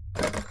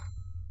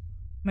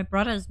 My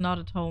brother is not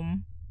at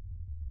home.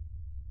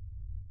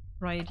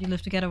 Right, you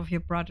live together with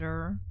your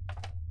brother.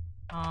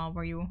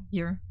 Were you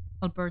here?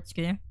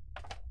 Albertsky.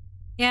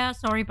 Yeah,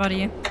 sorry,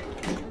 buddy.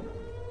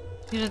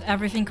 You did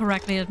everything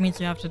correctly, that means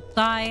you have to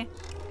die.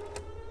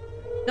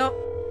 No.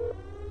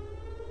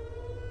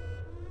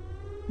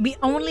 We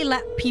only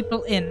let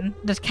people in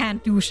that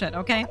can't do shit,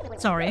 okay?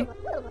 Sorry.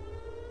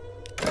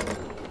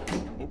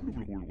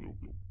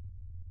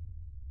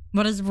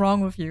 What is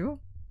wrong with you?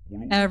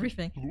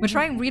 Everything. We're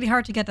trying really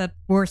hard to get that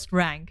worst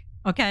rank,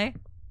 okay?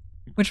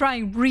 We're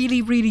trying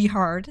really, really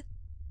hard.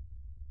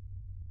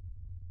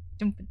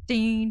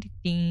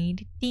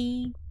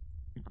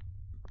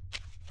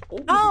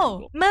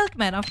 Oh!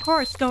 Milkman, of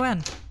course, go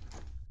in.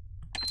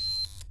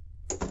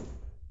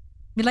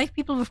 We like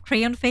people with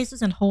crayon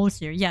faces and holes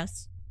here,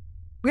 yes.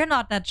 We're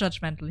not that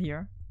judgmental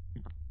here.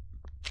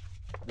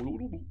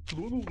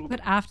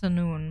 Good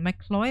afternoon.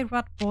 McCloy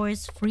Rod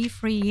Boys,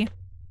 free.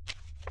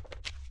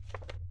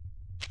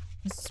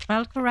 It's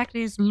spelled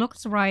correctly, it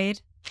looks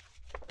right.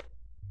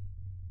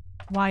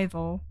 Why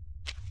though?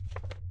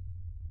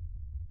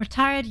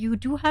 Retired, you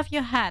do have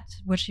your hat,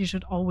 which you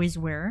should always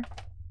wear.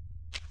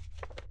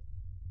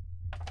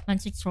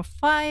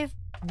 9645,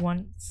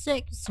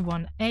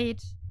 1618,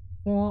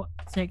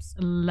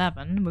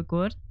 4611. We're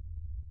good.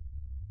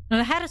 No,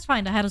 the hat is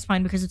fine. The hat is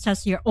fine because it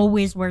says here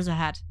always wears a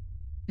hat.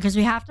 Because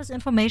we have this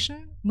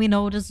information, we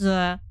know this is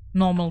a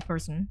normal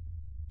person.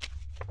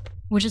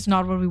 Which is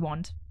not what we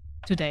want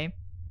today.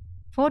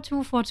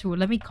 4242,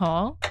 let me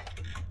call.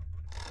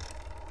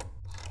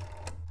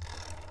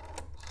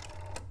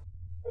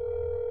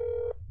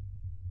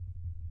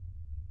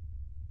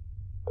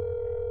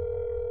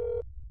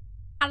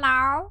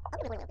 Hello?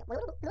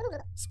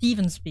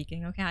 Steven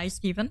speaking. Okay, hi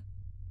Steven.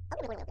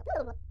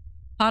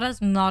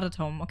 Potter's not at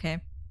home,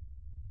 okay.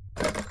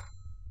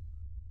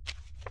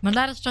 Well,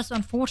 that is just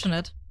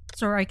unfortunate.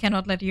 Sir, I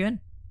cannot let you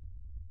in.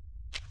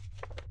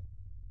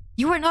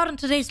 You were not on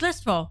today's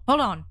list, though.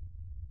 Hold on.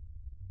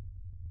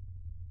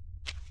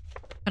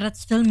 But that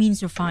still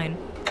means you're fine.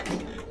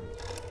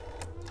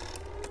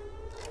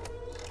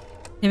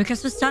 Yeah,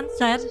 because the son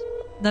said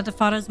that the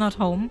father is not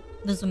home.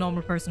 This is a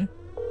normal person.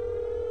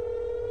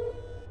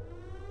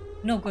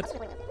 No good.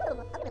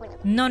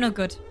 No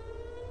good.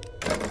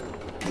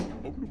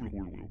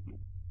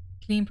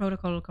 Clean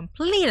protocol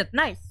completed.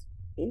 Nice.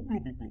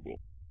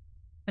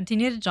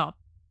 Continue the job.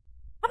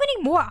 How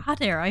many more are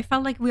there? I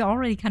felt like we're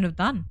already kind of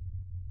done.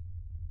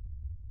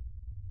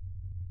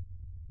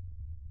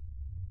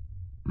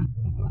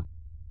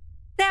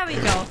 There we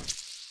go.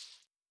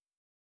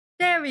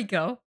 There we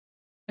go.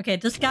 Okay,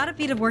 this gotta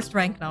be the worst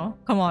rank now.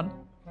 Come on.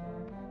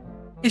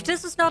 If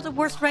this is not the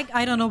worst rank,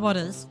 I don't know what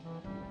is.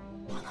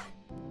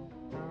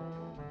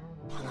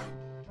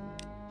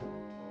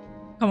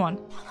 Come on.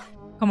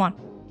 Come on.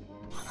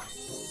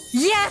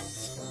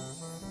 Yes!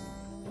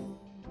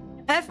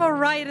 F or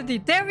right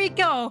indeed. There we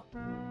go!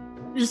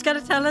 You just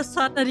gotta tell his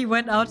son that he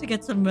went out to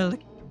get some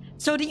milk.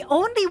 So the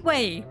only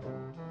way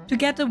to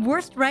get the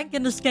worst rank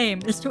in this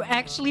game is to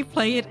actually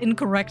play it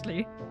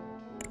incorrectly.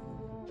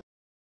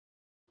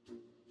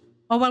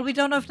 Oh, well, we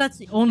don't know if that's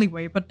the only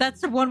way, but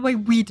that's the one way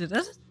we did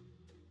it.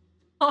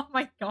 Oh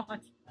my god.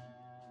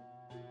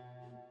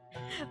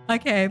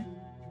 Okay.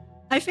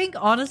 I think,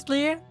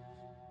 honestly,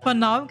 for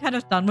now I'm kind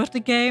of done with the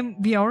game.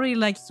 We already,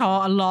 like,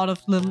 saw a lot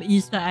of little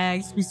Easter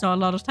eggs. We saw a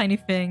lot of tiny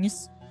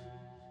things.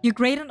 You're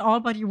great and all,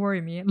 but you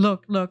worry me.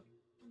 Look, look.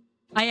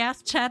 I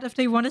asked chat if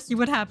they want to see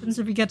what happens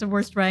if we get the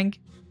worst rank.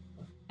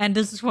 And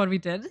this is what we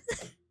did.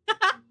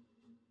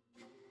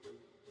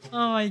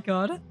 Oh my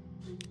god.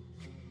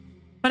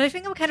 But I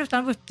think I'm kind of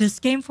done with this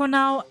game for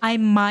now. I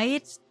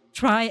might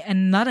try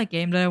another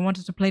game that I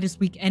wanted to play this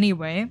week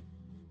anyway.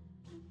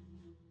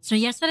 So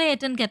yesterday I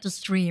didn't get to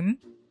stream.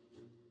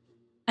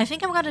 I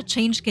think I'm gonna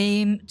change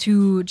game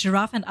to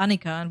Giraffe and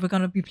Annika, and we're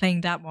gonna be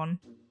playing that one.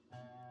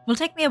 Will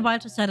take me a while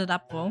to set it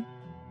up though.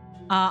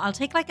 I'll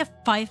take like a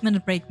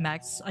 5-minute break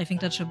max. I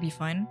think that should be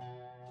fine.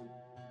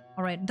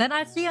 Alright, then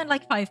I'll see you in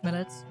like 5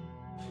 minutes.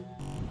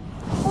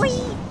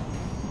 Whee!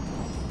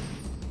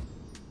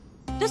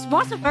 This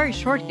was a very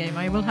short game,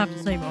 I will have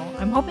to say though.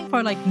 I'm hoping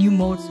for like new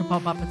modes to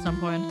pop up at some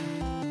point.